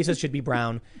 all of the pieces should be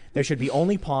brown. There should be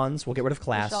only pawns. We'll get rid of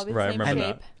class. Should all be the Right, same remember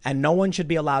shape. And no one should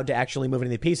be allowed to actually move any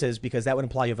of the pieces because that would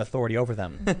imply you have authority over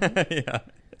them. Yeah.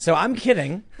 So I'm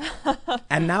kidding.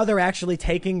 And now they're actually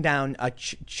taking down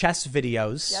chess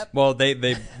videos. Yep. Well,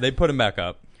 they put him back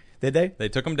up. Did they? They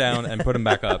took him down and put him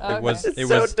back up. Okay. It was It's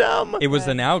so dumb. It was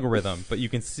Right. an algorithm, but you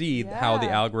can see how the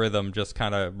Yeah. algorithm just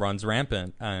kind of runs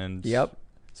rampant. And Yep.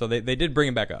 So they did bring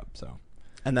him back up. So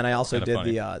And then I also Kinda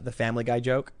did funny. the Family Guy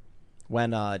joke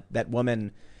when that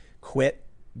woman quit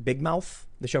Big Mouth,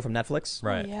 the show from Netflix.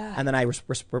 right. Yeah. And then I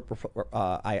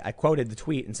quoted the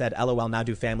tweet and said, "LOL, now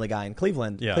do Family Guy in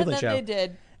Cleveland." Yeah. And Cleveland then show. they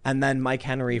did. And then Mike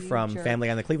Henry You from jerk. Family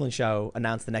Guy on the Cleveland Show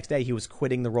announced the next day he was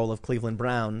quitting the role of Cleveland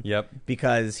Brown. Yep.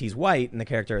 Because he's white and the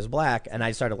character is black, and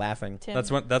I started laughing. Tim,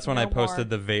 That's when I no posted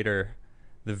more.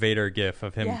 the Vader gif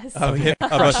of him Yes. Oh, yeah.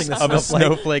 of Crushing the a snowflake.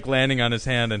 snowflake landing on his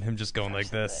hand and him just going like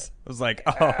this. I was like,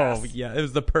 oh yeah, it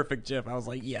was the perfect gif. I was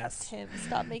like, yes. Tim,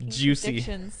 stop making Juicy.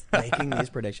 predictions. Making these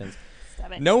predictions.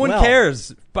 Stop it. No one Well-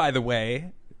 cares, by the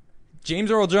way. James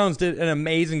Earl Jones did an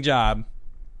amazing job.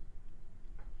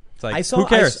 It's like, who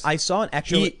cares? I saw an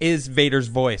actual. He is Vader's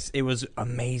voice. It was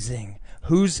amazing.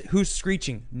 Who's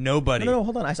screeching? Nobody. No,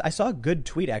 hold on. I saw a good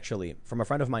tweet actually from a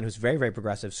friend of mine who's very, very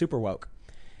progressive, super woke.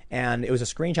 And it was a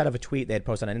screenshot of a tweet they had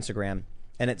posted on Instagram.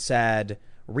 And it said,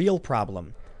 "Real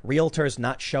problem. Realtors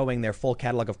not showing their full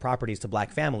catalog of properties to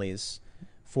black families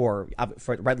for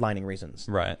redlining reasons.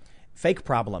 Right. Fake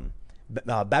problem.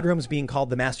 Bedrooms being called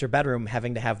the master bedroom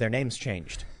having to have their names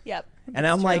changed." Yep. And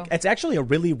It's I'm like, true. it's actually a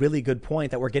really, really good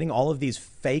point that we're getting all of these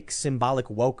fake, symbolic,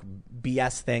 woke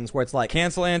BS things where it's like,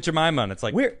 Cancel Aunt Jemima. And it's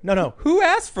like, no. who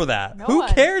asked for that? No Who one.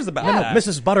 cares about Yeah. that?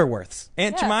 Mrs. Butterworth's.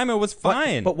 Aunt Yeah. Jemima was But-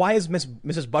 fine. But why is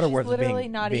Mrs. Butterworth literally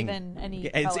being, not being- even any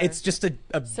It's color. it's just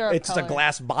Syrup it's just a color.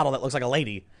 glass bottle that looks like a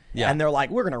lady. Yeah. And they're like,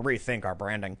 we're gonna rethink our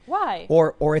branding. Why?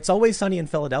 Or It's Always Sunny in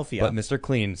Philadelphia. But Mr.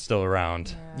 Clean's still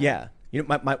around. Yeah. You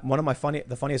know, one of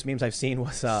the funniest memes I've seen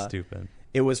was Stupid.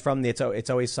 It was from the It's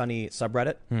Always Sunny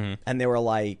subreddit, and they were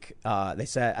like, they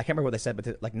said, I can't remember what they said, but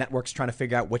like networks trying to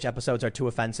figure out which episodes are too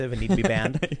offensive and need to be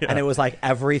banned, and it was like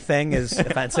everything is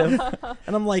offensive,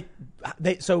 and I'm like,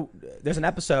 so there's an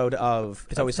episode of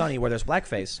It's Always Sunny where there's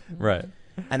blackface, Right.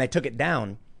 and they took it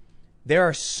down. There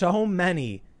are so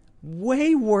many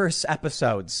way worse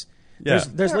episodes. Yeah.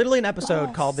 There's literally an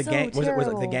episode called The so Gang. Was it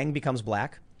terrible. The Gang Becomes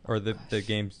Black? Or the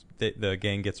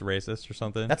gang gets racist or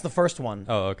something. That's the first one.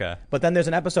 Oh, okay. But then there's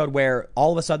an episode where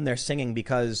all of a sudden they're singing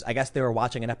because I guess they were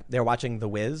watching The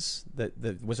Wiz,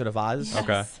 the Wizard of Oz. Yes.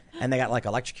 Okay. And they got like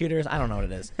electrocutors. I don't know what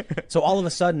it is. So all of a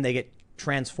sudden they get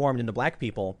transformed into black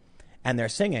people, and they're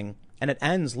singing, and it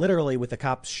ends literally with the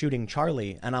cops shooting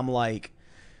Charlie. And I'm like,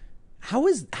 how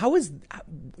is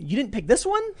you didn't pick this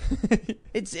one?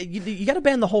 You got to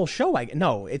ban the whole show.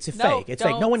 No, it's a No, fake. It's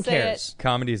fake. No don't one say cares.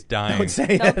 Comedy's dying. Don't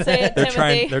say Don't it. say it, They're Timothy.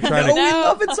 trying- they're trying No, to- we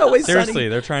love It's Always Seriously, Sunny.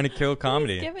 they're trying to kill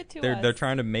comedy. give it to they're us. they're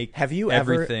trying to make Have you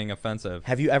ever- everything offensive.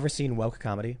 Have you ever seen woke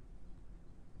comedy?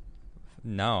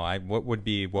 No, what would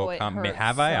be woke it comedy? hurts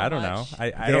Have I? so I don't know. much.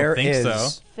 I There don't think so.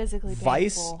 is Physically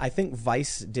Vice. painful. I think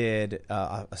Vice did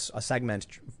a segment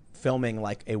filming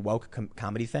like a woke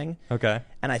comedy thing. Okay.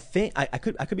 And I think I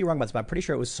could be wrong about this, but I'm pretty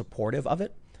sure it was supportive of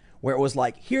it, where it was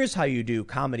like, here's how you do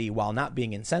comedy while not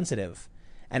being insensitive,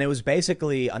 and it was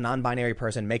basically a non-binary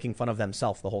person making fun of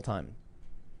themselves the whole time.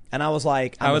 And I was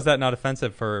like, How is that not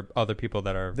offensive for other people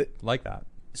that are like that?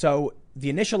 So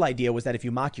the initial idea was that if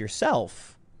you mock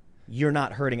yourself, you're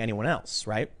not hurting anyone else,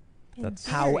 right? That's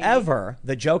However,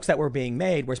 the jokes that were being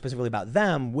made were specifically about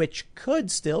them, which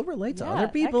could still relate to Yeah, other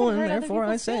that people, could and hurt other therefore I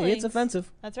people's say it's feelings.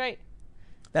 offensive. That's right.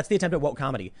 That's the attempt at woke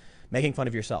comedy, making fun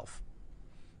of yourself.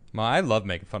 well, I love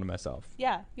making fun of myself.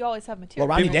 Yeah, you always have Well, material.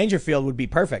 Rodney Dangerfield would be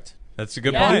perfect. That's a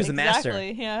good yeah, He point. was the master.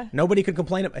 exactly. Yeah. Nobody could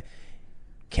complain about.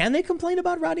 Can they complain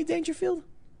about Rodney Dangerfield?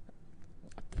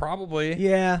 Probably.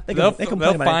 Yeah, they They'll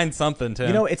complain about find it. something, Tim.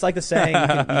 You know, it's like the saying: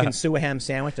 you can sue a ham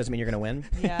sandwich, doesn't mean you're going to win.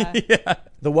 Yeah. yeah.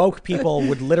 The woke people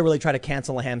would literally try to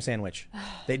cancel a ham sandwich.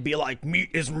 They'd be like, meat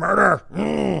is murder.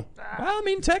 Well, I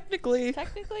mean, technically.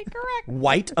 Technically correct.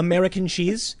 White American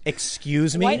cheese?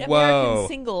 Excuse me? White Whoa. American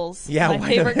singles. Yeah, My white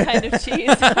favorite kind of cheese.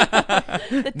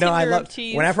 The No, I Tinder love of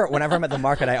cheese. whenever I'm at the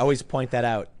market, I always point that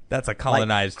out. That's a Like,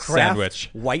 colonized Kraft sandwich.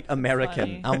 White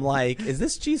American. Funny. I'm like, is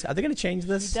this cheese? Are they going to change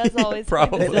this? He does always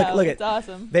Probably. point this Look- out. look at- It's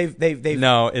awesome. They've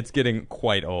No, it's getting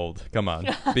quite old. Come on.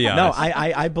 Be honest. no.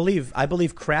 I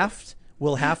believe Kraft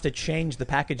will have to change the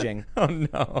packaging. Oh,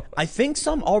 no. I think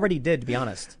some already did, to be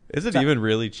honest. Is it even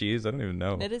really cheese? I don't even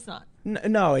know. It is not.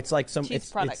 No, it's like some Cheese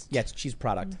it's product. it's cheese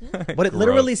product. But it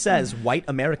literally Gross. says White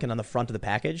American on the front of the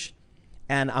package,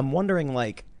 and I'm wondering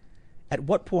like, at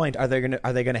what point are they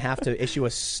gonna have to issue a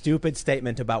stupid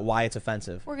statement about why it's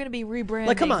offensive? We're going to be rebranding.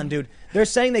 Like, come on, dude. They're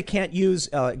saying they can't use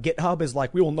GitHub is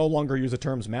like we will no longer use the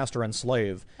terms master and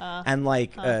slave, and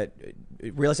like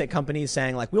real estate companies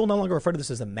saying like we will no longer refer to this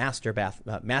as a master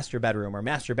bedroom or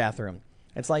master bathroom.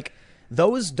 It's like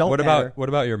those don't. matter. What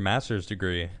about your master's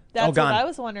degree? That's gone. what I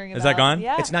was wondering about. Is that gone?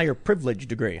 Yeah. It's now your privilege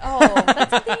degree. Oh,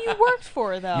 that's something you worked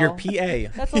for, though. Your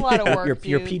PA. That's a lot of work,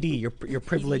 your dude. PD. Your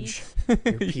privilege. Your PA.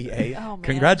 Oh, man.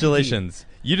 Congratulations.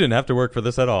 You didn't have to work for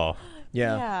this at all.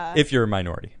 Yeah. Yeah. If you're a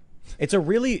minority. It's a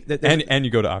really And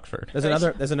you go to Oxford.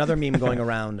 there's another meme going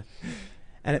around,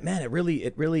 and it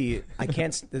really I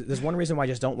can't. There's one reason why I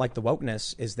just don't like the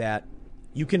wokeness is that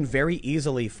you can very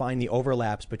easily find the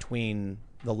overlaps between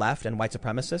the left and white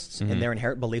supremacists in their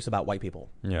inherent beliefs about white people.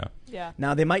 Yeah. Yeah.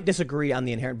 Now they might disagree on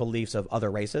the inherent beliefs of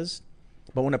other races,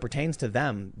 but when it pertains to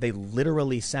them, they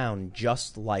literally sound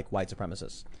just like white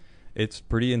supremacists. It's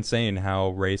pretty insane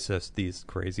how racist these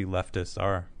crazy leftists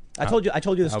are. I told you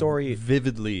the How story.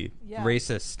 vividly Yeah.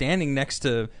 racist, standing next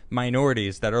to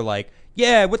minorities that are like,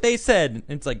 yeah, what they said. And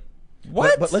it's like,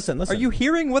 what? But listen. Are you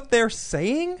hearing what they're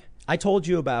saying? I told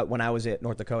you about when I was at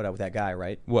North Dakota with that guy,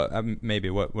 right? What? Maybe.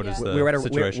 What is Yeah. the We were at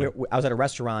situation? I was at a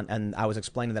restaurant and I was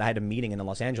explaining that I had a meeting in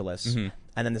Los Angeles, and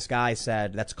then this guy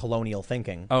said that's colonial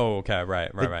thinking. Oh, okay.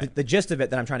 Right. The gist of it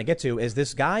that I'm trying to get to is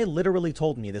this guy literally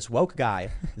told me, this woke guy,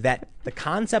 that the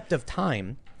concept of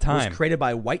time was created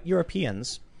by white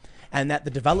Europeans, and that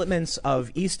the developments of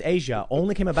East Asia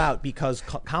only came about because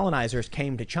colonizers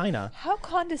came to China. How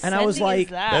condescending And I was like,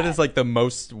 is that? That is like the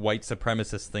most white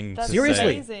supremacist thing That's to Seriously,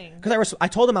 say. amazing. because I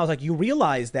told him, I was like, you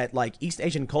realize that like East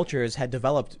Asian cultures had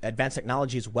developed advanced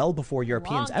technologies well before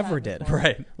Europeans Long ever time did. before.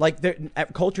 Right.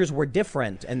 Like cultures were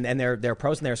different, and there are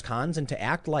pros and there's cons. And to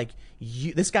act like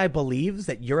this guy believes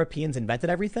that Europeans invented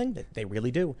everything, that they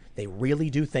really do. They really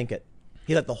do think it.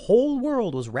 He thought the whole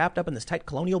world was wrapped up in this tight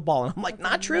colonial ball, and I'm like,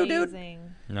 not true, dude.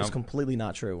 Amazing. No. It's completely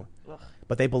not true.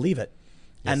 But they believe it.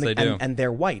 Yes, and they do. And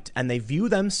they're white, and they view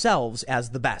themselves as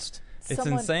the best. It's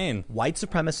Someone- insane. White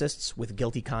supremacists with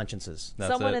guilty consciences.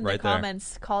 That's Someone it in the right there.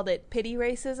 comments called it pity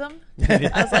racism.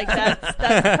 I was like, that's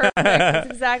perfect. That's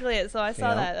exactly it. So I saw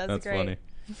Yeah. that. That's great. funny.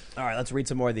 All right, let's read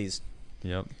some more of these.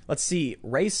 Yep. Let's see.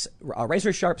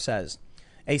 Razor Sharp says,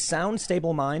 a sound,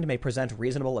 stable mind may present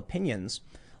reasonable opinions,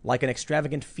 like an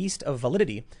extravagant feast of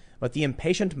validity, but the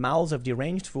impatient mouths of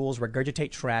deranged fools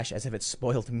regurgitate trash as if it's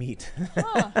spoiled meat.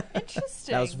 Huh,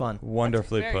 interesting. That was fun.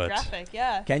 Wonderfully Very put. graphic,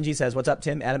 yeah. Kenji says, what's up,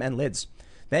 Tim, Adam, and Lids?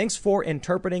 Thanks for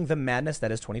interpreting the madness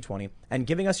that is 2020 and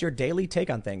giving us your daily take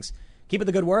on things. Keep up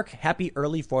the good work. Happy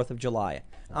early 4th of July.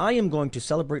 I am going to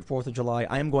celebrate 4th of July.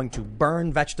 I am going to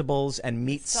burn vegetables and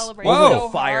meats Celebrate over so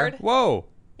the fire. hard. Whoa.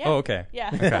 Yeah. Oh, okay. Yeah.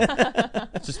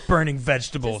 It's just burning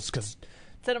vegetables because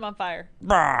Set them on fire.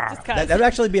 Just That 'cause. would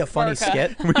actually be a funny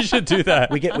America. skit. we should do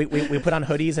that. We put on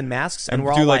hoodies and masks, and, and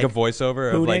we're do all like, like a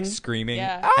voiceover of like hooting. screaming.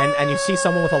 Yeah. and you see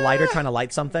someone with a lighter trying to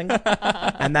light something,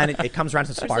 and then it comes around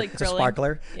to There's, like, it's a grilling.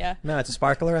 sparkler. Yeah. No, it's a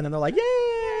sparkler, and then they're like,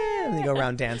 yeah, and they go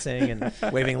around dancing and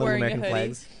waving little Wearing a American hoodie.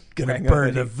 flags. Gonna Wearing a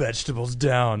burn the hoodie. vegetables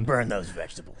down. Burn those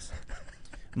vegetables.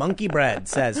 Monkey Bread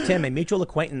says, Tim, a mutual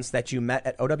acquaintance that you met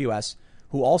at OWS,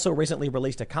 who also recently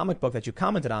released a comic book that you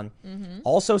commented on,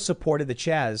 also supported the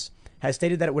Chaz, has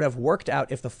stated that it would have worked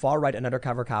out if the far right and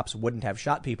undercover cops wouldn't have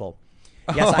shot people.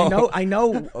 Yes, I know. I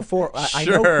know Sure. who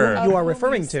you are Of whom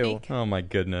referring you to. speak. Oh my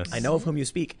goodness. I know of whom you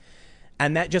speak.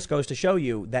 And that just goes to show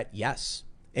you that, yes,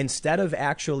 instead of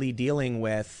actually dealing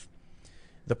with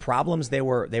the problems they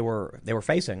were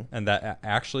facing, And that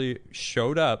actually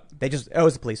showed up. it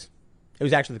was the police. It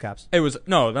was actually the cops. It was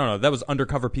no. That was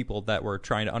undercover people that were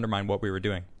trying to undermine what we were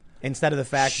doing. Instead of the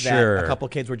fact Sure. that a couple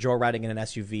kids were joyriding in an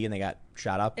SUV and they got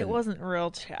shot up. It and- wasn't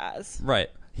real Chaz. Right.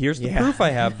 Here's the Yeah. proof I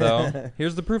have, though.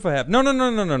 Here's the proof I have. No.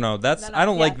 That's No, I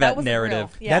don't yeah, like that that wasn't narrative.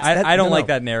 real. Yeah. That's- I don't no, like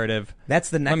no. that narrative. That's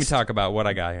the next. Let me talk about what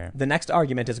I got here. The next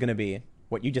argument is going to be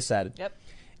what you just said. Yep.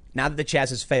 Now that the Chaz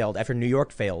has failed, after New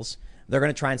York fails, they're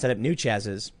going to try and set up new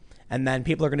Chazes. And then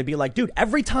people are going to be like, dude,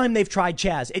 every time they've tried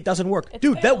Chaz, it doesn't work.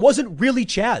 Dude, that failed. wasn't really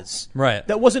Chaz. Right.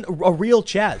 That wasn't a real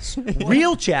Chaz.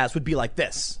 Real Chaz would be like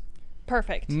this.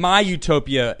 Perfect. My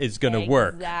utopia is going to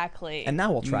work. Exactly. And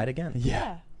now we'll try it again.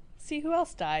 yeah. See who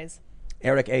else dies.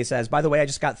 Eric A says, by the way, I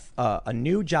just got a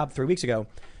new job 3 weeks ago.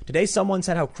 Today, someone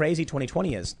said how crazy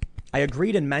 2020 is. I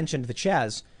agreed and mentioned the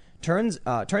Chaz. Turns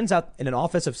out in an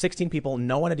office of 16 people,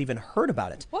 no one had even heard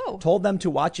about it. Whoa. Told them to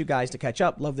watch you guys to catch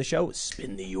up. Love the show.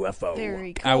 Spin the UFO.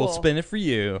 Very cool. I will spin it for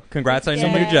you. Congrats on your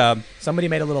Yeah. new job. Somebody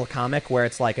made a little comic where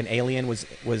it's like an alien was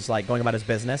like going about his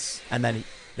business, and then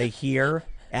they hear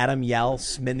Adam yell,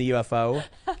 "Spin the UFO,"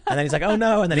 and then he's like, "Oh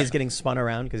no!" and then he's getting spun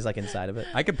around because he's like inside of it.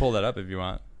 I could pull that up if you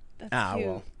want. That's Ah, cute.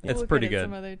 well, We'll it's look pretty at it good.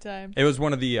 Some other time. It was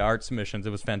one of the art submissions.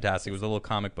 It was fantastic. It was a little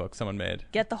comic book someone made.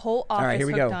 Get the whole office right, here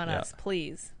we hooked go. on Yeah. us,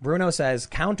 please. Bruno says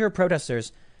counter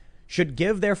protesters should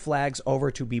give their flags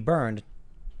over to be burned.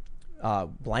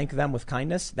 Blank them with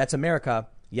kindness. That's America.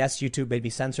 Yes, YouTube made me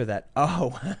censor that.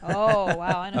 Oh, Oh,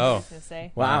 wow. I know what I Oh. was going to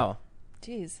say. wow.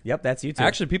 Jeez. Yep, that's YouTube.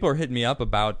 Actually, people are hitting me up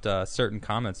about certain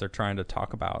comments they're trying to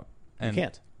talk about. And you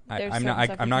can't There's I'm certain not.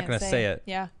 stuff I'm you not can't going to say. say it,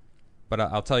 Yeah. but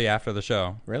I'll tell you after the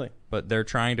show. really. But they're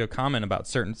trying to comment about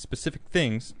certain specific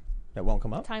things. That won't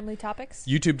come up. Timely topics.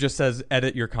 YouTube just says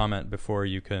edit your comment before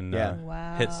you can Yeah.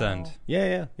 Wow. hit send.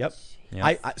 Yeah. Yep.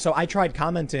 Yeah. So I tried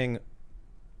commenting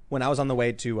when I was on the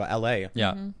way to LA.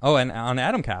 Yeah. Oh, and on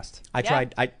Adamcast. I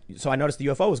tried. So I noticed the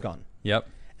UFO was gone, Yep.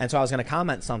 and so I was going to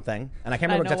comment something, and I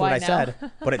can't I remember know exactly what I why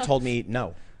said, but it told me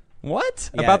no. What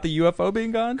Yeah. about the UFO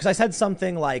being gone? Because I said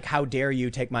something like, "How dare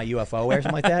you take my UFO?" or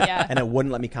something like that, Yeah. and it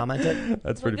wouldn't let me comment it.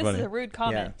 That's Like, pretty this funny. is a rude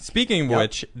comment. Speaking of Yep.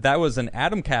 which, that was an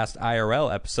Adamcast IRL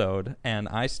episode, and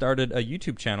I started a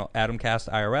YouTube channel, Adamcast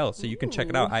IRL, so you can check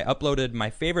it out. I uploaded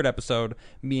my favorite episode.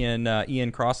 Me and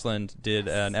Ian Crossland did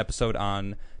an episode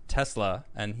on Tesla,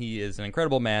 and he is an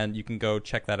incredible man. You can go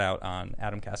check that out on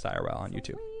Adamcast IRL on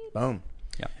YouTube. Boom.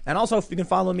 Yeah. And also, if you can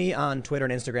follow me on Twitter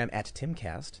and Instagram at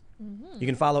Timcast. You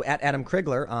can follow at Adam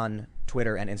Krigler on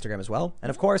Twitter and Instagram as well.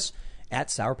 And of course, at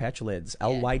Sour Patch Lids,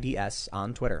 LYDS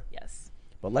on Twitter. Yes.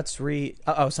 But let's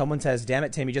someone says, "Damn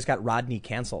it, Tim, you just got Rodney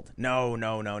canceled." No.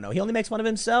 He only makes fun of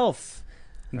himself.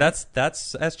 That's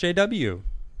SJW,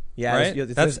 Yeah, right?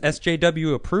 That's there's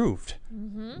SJW approved.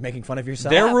 making fun of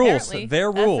yourself. Their rules. Apparently.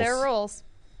 Their That's rules. their rules.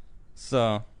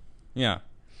 So, yeah.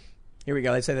 Here we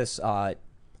go. They say this.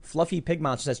 Fluffy Pig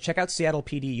Monster says, check out Seattle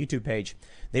PD YouTube page.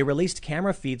 They released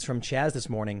camera feeds from Chaz this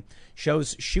morning.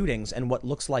 Shows shootings and what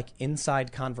looks like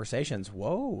inside conversations.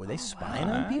 Whoa, are they spying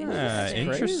on people? That's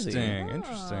crazy.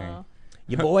 Interesting.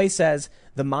 Your boy says,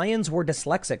 the Mayans were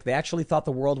dyslexic. They actually thought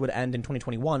the world would end in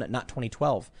 2021, not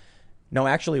 2012. No,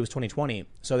 actually, it was 2020.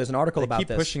 So there's an article about Keep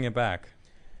this. pushing it back.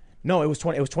 No, it was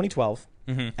 2012,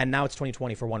 and now it's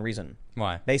 2020 for one reason.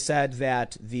 Why? They said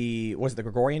that the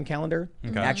Gregorian calendar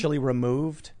actually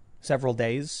removed several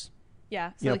days. Yeah.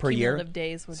 So You know, the per year. cumulative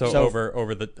days would So, be.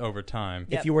 over time.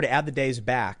 Yep. If you were to add the days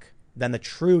back, then the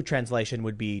true translation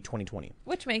would be 2020.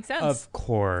 Which makes sense. Of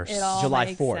course. It all July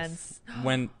makes 4th. sense.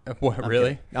 When what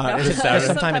really? No, It's it's sometime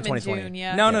sometime in in 2020. June,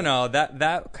 yeah. No.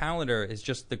 That calendar is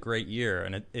just the great year,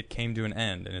 and it came to an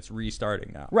end, and it's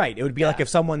restarting now. Right. It would be like Yeah. if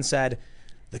someone said,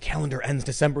 the calendar ends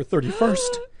December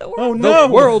 31st. The world- Oh, The no.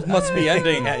 world must be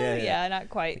ending. Yeah, not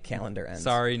quite. Calendar ends.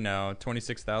 Sorry, no.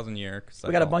 26,000 year.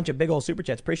 We got a bunch of big old super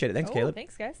chats. Appreciate it. Thanks, Oh, Caleb.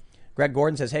 thanks, guys. Greg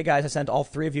Gordon says, hey guys, I sent all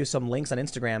three of you some links on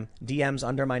Instagram, DMs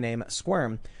under my name,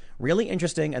 Squirm. Really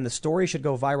interesting, and the story should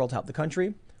go viral to help the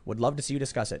country. Would love to see you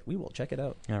discuss it. We will check it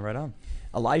out. Yeah, right on.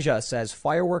 Elijah says,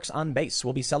 fireworks on base.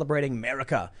 We'll be celebrating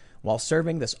America while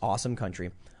serving this awesome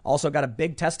country. Also got a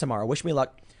big test tomorrow. Wish me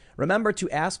luck. Remember to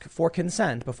ask for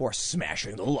consent before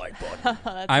smashing the like button.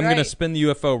 That's I'm right. going to spin the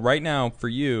UFO right now for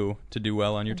you to do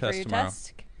well on your And for test your tomorrow.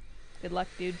 test. Good luck,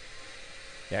 dude.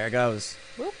 There it goes.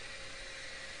 Whoop.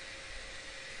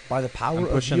 By the I'm power of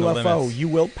pushing the UFO, limits. you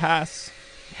will pass.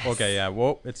 Okay, yeah.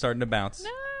 Whoa, it's starting to bounce.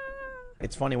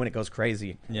 It's funny when it goes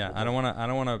crazy. Yeah, I don't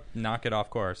want to knock it off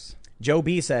course. Joe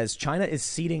B says China is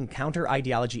seeding counter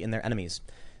ideology in their enemies.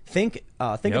 Think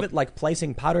of Yep. it like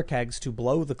placing powder kegs to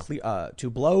blow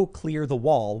clear the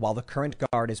wall while the current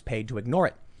guard is paid to ignore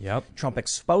it. Yep. Trump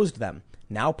exposed them.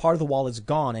 Now part of the wall is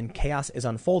gone and chaos is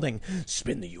unfolding.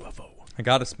 Spin the UFO. I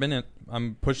got to spin it.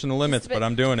 I'm pushing the limits, Spin- but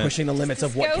I'm doing it. Pushing the limits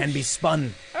of what can be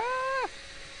spun. Ah!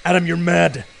 Adam, you're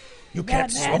mad. You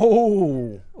Mad, can't. mad.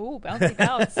 Oh, Ooh, bouncy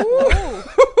bounce.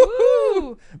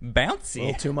 Ooh.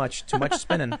 Bouncy. too much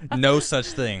spinning. No such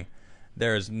thing.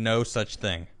 There is no such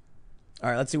thing. All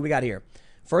right, let's see what we got here.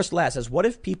 First Last says, what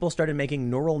if people started making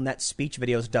neural net speech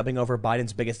videos dubbing over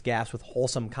Biden's biggest gaffes with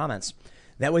wholesome comments?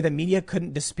 That way the media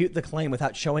couldn't dispute the claim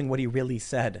without showing what he really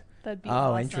said. That'd be oh,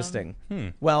 awesome. interesting.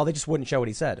 Well, they just wouldn't show what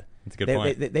he said. That's a good they,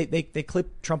 point. They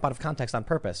clip Trump out of context on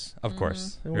purpose. Of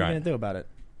course. What are we Right. going to do about it?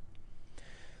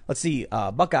 Let's see.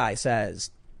 Buckeye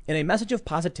says, in a message of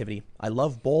positivity, I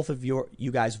love both of you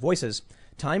guys' voices.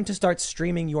 Time to start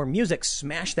streaming your music.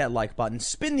 Smash that like button.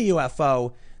 Spin the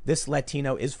UFO. This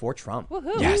Latino is for Trump.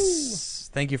 Woohoo. Yes.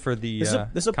 Thank you for the This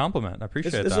is a- compliment. I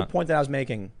appreciate This is a that. point that I was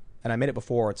making, and I made it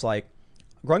before. It's like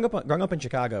growing up in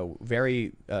Chicago,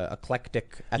 very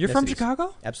eclectic. You're from ethnicities.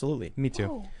 Chicago? Absolutely. Me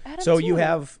too. Oh, Adam So too. you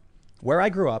have where I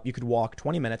grew up. You could walk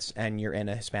 20 minutes, and you're in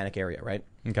a Hispanic area, right?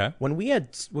 Okay. When we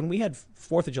had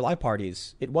 4th of July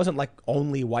parties, it wasn't like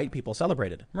only white people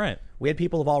celebrated. Right. We had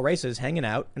people of all races hanging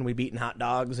out, and we'd be eating hot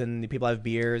dogs, and the people have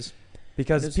beers.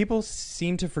 Because people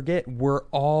seem to forget we're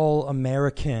all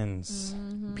Americans.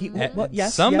 Well,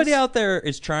 yes, Somebody yes. out there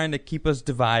is trying to keep us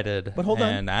divided. But hold on.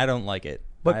 And I don't like it.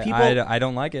 But I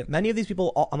don't like it. Many of these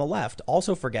people on the left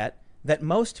also forget that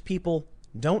most people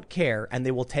don't care, and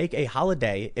they will take a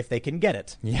holiday if they can get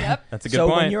it. Yeah, Yep. that's a good So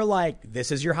point. when you're like,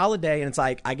 this is your holiday, and it's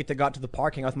like, I get to go out to the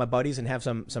park, hang out with my buddies, and have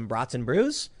some brats and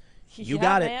brews, you Yeah,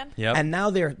 got man. it. Yep. And now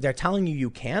they're telling you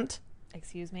can't.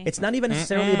 Excuse me. It's not even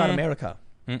necessarily about America.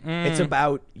 It's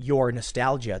about your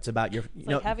nostalgia. It's about your. It's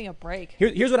like having a break.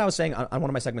 Here's what I was saying on one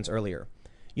of my segments earlier.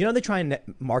 You know, they try and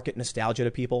market nostalgia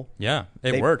to people. Yeah,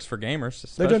 it They- works for gamers.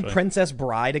 They're Especially. doing Princess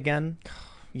Bride again.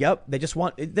 Yep. They just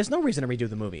want. There's no reason to redo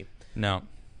the movie. No.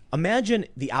 Imagine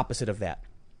the opposite of that.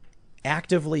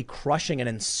 Actively crushing and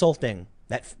insulting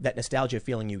that nostalgia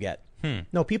feeling you get.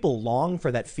 No, people long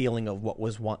for that feeling of what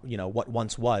was what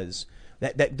once was.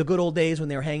 That the good old days when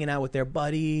they were hanging out with their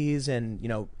buddies and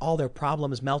all their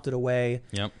problems melted away.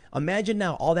 Yep. Imagine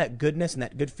now all that goodness and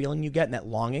that good feeling you get and that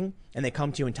longing, and they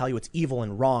come to you and tell you it's evil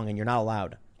and wrong and you're not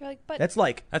allowed. You're like, but That's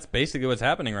like That's basically what's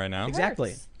happening right now.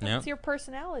 Exactly. That's Yep. your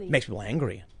personality. makes people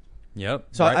angry. Yep.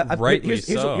 So rightly here's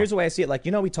so. the way I see it. Like,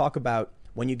 we talk about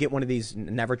when you get one of these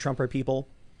never Trumper people,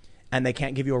 and they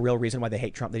can't give you a real reason why they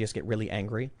hate Trump. They just get really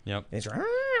angry. Yep. They just,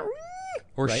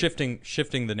 Or right?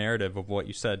 shifting the narrative of what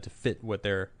you said to fit what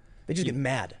they're. They just get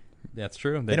mad. That's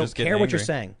true. They don't just get care what you're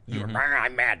angry. saying.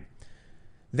 I'm mad.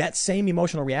 That same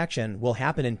emotional reaction will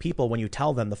happen in people when you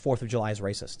tell them the 4th of July is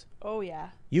racist. Oh yeah.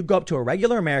 You go up to a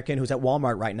regular American who's at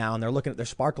Walmart right now, and they're looking at their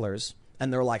sparklers,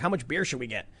 and they're like, how much beer should we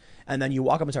get? And then you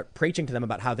walk up and start preaching to them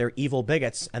about how they're evil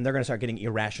bigots, and they're going to start getting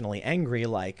irrationally angry,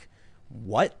 like,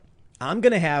 what? I'm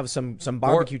going to have some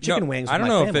barbecue chicken wings with I don't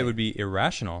my know if family. it would be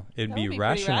irrational. It'd That be would be pretty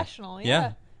rational. rational,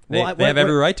 yeah. They, Well, they have what-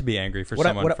 every right to be angry for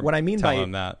someone. What I mean telling by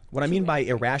them that. what I mean by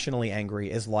irrationally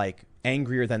angry is like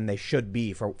angrier than they should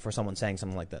be for someone saying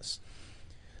something like this.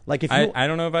 Like if you I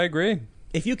don't know if I agree.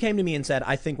 if you came to me and said,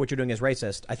 I think what you're doing is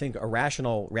racist, I think a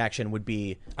rational reaction would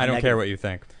be I don't care what you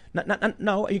think.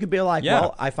 No, you could be like, Yeah,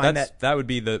 well, I find that would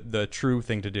be the true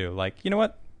thing to do. Like, you know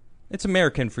what? It's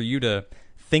American for you to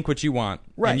think what you want,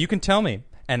 Right. and you can tell me,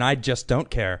 and I just don't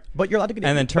care. but you're allowed to get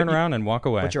And then turn but you- around and walk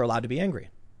away. But you're allowed to be angry.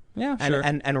 Yeah, And, sure.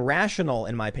 and rational,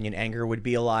 in my opinion, anger would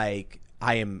be like,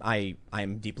 I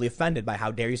am deeply offended by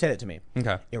how dare you say that to me.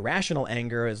 Okay. Irrational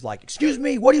anger is like, excuse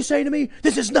me, what are you saying to me?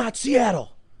 This is not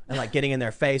Seattle. And like getting in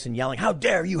their face and yelling, how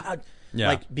dare you? Yeah.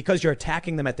 Like, because you're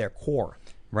attacking them at their core.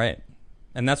 Right.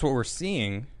 And that's what we're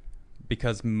seeing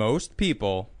because most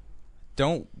people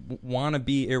don't want to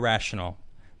be irrational.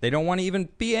 They don't want to even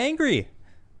be angry.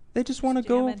 They just want to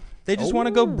go. jamming. They just want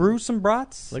to go brew some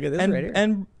brats. Look at this and, right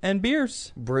here. and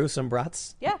beers. Brew some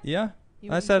brats. Yeah. Yeah,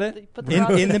 You I said it. put the in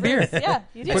rocks in the beer. Yeah,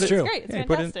 you did. It's It's true. great. It's Yeah, you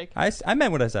put in- fantastic. I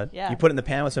meant what I said. Yeah. You put it in the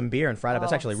pan with some beer and fried up.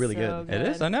 That's Oh, actually really so good. It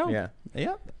is. I know. Yeah.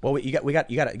 Yeah. Well, you got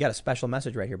a special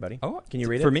message right here, buddy. Oh, can you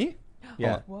read it for me?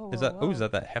 Yeah. Whoa, Is whoa, that? whoa. Oh, is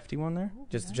that hefty one there?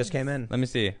 Just came in. Let me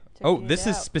see. Checking This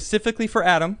it is out. specifically for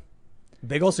Adam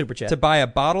Big old super chat. to buy a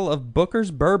bottle of Booker's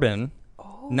bourbon,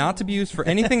 not to be used for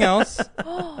anything else.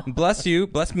 Bless you.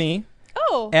 Bless me.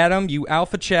 Oh. Adam, you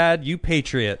alpha Chad, you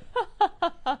patriot.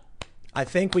 I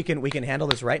think we can handle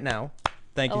this right now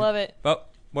Thank I you. love it. Oh,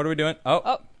 what are we doing?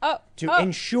 Oh, to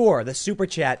ensure the super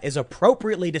chat is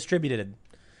appropriately distributed.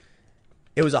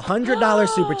 It was $100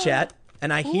 super chat,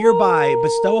 and I hereby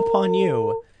bestow upon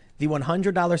you the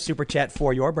 $100 super chat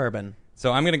for your bourbon.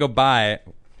 so I'm gonna go buy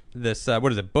this.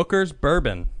 What is it? Booker's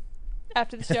bourbon.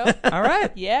 After the show. All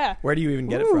right. Yeah. Where do you even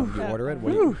get it from? Do you order it?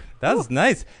 What do you- That's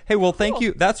nice. Hey, well, thank Cool.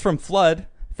 you. That's from Flood.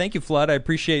 Thank you, Flood. I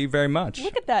appreciate you very much.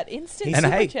 Look at that instant He's-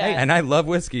 super hey, chat. hey, And I love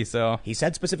whiskey, so He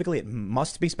said specifically it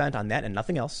must be spent on that and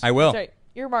nothing else. I will. Right.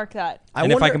 Earmark that.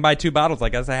 And if I can buy 2 bottles, I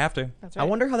guess I have to. That's I right.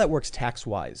 wonder how that works tax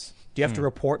wise. Do you have to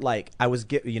report like I was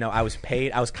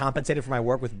paid, I was compensated for my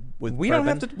work with We don't bourbon?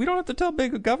 have to. We don't have to tell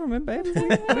big government, baby.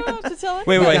 I don't have to tell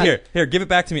Wait, anybody. here, give it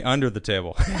back to me under the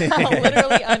table.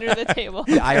 Literally under the table.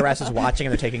 The IRS is watching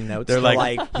and they're taking notes. They're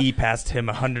like, he passed him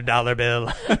 $100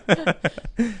 bill.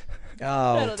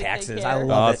 oh, think they taxes! care. I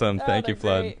love it. Awesome, thank you, they're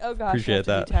Flood. great. Oh gosh, Appreciate I have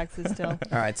to that. do taxes still.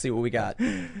 All right, see what we got.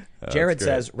 That's Jared great.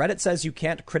 says Reddit says you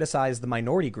can't criticize the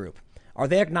minority group. Are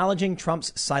they acknowledging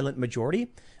Trump's silent majority,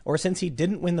 or since he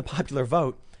didn't win the popular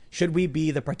vote, should we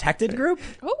be the protected group?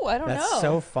 Oh, I don't know. That's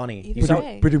so funny. Either You saw,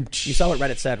 way. you saw what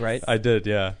Reddit said, right? I did,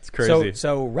 yeah. It's crazy.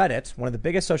 So Reddit, one of the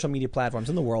biggest social media platforms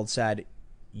in the world, said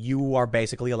you are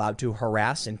basically allowed to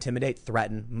harass, intimidate,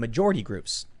 threaten majority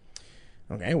groups.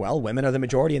 Okay, well, women are the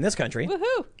majority in this country,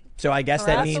 Woohoo! so I guess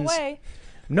Harass that means away.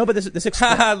 no. But this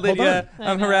Haha, hold Lydia, on.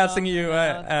 I'm I know. harassing you.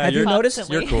 Have you noticed?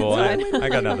 You're cool. Constantly. I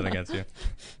got nothing against you.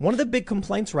 One of the big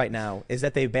complaints right now is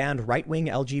that they banned right-wing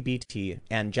LGBT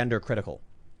and gender critical.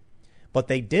 But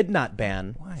they did not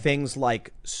ban things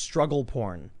like struggle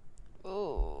porn.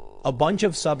 A bunch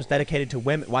of subs dedicated to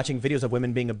women watching videos of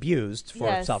women being abused for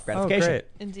Yes. self-gratification. Oh, great.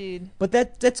 Indeed. But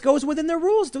that goes within their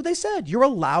rules. Do what they said? You're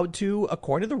allowed to,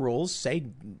 according to the rules, say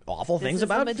awful This things is the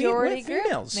about majority group,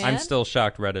 females. man. I'm still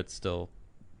shocked Reddit's still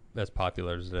as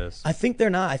popular as it is. I think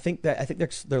they're not. I think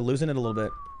they're losing it a little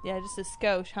bit, Yeah, just a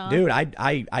skosh, huh? dude.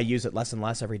 I use it less and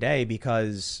less every day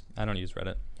because I don't use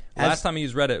Reddit. As- Last time I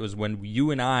used Reddit was when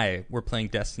you and I were playing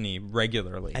Destiny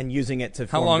regularly. and using it to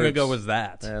How form long groups. ago was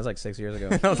that? It was like 6 years ago.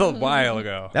 That was a while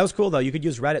ago. That was cool though. You could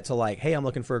use Reddit to like, hey, I'm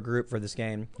looking for a group for this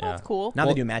game. Well, that's cool. Now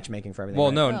Well- they do matchmaking for everything.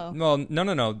 Well, right?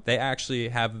 no. They actually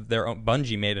have their own.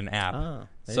 Bungie made an app, Ah,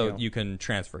 there so you go. you can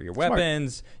transfer your Smart.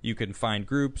 weapons. You can find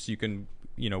groups. You can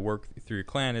work through your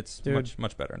clan. It's Dude.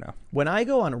 much better now. When I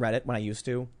go on Reddit, when I used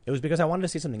to, it was because I wanted to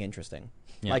see something interesting.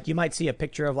 Yeah. Like you might see a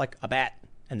picture of like a bat,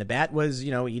 and the bat was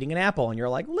eating an apple, and you're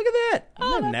like, look at that!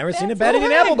 Oh, I've that never seen a bat's bat so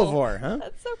eating an apple cool. before, huh?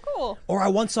 That's so cool. Or I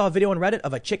once saw a video on Reddit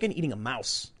of a chicken eating a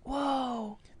mouse.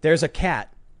 Whoa. There's a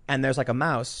cat, and there's like a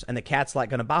mouse, and the cat's like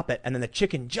gonna bop it, and then the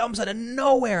chicken jumps out of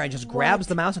nowhere and just grabs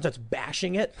the mouse and starts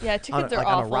bashing it. Yeah, chickens on, are like,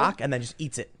 on a awful. rock, and then just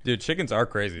eats it. Dude, chickens are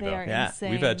crazy They though. are Yeah.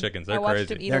 insane. We've had chickens. They're I watched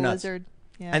crazy. them eat They're a nuts. lizard.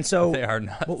 Yeah. And so They are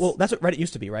nuts. Well, that's what Reddit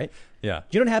used to be, right? Yeah.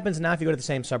 Do you know what happens now if you go to the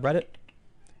same subreddit?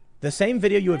 The same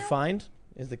video you would find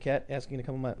is the cat asking to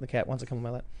come on my. The cat wants to come on my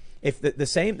lap. If the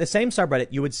same subreddit,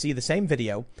 you would see the same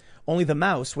video, only the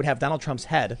mouse would have Donald Trump's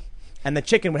head, and the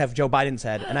chicken would have Joe Biden's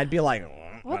head, and I'd be like,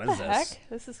 what is the this? heck?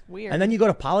 This is weird. And then you go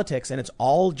to politics, and it's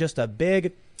all just a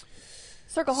big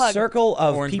circle hug. circle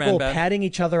of Orange people man bad. patting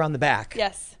each other on the back.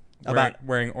 Yes. About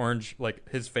wearing orange, like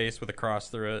his face with a cross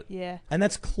through it. Yeah. and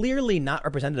that's clearly not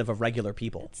representative of regular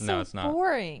people. It's No, so it's not.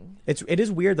 boring. It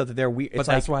is weird though that they're weird. But It's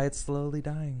that's like, why it's slowly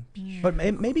dying. but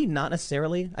maybe not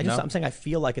necessarily. No? I'm saying I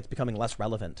feel like it's becoming less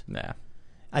relevant. Nah.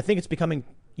 I think it's becoming.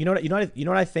 You know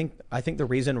what I think. I think the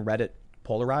reason Reddit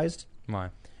polarized. Why?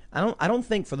 I don't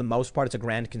think for the most part it's a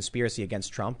grand conspiracy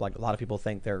against Trump. Like a lot of people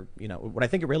think they're. What I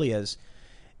think it really is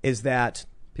that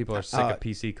People are sick of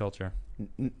PC culture.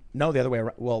 no, the other way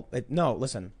around. Well, no.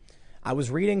 Listen, I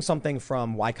was reading something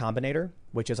from Y Combinator,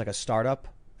 which is like a startup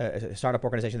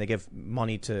organization. They give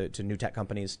money to new tech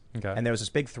companies. Okay. And there was this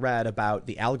big thread about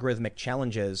the algorithmic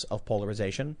challenges of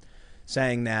polarization,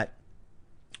 saying that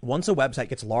once a website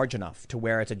gets large enough to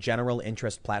where it's a general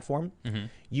interest platform,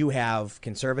 you have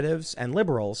conservatives and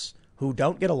liberals who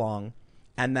don't get along,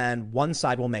 and then one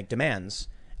side will make demands.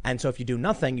 And so if you do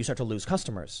nothing, you start to lose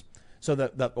customers. So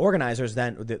the organizers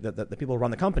then, the people who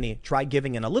run the company, try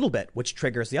giving in a little bit, which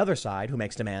triggers the other side who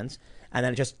makes demands, and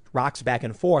then it just rocks back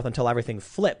and forth until everything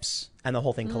flips and the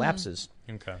whole thing collapses.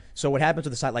 Okay. So what happens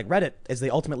with a site like Reddit is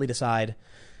they ultimately decide,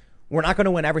 we're not going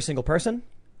to win every single person.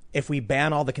 If we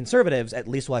ban all the conservatives, at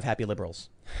least we'll have happy liberals.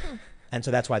 And so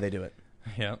that's why they do it.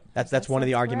 Yeah. That's one of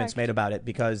the sounds arguments correct. made about it,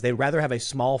 because they'd rather have a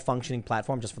small functioning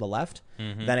platform just for the left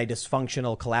than a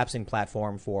dysfunctional collapsing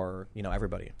platform for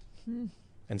everybody.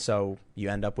 And so you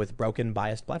end up with broken,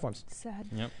 biased platforms. Sad.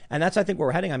 Yep. And that's, I think, where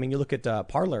we're heading. I mean, you look at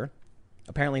Parler.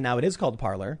 Apparently now it is called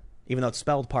Parler, even though it's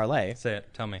spelled parlay. Say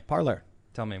it. Tell me. Parler.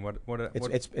 Tell me what.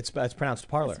 It's pronounced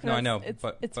Parler. It's No, I know. It's-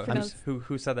 but it's but pronounced-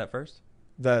 who said that first?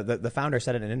 The founder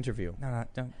said it in an interview. No,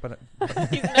 don't. But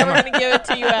He's never going to give it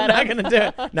to you, I'm not Adam. going to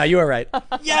do it. No, you were right.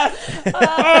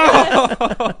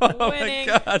 Winning.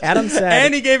 Adam said.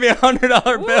 and he gave me $100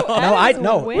 bill. No, Adam's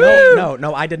no, winning.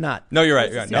 no, I did not. No, you're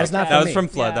right. This You're is right. No, That is not that from was me. from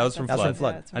Flood. Yeah, that was from that's Flood. from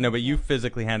Flood. Yeah, it's I know, but you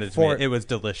physically handed it to For- me. It was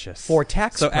delicious. For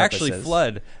tax So actually, purposes.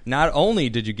 Flood, not only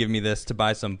did you give me this to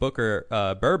buy some Booker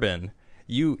bourbon,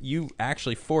 You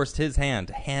actually forced his hand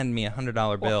to hand me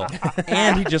 $100 bill,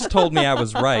 and he just told me I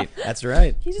was right. That's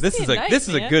right. He's just This is being a nice, this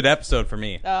is a man. good episode for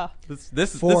me. Oh, This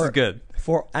is good.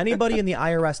 For anybody in the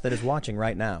IRS that is watching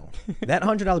right now, that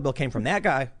 $100 bill came from that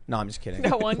guy. No, I'm just kidding.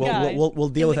 That one we'll, guy We'll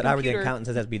deal in with the it however the computer. accountant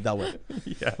says it has to be dealt with.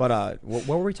 Yeah. But what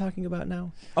were we talking about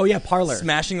now? Oh yeah, Parlor.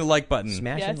 Smashing the like button.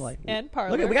 Smashing Yes, like and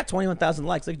Parler. Look at we got 21,000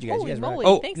 likes. Look at you guys. Holy you guys are moly.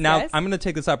 right. Oh, Thanks, now guys. I'm going to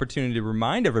take this opportunity to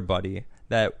remind everybody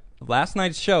that last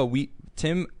night's show,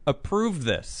 Tim approved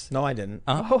this. No, I didn't.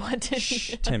 Oh, I didn't.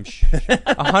 Shh, Tim, shh.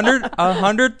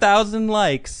 100,000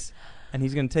 likes, and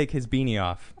he's going to take his beanie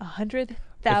off. 100,000.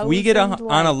 If we get on a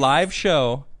likes. live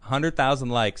show, 100,000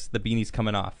 likes, the beanie's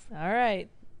coming off. All right.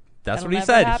 That's That'll what he never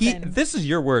said. happen. This is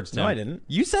your words, Tim. No, I didn't.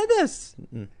 You said this.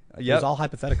 It Yep. was all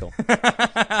hypothetical.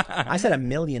 I said $1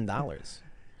 million.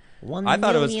 I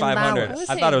thought it was 500.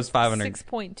 I thought it was 500.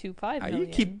 6.25 You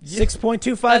million. keep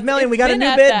 6.25 million. We It's got a been new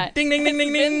at bid. that. ding, ding, ding, ding,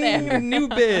 It's been ding. there. New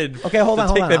bid. Okay, hold on,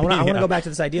 To hold take on. the I want beanie to off. go back to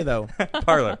this idea though.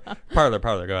 Parlor.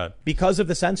 Go ahead. Because of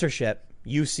the censorship,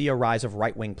 you see a rise of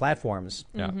right-wing platforms.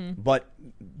 Yeah. But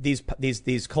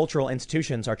these cultural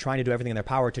institutions are trying to do everything in their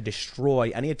power to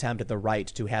destroy any attempt at the right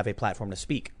to have a platform to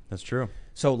speak. That's true.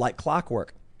 So, like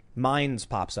clockwork, Minds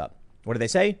pops up. What do they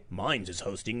say? Minds is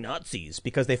hosting Nazis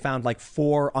because they found like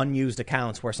 4 unused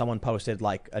accounts where someone posted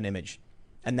like an image,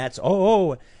 and that's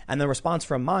and the response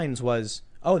from Minds was,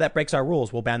 "Oh, that breaks our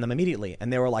rules. We'll ban them immediately."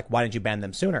 And they were like, "Why didn't you ban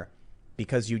them sooner?"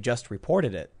 Because you just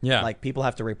reported it. Yeah. Like people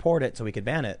have to report it so we could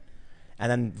ban it. And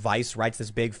then Vice writes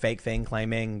this big fake thing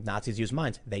claiming Nazis use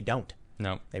Minds. They don't.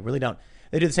 No. They really don't.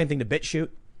 They do the same thing to BitChute.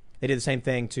 They did the same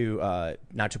thing to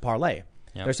now to Parlay.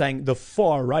 Yep. They're saying the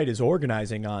far right is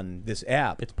organizing on this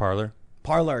app. It's Parlor.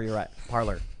 Parlor, you're right.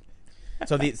 Parlor.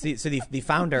 So the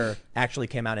founder actually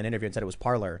came out in an interview and said it was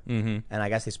Parlor, and I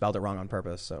guess they spelled it wrong on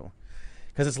purpose. So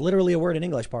because it's literally a word in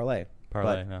English, parlay.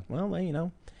 Parlay, But, yeah. Well, you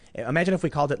know, imagine if we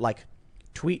called it like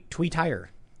tweetire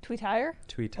Tweet higher?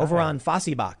 Tweet over on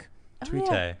Fossibach. Tweet.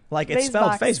 Oh, yeah. Like it's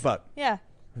spelled Facebox. Facebook. Yeah.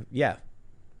 Yeah,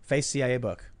 Face CIA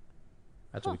book.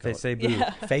 That's what we call They it. say boo.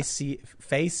 Yeah.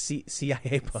 Face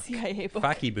CIA book. CIA book.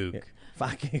 Faki book.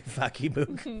 Fucky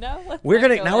book. No, let's We're not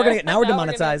gonna go now we're there. gonna now we're Now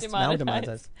gonna demonetized. Now we're demonetize.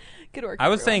 demonetized. Good work. I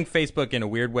was everyone. saying Facebook in a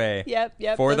weird way. Yep.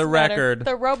 For the doesn't matter. record.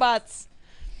 The robots.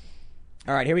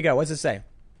 All right, here we go. What does it say?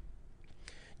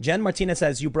 Jen Martinez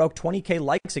says you broke 20K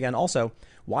likes again. Also,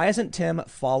 why hasn't Tim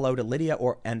followed Lydia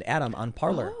and Adam on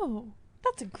Parlor? Oh,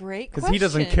 that's a great question. Because he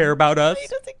doesn't care about us. He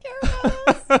doesn't care about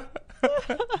us.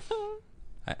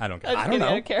 I don't I'm care. just don't kidding, know. I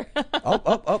don't care.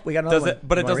 Oh, we got another Does one. it?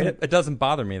 But You it wanna read doesn't. It doesn't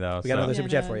bother me though. We got so. another super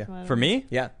chat for you. For me?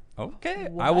 Yeah, Okay.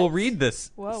 What? I will read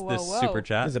this. Whoa, this whoa, whoa. super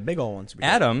chat. this is a big old one. Super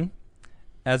chat. Adam,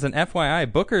 as an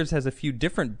FYI, Booker's has a few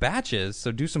different batches,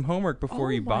 so do some homework before Oh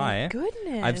you my buy.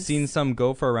 goodness. I've seen some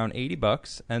go for around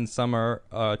 $80, and some are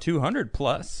 200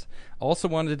 plus. Also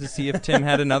wanted to see if Tim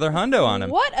had another hundo on him.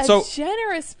 What a so,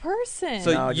 generous person.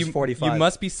 so No, you, just 45. you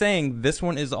must be saying this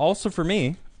one is also for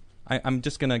me. I'm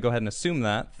just gonna go ahead and assume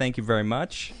that. Thank you very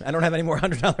much. I don't have any more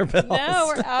 $100 bills. now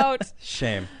we're out.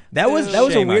 Shame. that was a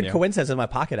Shame on weird you. coincidence in my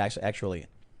pocket. Actually,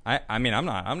 I mean I'm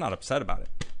not upset about it.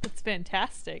 It's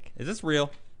fantastic. Is this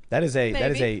real? that is a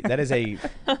Maybe.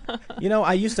 You know,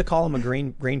 I used to call them a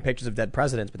green pictures of dead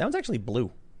presidents, but that one's actually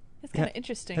blue. It's kind of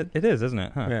interesting. It is, isn't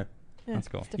it? Huh? Yeah. That's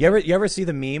cool. It's You ever see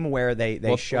the meme where they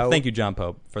show? Thank you, John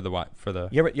Pope, for the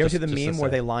You ever just- see the just to meme where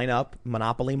say. they line up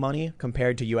Monopoly money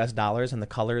compared to U.S. dollars and the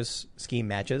colors scheme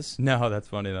matches? No, that's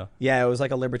funny though. Yeah, it was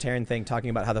like a libertarian thing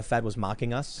talking about how the Fed was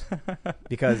mocking us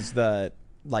because the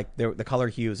color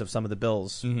hues of some of the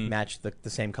bills match the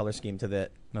same color scheme to the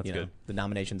That's good. the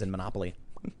nominations in Monopoly.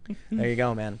 There you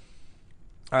go, man.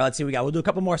 All right, let's see what we got. We'll do a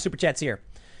couple more super chats here.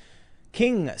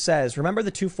 King says, remember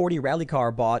the 240 rally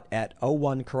car bought at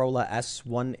 01 Corolla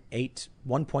S18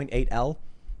 1.8L?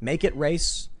 Make it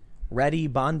race, ready,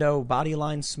 Bondo, body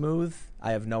line smooth.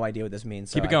 I have no idea what this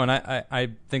means. Keep it going. I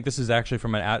think this is actually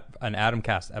from an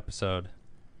Adamcast episode.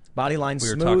 Body line We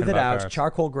were smooth talking it about out, cars.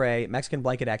 charcoal gray, Mexican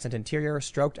blanket accent interior,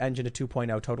 stroked engine to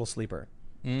 2.0, total sleeper.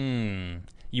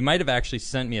 You might have actually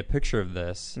sent me a picture of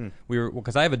this. We were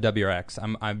because I have a WRX.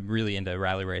 I'm really into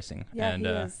rally racing, Yeah, and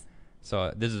he is.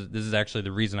 so this is actually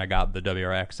the reason I got the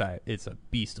WRX. It's a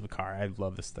beast of a car. I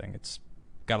love this thing. It's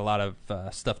got a lot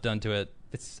of stuff done to it.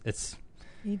 It's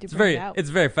You need to it's bring very it out. it's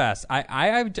very fast.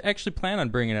 I actually plan on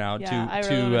bringing it out Yeah, I to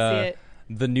really wanna see it.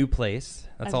 the new place.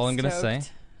 That's I'm all I'm gonna say.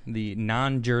 stoked. The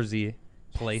non-Jersey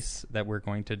place that we're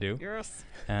going to do. Yes.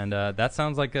 And that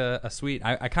sounds like a sweet.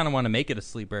 I kind of want to make it a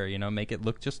sleeper. You know, make it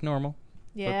look just normal.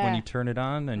 Yeah. But when you turn it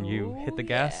on and you hit the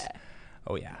gas, yeah.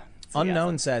 oh yeah.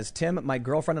 Unknown says, Tim, my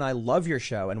girlfriend and I love your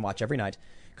show and watch every night.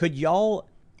 Could y'all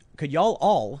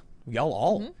all y'all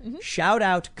all. Shout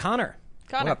out Connor.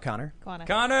 Connor. What up, Connor?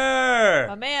 Connor!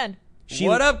 My man.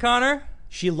 What up, Connor?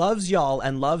 She loves y'all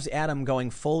and loves Adam going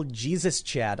full Jesus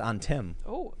Chad on Tim.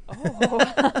 Oh.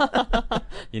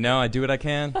 You know, I do what I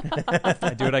can.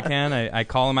 I do what I can. I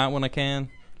call him out when I can.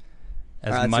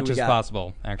 As All right, much so we as got-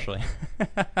 possible, actually.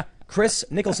 Chris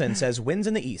Nicholson says, winds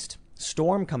in the east.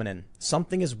 Storm coming in.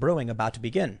 Something is brewing, about to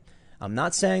begin. I'm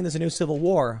not saying there's a new civil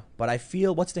war, but I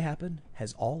feel what's to happen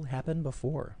has all happened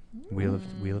before. Wheel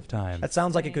of Time. That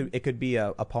sounds like it could be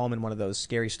a poem in one of those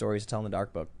scary stories to tell in the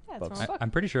dark book. Yeah, it's books. from a book.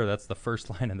 I'm pretty sure that's the first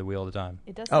line in the Wheel of Time.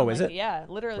 It does. Oh, Sound is like it? Yeah,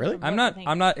 literally. Really? from a I'm book, I not. think.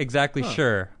 I'm not exactly Huh.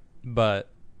 sure, but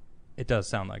it does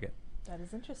sound like it. That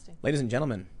is interesting. Ladies and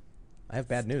gentlemen, I have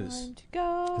bad news. Time to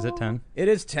go. Is it 10? It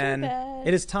is 10. bed.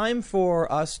 It is time for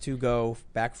us to go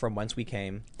back from whence we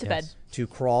came, To Yes. bed. to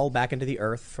crawl back into the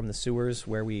earth from the sewers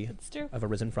where we It's true. have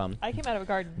arisen from. I came out of a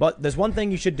garden. But there's one thing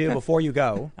you should do before you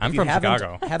go. I'm If you from haven't,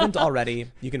 Chicago. haven't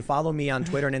already, you can follow me on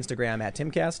Twitter and Instagram at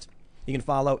Timcast. You can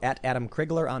follow at Adam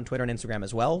Krigler on Twitter and Instagram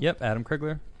as well. Yep, Adam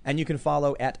Krigler. And you can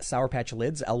follow at Sour Patch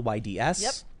Lids, LYDS.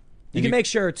 Yep. You And can you- make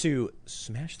sure to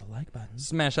smash the like button.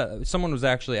 Smash that. Someone was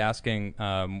actually asking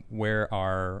where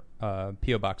our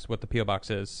P.O. Box, what the P.O. Box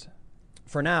is.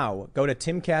 For now, go to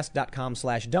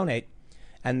timcast.com/donate,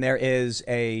 and there is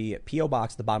a P.O.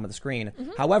 box at the bottom of the screen.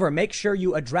 Mm-hmm. However, make sure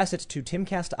you address it to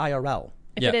Timcast IRL.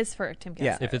 If Yeah. it is for Tim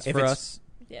Yeah. Cast. If it's If for it's- us,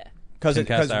 Yeah. Because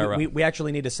Timcast IRL. we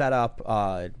actually need to set up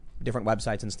different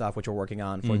websites and stuff, which we're working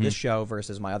on for this show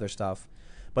versus my other stuff.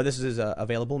 But this is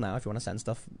available now if you want to send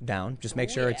stuff down. Just make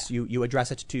sure yeah. it's you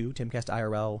address it to Timcast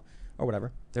IRL or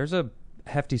whatever. there's a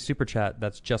hefty super chat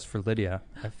that's just for Lydia.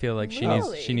 I feel like she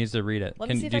Really? needs to read it. Let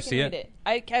me see if do I you can see read it.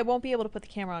 I won't be able to put the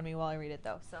camera on me while I read it,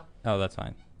 though. So Oh, that's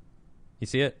fine. You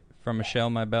see it from Michelle,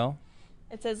 my belle.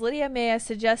 it says, Lydia, may I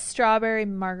suggest strawberry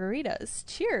margaritas?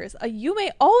 Cheers. You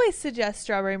may always suggest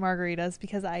strawberry margaritas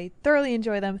because I thoroughly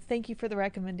enjoy them. Thank you for the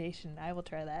recommendation. I will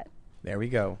try that. There we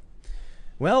go.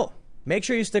 Well, make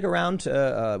sure you stick around.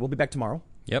 We'll be back tomorrow,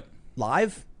 Yep.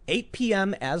 live 8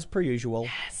 p.m. as per usual.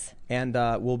 Yes. And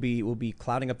we'll be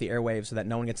clouding up the airwaves so that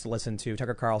no one gets to listen to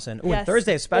Tucker Carlson. Ooh, and Yes.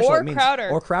 Thursday is special. Or It means, Crowder.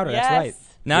 Or Crowder. Yes. That's right.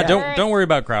 Now, Yeah. don't worry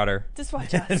about Crowder. Just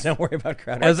watch us. Don't worry about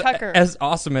Crowder. As Tucker. as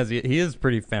awesome as he is,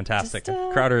 pretty fantastic.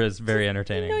 Just, Crowder is very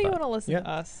entertaining. I know you but, want to listen Yeah. to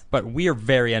us. but we are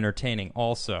very entertaining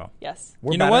also. Yes.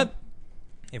 We're you know better. what?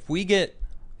 If we get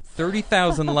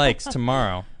 30,000 likes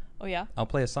tomorrow, Oh, yeah? I'll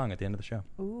play a song at the end of the show.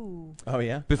 Ooh. Oh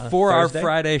yeah. Before our Thursday?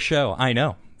 Friday show. I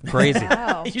know. Crazy.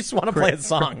 Wow. You just want to play a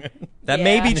song. That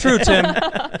may Yeah. be true, Tim.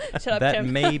 Shut up, That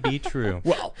Tim. may be true.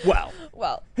 well.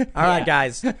 Well. All right,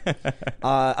 guys.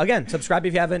 Again, subscribe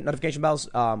if you haven't. Notification bells.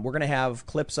 We're going to have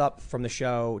clips up from the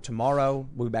show tomorrow.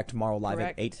 We'll be back tomorrow live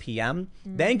Correct. at 8 p.m.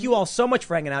 Thank you all so much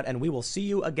for hanging out, and we will see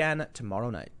you again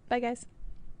tomorrow night. Bye, guys.